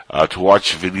to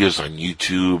watch videos on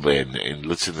YouTube and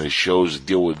listen to shows that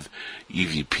deal with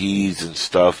EVPs and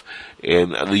stuff.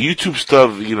 And the YouTube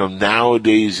stuff,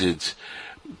 nowadays it's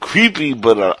creepy,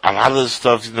 but a lot of the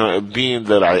stuff, being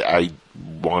that I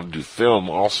want to film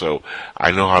also, I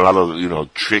know how a lot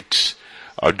of, tricks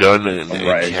are done in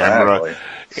camera. Exactly.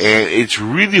 And it's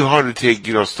really hard to take,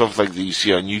 stuff like that you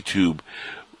see on YouTube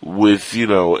with,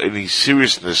 any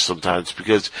seriousness sometimes,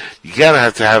 because you gotta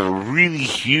have to have a really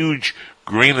huge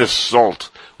grain of salt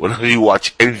whenever you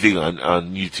watch anything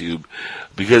on YouTube,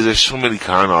 because there's so many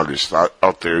con artists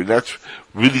out there, and that's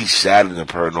really sad in the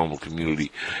paranormal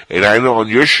community. And I know on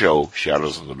your show,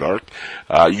 Shadows in the Dark,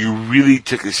 you really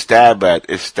took a stab at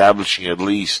establishing at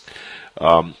least,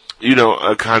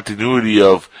 a continuity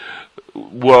of,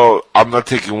 well, I'm not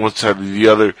taking one side or the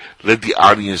other. Let the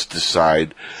audience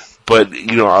decide. But,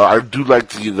 I do like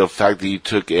the fact that you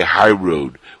took a high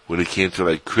road when it came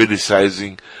to,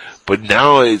 criticizing. But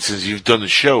now, since you've done the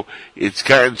show, it's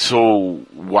gotten so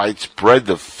widespread,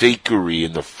 the fakery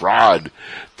and the fraud,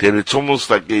 that it's almost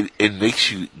like it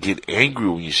makes you get angry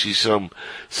when you see something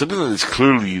that's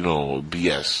clearly,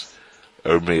 BS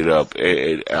or made up.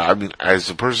 I mean, as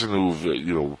a person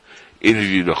who,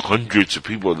 interviewed hundreds of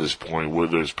people at this point,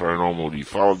 whether it's paranormal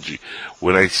ufology,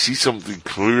 when I see something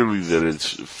clearly that it's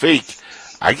fake,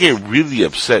 I get really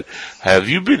upset. Have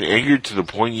you been angered to the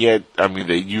point yet,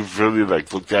 that you've really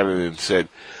looked at it and said,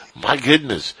 my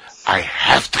goodness, I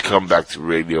have to come back to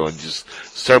radio and just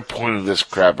start pointing this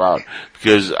crap out,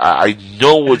 because I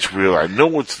know what's real, I know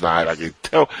what's not, I can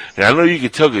tell, and I know you can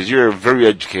tell because you're a very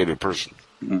educated person.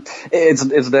 It's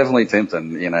definitely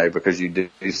tempting, because you do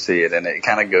see it, and it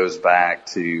kind of goes back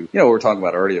to, we were talking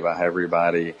about earlier about how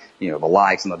everybody, the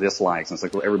likes and the dislikes, and it's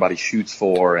like what everybody shoots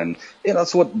for, and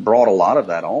that's what brought a lot of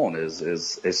that on is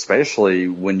especially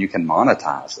when you can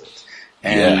monetize it,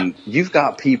 and you've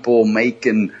got people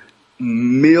making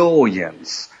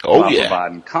millions by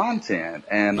providing content,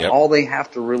 and all they have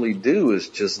to really do is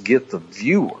just get the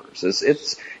viewers.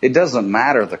 It doesn't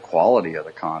matter the quality of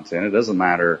the content, it doesn't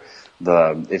matter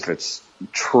if it's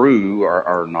true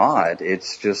or not.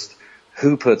 It's just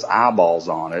who puts eyeballs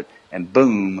on it, and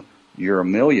boom, you're a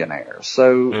millionaire.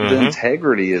 So the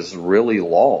integrity is really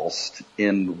lost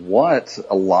in what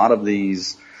a lot of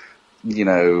these,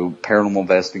 paranormal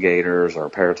investigators or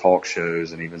paratalk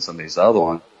shows, and even some of these other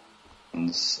ones,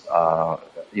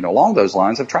 along those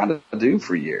lines have tried to do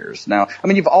for years. Now,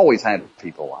 you've always had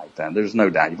people like that. There's no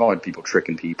doubt. You've always had people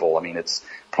tricking people. It's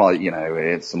probably,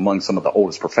 it's among some of the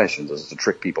oldest professions is to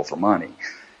trick people for money.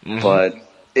 But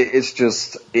it's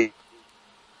just,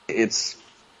 it's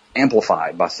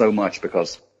amplified by so much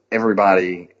because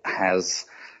everybody has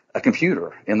a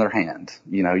computer in their hand.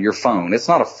 Your phone, it's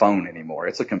not a phone anymore.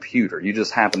 It's a computer. You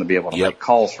just happen to be able to make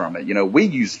calls from it. We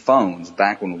used phones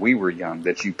back when we were young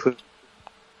that you push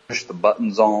the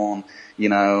buttons on,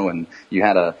 and you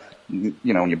had when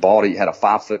you bought it, you had a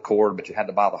 5-foot cord, but you had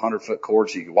to buy the 100-foot cord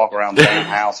so you could walk around the damn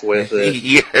house with it.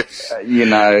 Yes.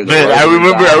 Man,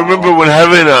 I remember when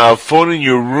having a phone in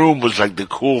your room was like the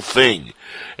cool thing.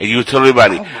 And you would tell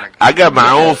everybody, I got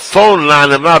my own phone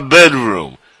line in my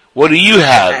bedroom. What do you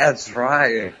have? That's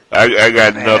right. I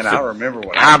got nothing. I remember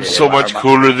when I'm so much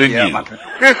cooler than you.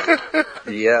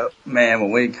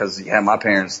 Man, because my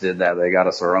parents did that. They got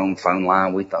us our own phone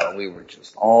line. We thought we were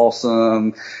just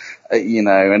awesome, and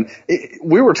I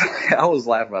was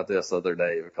laughing about this the other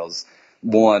day because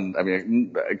one,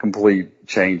 a complete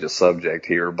change of subject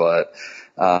here, but,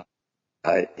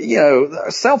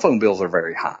 cell phone bills are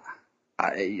very high.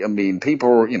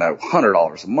 People,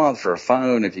 $100 a month for a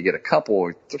phone. If you get a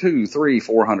couple, $200, $300,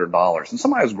 $400, and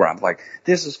somebody was grumpy, like,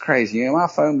 this is crazy. My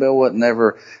phone bill wasn't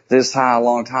never this high a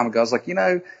long time ago. I was like,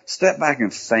 step back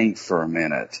and think for a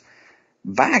minute.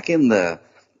 Back in the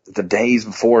days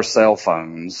before cell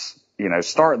phones,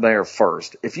 start there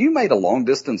first. If you made a long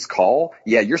distance call,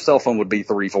 your cell phone would be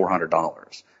 $300,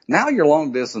 $400. Now your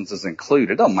long distance is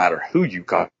included. It doesn't matter who you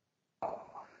call.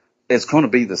 It's going to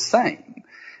be the same.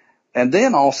 And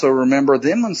then also remember,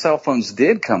 then when cell phones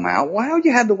did come out,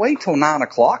 you had to wait till 9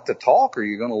 o'clock to talk, or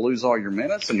you're going to lose all your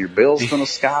minutes and your bill's going to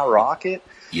skyrocket.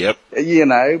 Yep.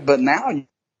 But now you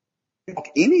talk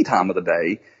any time of the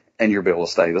day and your bill will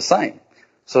stay the same.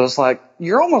 So it's like,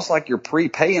 you're almost like you're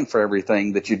prepaying for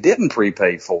everything that you didn't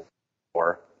prepay for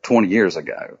 20 years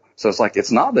ago. So it's like,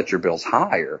 it's not that your bill's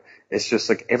higher. It's just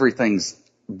like everything's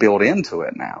built into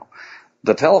it now.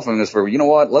 The telephone is for,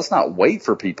 let's not wait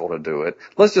for people to do it.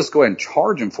 Let's just go ahead and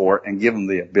charge them for it and give them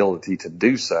the ability to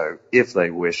do so if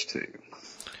they wish to.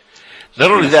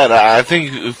 Not only that, I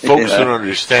think folks don't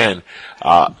understand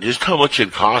just how much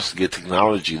it costs to get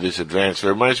technology this advanced. It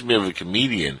reminds me of a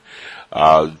comedian.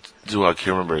 I can't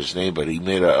remember his name, but he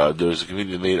made there was a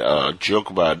comedian who made a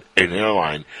joke about an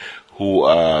airline who,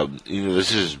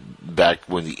 this is back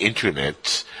when the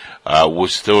internet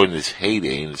was still in its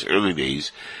heyday, in its early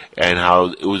days, and how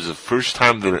it was the first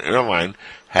time that an airline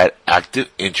had active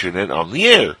internet on the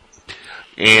air.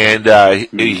 And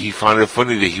he found it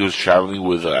funny that he was traveling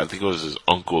with, I think it was his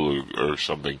uncle or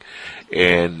something,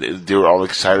 and they were all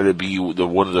excited to be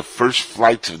one of the first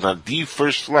flights, if not the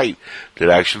first flight, that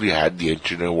actually had the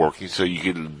internet working, so you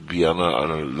could be on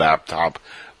a laptop.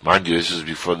 Mind you, this is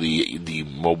before the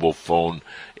mobile phone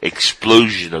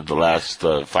explosion of the last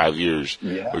 5 years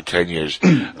or 10 years.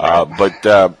 And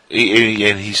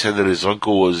he said that his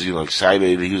uncle was,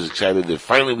 excited. He was excited that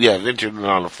finally we have internet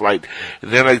on the flight.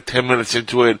 And then 10 minutes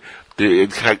into it, it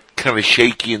got kind of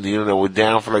shaky and the internet went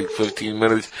down for 15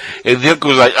 minutes. And the uncle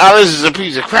was like, this is a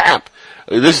piece of crap.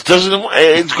 It's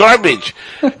garbage.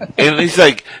 And he's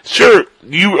like, sir,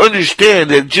 you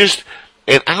understand that just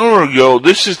an hour ago,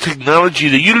 this is technology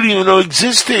that you didn't even know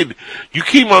existed. You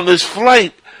came on this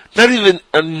flight not even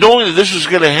knowing that this was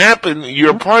going to happen.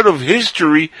 You're part of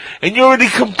history, and you're already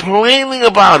complaining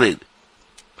about it.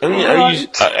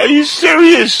 Are you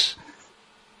serious?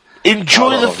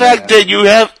 Enjoy the fact that you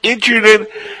have internet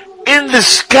in the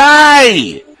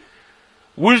sky.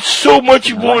 We're so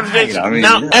much more advanced.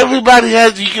 Now everybody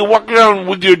has, you can walk around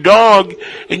with your dog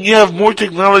and you have more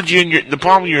technology in the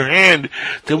palm of your hand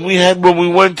than we had when we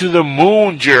went to the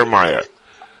moon, Jeremiah.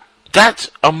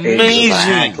 That's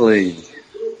amazing.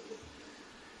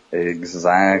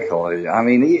 Exactly. I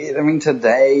mean,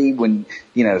 today when,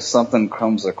 something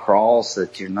comes across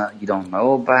that you don't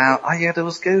know about, all you have to do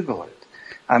is Google it.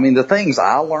 I mean, the things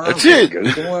I learned from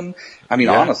Googling,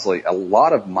 honestly, a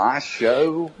lot of my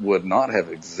show would not have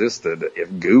existed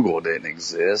if Google didn't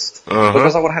exist.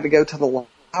 Because I would have had to go to the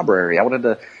library. I would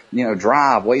have to,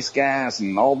 drive, waste gas,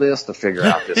 and all this to figure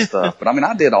out this stuff. But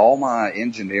I did all my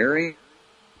engineering,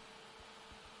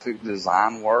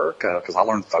 design work, because I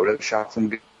learned Photoshop from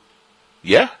Google.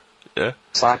 Yeah.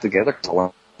 Site together, because I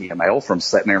learned email from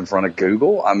sitting there in front of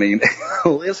Google. The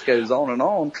list goes on and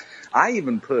on. I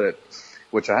even put,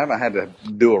 which I haven't had to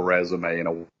do a resume in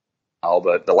a while,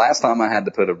 but the last time I had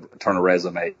to turn a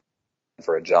resume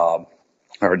for a job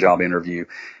or a job interview,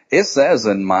 it says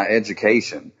in my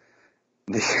education,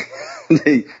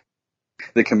 the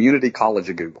Community College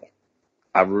of Google.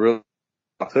 I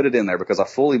put it in there because I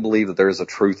fully believe that there is a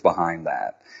truth behind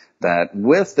that. That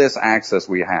with this access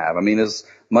we have, as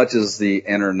much as the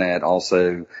internet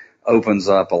also opens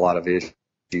up a lot of issues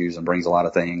and brings a lot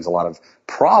of things, a lot of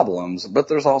problems, but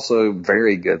there's also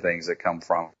very good things that come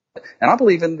from it. And I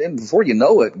believe before you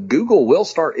know it, Google will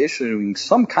start issuing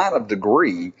some kind of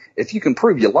degree if you can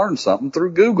prove you learned something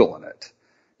through Googling it.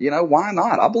 Why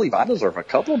not? I believe I deserve a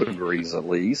couple of degrees at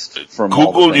least from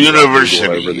Google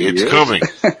University. It's coming.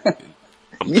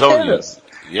 I'm telling you.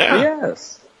 Yeah.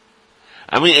 Yes.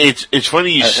 It's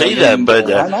funny you say that, but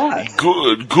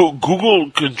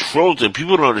Google controls it.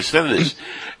 People don't understand this.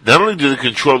 Not only do they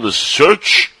control the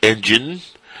search engine,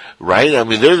 right?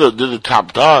 They're the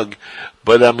top dog,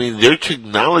 but their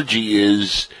technology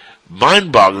is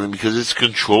mind-boggling because it's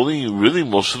controlling really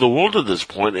most of the world at this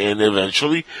point, and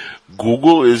eventually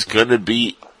Google is going to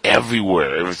be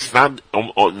everywhere. If it's not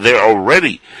there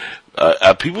already.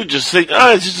 People just think,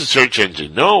 it's just a search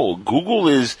engine. No, Google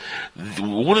is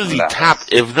one of the top,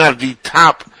 if not the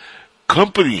top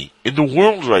company in the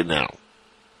world right now.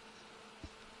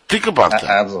 Think about that.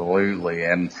 Absolutely.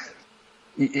 And,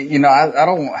 I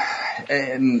don't,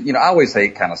 and, I always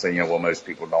hate kind of saying, most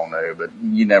people don't know, but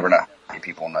you never know how many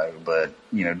people know. But,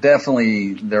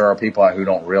 definitely there are people who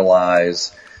don't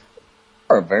realize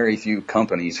there are very few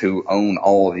companies who own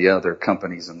all of the other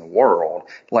companies in the world.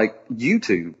 Like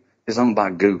YouTube is owned by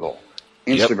Google.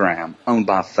 Instagram owned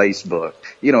by Facebook,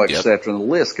 et cetera. And the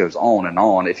list goes on and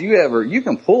on. If you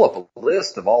can pull up a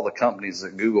list of all the companies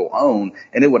that Google own,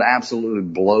 and it would absolutely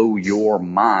blow your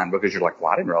mind because you're like,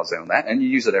 well, I didn't realize they own that. And you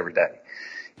use it every day.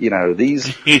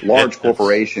 These large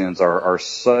corporations are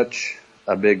such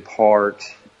a big part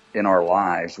in our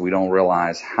lives. We don't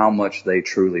realize how much they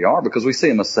truly are because we see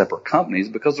them as separate companies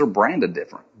because they're branded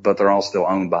different, but they're all still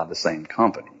owned by the same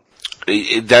company.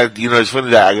 It's funny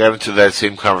that I got into that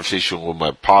same conversation with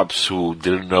my pops who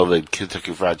didn't know that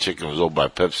Kentucky Fried Chicken was owned by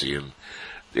Pepsi, and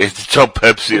they have to tell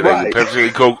Pepsi, right. Pepsi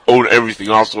and Coke own everything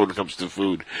also when it comes to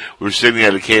food. We were sitting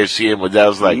at a KFC and my dad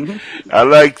was like, I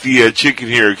like the chicken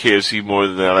here at KFC more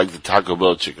than I like the Taco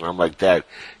Bell chicken. I'm like, that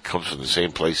comes from the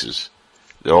same places.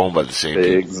 They're owned by the same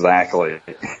people. Exactly.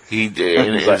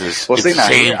 It's the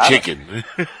same chicken.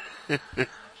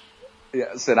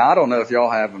 Yeah, Sid, I don't know if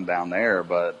y'all have them down there,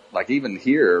 but like even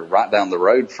here, right down the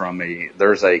road from me,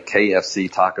 there's a KFC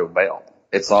Taco Bell.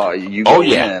 It's all, you go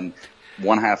in,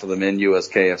 one half of the menu is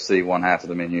KFC, one half of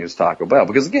the menu is Taco Bell.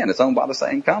 Because again, it's owned by the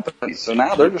same company. So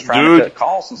now they're just trying to cut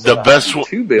costs instead of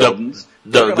two buildings.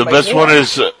 The best one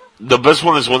is, the best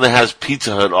one is one that has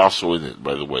Pizza Hut also in it,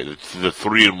 by the way. It's the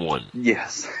 3-in-1.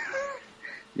 Yes.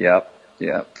 Yep.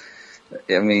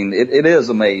 It is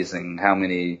amazing how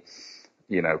many,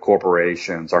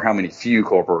 corporations or how many few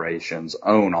corporations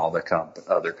own all the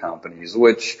other companies,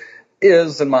 which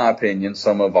is, in my opinion,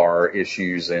 some of our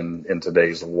issues in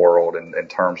today's world in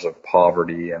terms of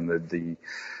poverty and the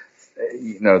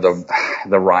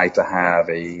right to have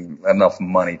enough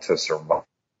money to survive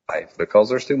because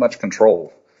there's too much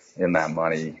control in that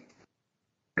money.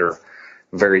 There are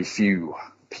very few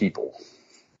people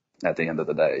at the end of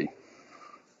the day.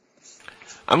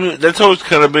 That's always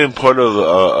kind of been part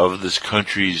of this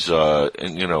country's,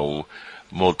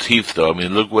 motif, though.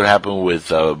 Look what happened with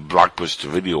Blockbuster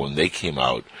Video when they came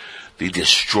out. They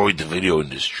destroyed the video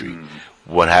industry.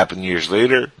 What happened years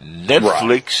later?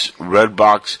 Netflix,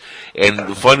 Redbox, and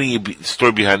the funny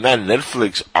story behind that,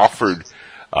 Netflix offered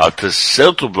to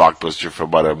sell to Blockbuster for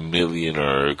about $1 million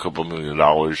or a couple $1 million,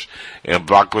 and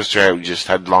Blockbuster just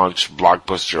had launched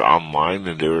Blockbuster Online,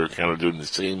 and they were kind of doing the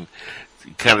same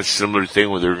kind of similar thing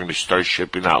where they're going to start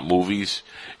shipping out movies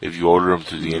if you order them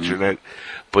through the internet.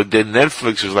 But then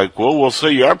Netflix was like, well, we'll sell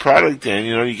you our product and,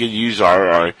 you can use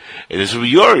our, and this will be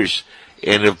yours.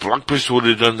 And if Blockbuster would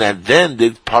have done that then,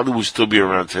 they probably would still be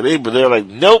around today. But they're like,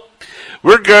 nope,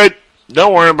 we're good.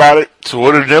 Don't worry about it. So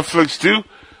what did Netflix do?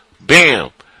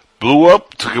 Bam. Blew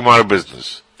up, took them out of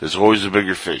business. There's always a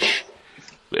bigger fish.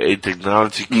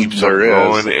 Technology keeps on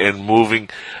growing and moving.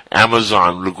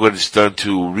 Amazon, look what it's done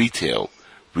to retail.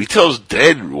 Retail's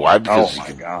dead. Why? Because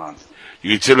God.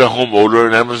 You can sit at home, order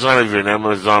on Amazon. If you're an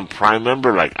Amazon Prime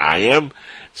member like I am,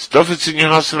 stuff that's in your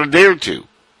house in a day or two.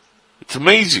 It's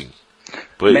amazing.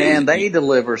 But man, they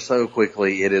deliver so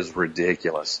quickly, it is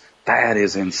ridiculous. That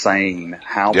is insane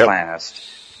how fast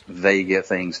they get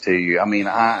things to you. I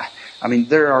mean,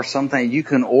 there are some things you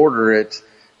can order it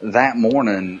that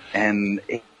morning and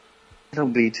it'll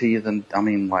be to you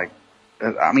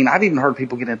I've even heard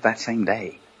people get it that same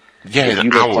day. Yeah, if you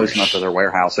get close enough to their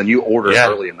warehouse and you order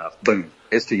early enough, boom,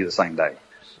 it's to you the same day.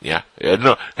 Yeah,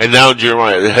 no, and now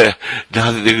Jeremiah,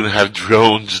 now that they're going to have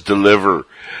drones deliver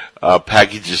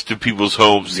packages to people's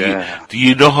homes. Yeah. Do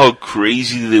you know how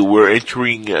crazy they were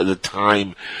entering the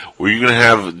time where you're going to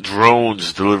have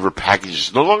drones deliver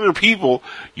packages? No longer people.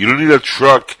 You don't need a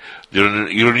truck. You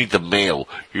don't need the mail.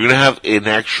 You're going to have an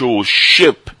actual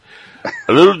ship,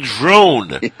 a little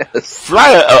drone,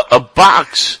 fly a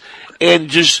box, and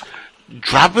just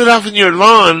drop it off in your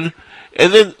lawn,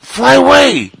 and then fly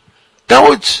away. When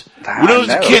I was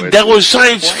a kid, that was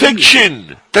science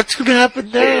fiction. That's going to happen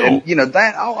now. And,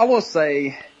 that I will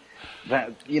say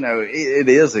that it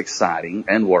is exciting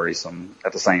and worrisome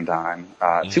at the same time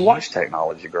to watch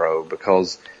technology grow,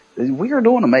 because we are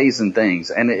doing amazing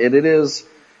things, and it is.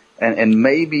 And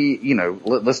maybe,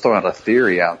 let's throw out a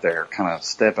theory out there, kind of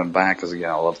stepping back, because, I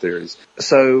love theories.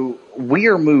 So we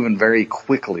are moving very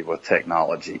quickly with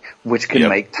technology, which can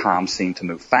make time seem to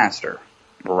move faster,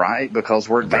 right? Because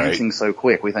we're advancing so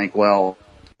quick. We think, well,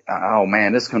 oh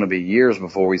man, it's going to be years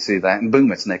before we see that, and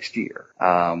boom, it's next year.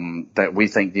 That we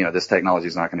think, this technology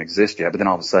is not going to exist yet, but then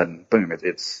all of a sudden, boom,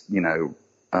 it's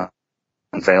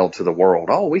unveiled to the world.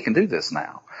 Oh, we can do this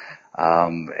now.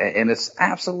 And it's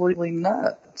absolutely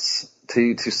nuts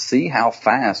to see how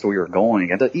fast we are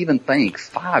going, and to even think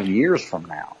 5 years from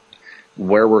now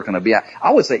where we're going to be at.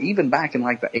 I would say even back in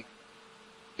like the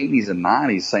 80s and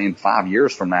 90s, saying 5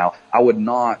 years from now, I would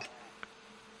not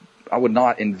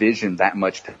envision that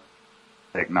much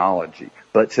technology.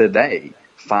 But today,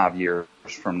 5 years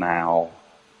from now,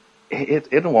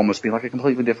 it'll almost be like a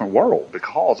completely different world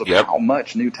because of how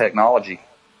much new technology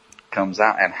comes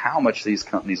out and how much these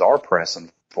companies are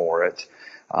pressing for it,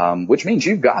 which means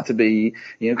you've got to be,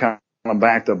 kind of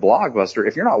back to Blockbuster.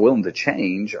 If you're not willing to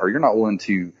change, or you're not willing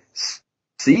to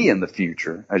see in the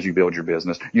future as you build your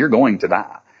business, you're going to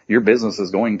die. Your business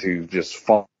is going to just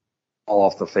fall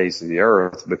off the face of the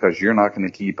earth, because you're not going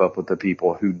to keep up with the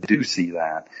people who do see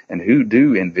that and who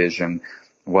do envision,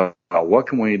 well, what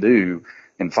can we do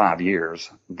in 5 years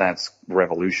that's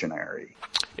revolutionary?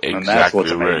 Exactly. And that's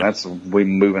what's amazing. We're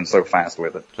moving so fast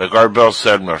with it. Like Art Bell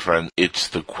said, my friend, it's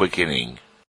the quickening.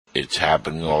 It's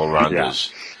happening all around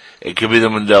us. It could be the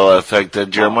Mandela effect.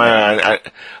 Jeremiah,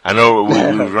 I know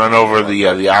we've run over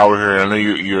the hour here. I know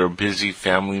you're a busy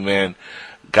family man.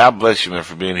 God bless you, man,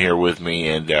 for being here with me.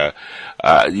 And,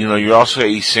 you're also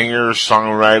a singer,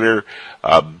 songwriter,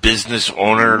 business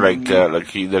owner,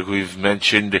 like we've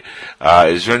mentioned.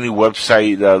 Is there any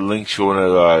website links you want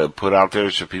to put out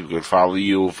there so people can follow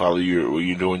you, what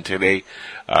you're doing today?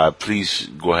 Please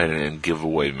go ahead and give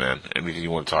away, man. Anything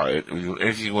you want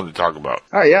to talk about?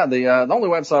 Oh yeah, the only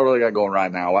website I really got going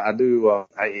right now, I do, a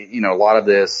lot of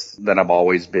this that I've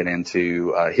always been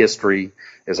into. History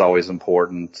is always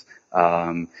important.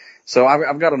 So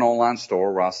I've got an online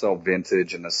store where I sell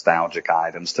vintage and nostalgic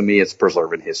items. To me, it's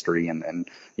preserving history and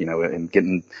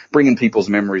bringing people's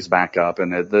memories back up.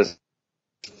 And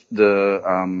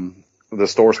the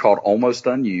store's called Almost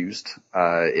Unused.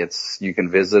 You can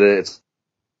visit it. It's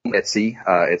Etsy,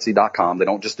 Etsy.com. They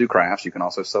don't just do crafts. You can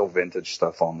also sell vintage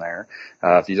stuff on there.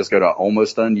 If you just go to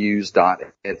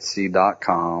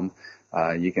almostunused.etsy.com,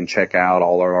 you can check out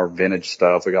all of our vintage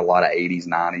stuff. We got a lot of 80s,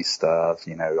 90s stuff,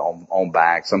 on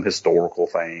back, some historical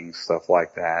things, stuff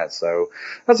like that. So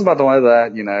that's about the way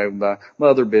that, my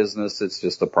other business, it's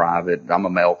just I'm a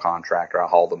mail contractor. I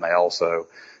haul the mail. So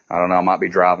I don't know, I might be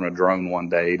driving a drone one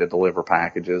day to deliver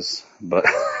packages, but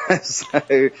as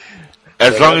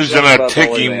long as you're not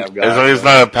ticking, as long as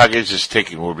not a package is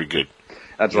ticking, we'll be good.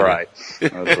 That's right.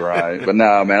 That's right. But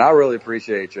no, man, I really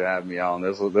appreciate you having me on.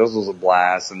 This was a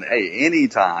blast. And hey,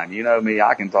 anytime, you know me,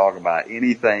 I can talk about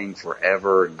anything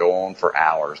forever and go on for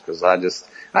hours, because I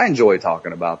enjoy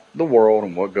talking about the world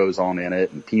and what goes on in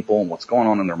it and people and what's going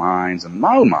on in their minds and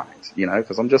my own minds, you know,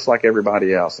 because I'm just like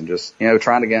everybody else and just, you know,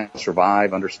 trying to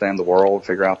survive, understand the world,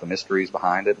 figure out the mysteries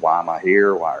behind it. Why am I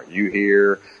here? Why are you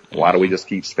here? Why do we just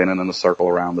keep spinning in a circle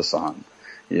around the sun?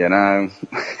 You know,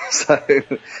 so,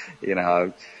 you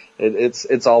know,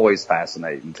 it's always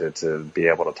fascinating to be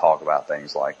able to talk about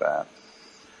things like that.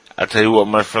 I tell you what,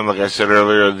 my friend, like I said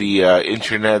earlier, the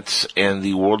internets and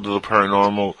the world of the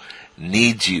paranormal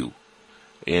needs you.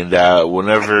 And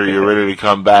whenever you're ready to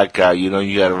come back, you know,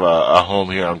 you have a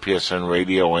home here on PSN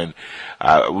Radio, and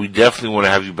we definitely want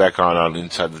to have you back on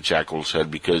Inside the Jackal's Head,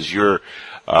 because you're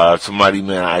somebody,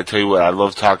 man, I tell you what, I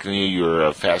love talking to you. You're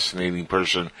a fascinating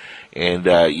person. And,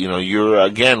 you know, you're,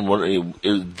 again,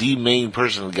 the main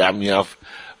person that got me off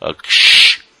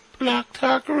Blog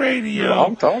Talk Radio.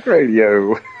 Blog Talk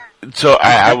Radio. So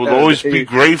I will always be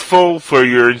grateful for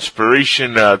your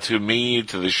inspiration to me,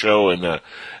 to the show, and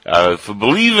for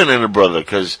believing in it, brother,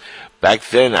 because back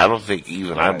then I don't think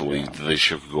even I believed that this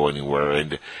show could go anywhere,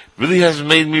 and it really hasn't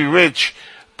made me rich.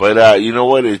 But you know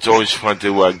what? It's always fun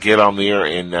to get on the air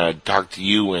and talk to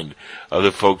you and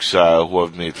other folks who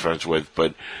I've made friends with.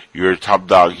 But you're a top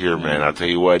dog here, man. I'll tell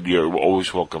you what, you're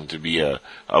always welcome to be a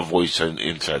voice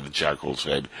inside the Jackal's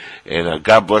Head. And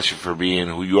God bless you for being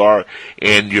who you are.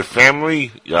 And your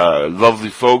family, lovely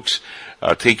folks,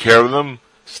 take care of them.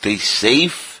 Stay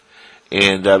safe.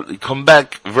 And come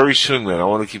back very soon, man. I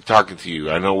want to keep talking to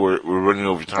you. I know we're running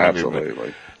over time. Absolutely. Here,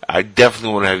 but I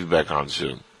definitely want to have you back on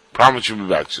soon. Promise you'll be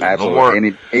back soon. Absolutely. No more,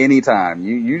 anytime.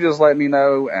 You just let me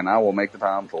know, and I will make the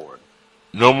time for it.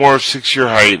 No more 6-year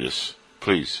hiatus,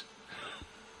 please.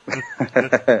 Like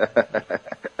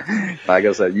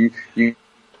I said, you tell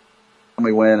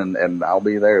me when, and I'll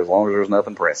be there as long as there's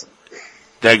nothing pressing.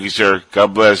 Thank you, sir.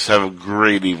 God bless. Have a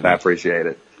great evening. I appreciate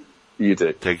it. You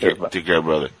too. Take care. Take care,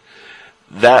 brother.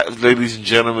 That, ladies and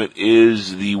gentlemen,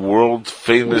 is the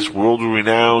world-famous,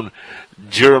 world-renowned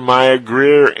Jeremiah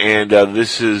Greer, and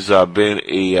this has been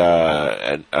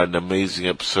an amazing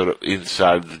episode of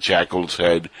Inside the Jackal's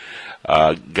Head.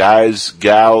 Guys,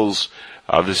 gals,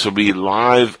 this will be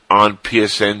live on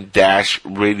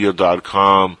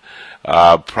psn-radio.com,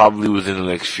 probably within the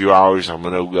next few hours. I'm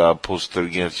going to post it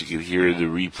again so you can hear the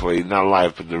replay, not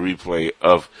live, but the replay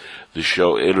of the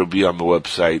show. It'll be on the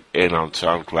website and on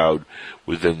SoundCloud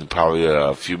within probably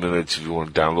a few minutes if you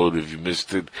want to download it, if you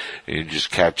missed it and you're just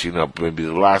catching up maybe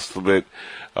the last of it.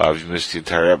 If you missed the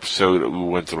entire episode, we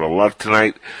went through a lot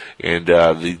tonight, and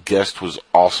the guest was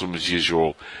awesome as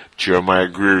usual. Jeremiah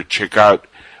Greer, check out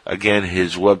again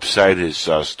his website, his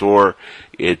store.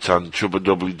 It's on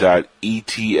www.etsy.com/shop,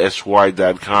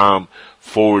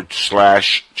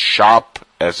 SHOP,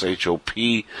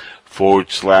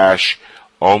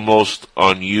 /almost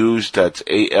unused. That's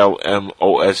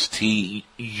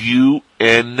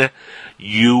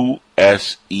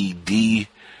ALMOSTUNUSED.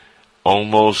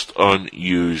 Almost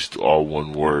unused, all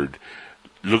one word.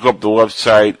 Look up the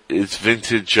website. It's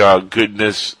vintage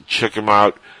goodness. Check them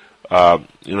out.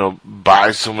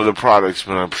 Buy some of the products,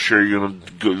 man. I'm sure you're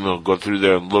gonna go through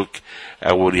there and look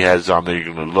at what he has on there.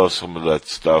 You're gonna love some of that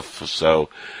stuff. So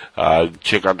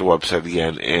check out the website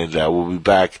again, and we'll be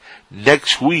back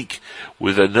next week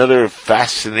with another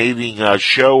fascinating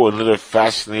show, another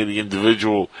fascinating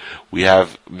individual. We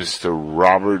have Mr.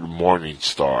 Robert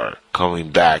Morningstar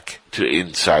coming back to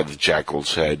Inside the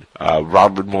Jackal's Head.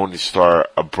 Robert Morningstar,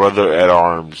 a brother at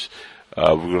arms.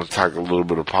 We're going to talk a little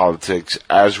bit of politics.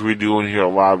 As we're doing here a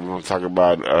lot, we're going to talk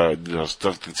about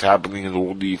stuff that's happening in the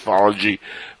world of ufology,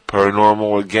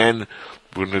 paranormal again.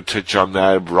 We're going to touch on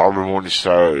that. Robert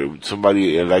Morningstar,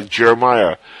 somebody like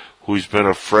Jeremiah, who's been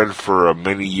a friend for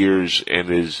many years and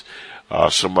is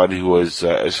somebody who has,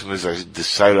 as soon as I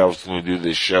decided I was going to do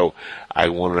this show, I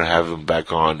wanted to have him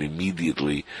back on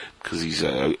immediately because he's,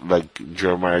 like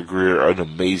Jeremiah Greer, an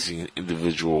amazing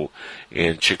individual.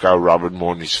 And check out Robert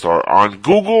Morningstar on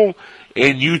Google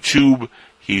and YouTube.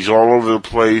 He's all over the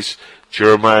place.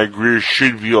 Jeremiah Greer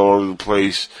should be all over the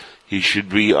place. He should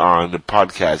be on the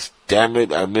podcast. Damn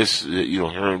it, I miss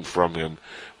hearing from him.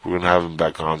 We're going to have him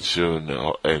back on soon,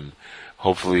 and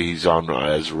hopefully he's on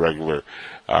as a regular.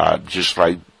 Just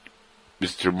like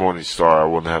Mr. Morningstar, I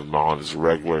want to have him on as a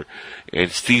regular.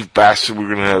 And Steve Bassett,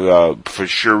 we're going to have for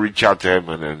sure reach out to him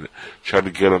and try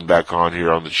to get him back on here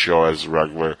on the show as a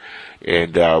regular.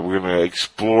 And we're going to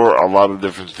explore a lot of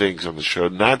different things on the show,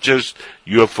 not just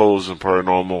UFOs and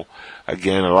paranormal.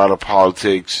 Again, a lot of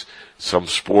politics, some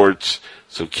sports.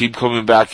 So keep coming back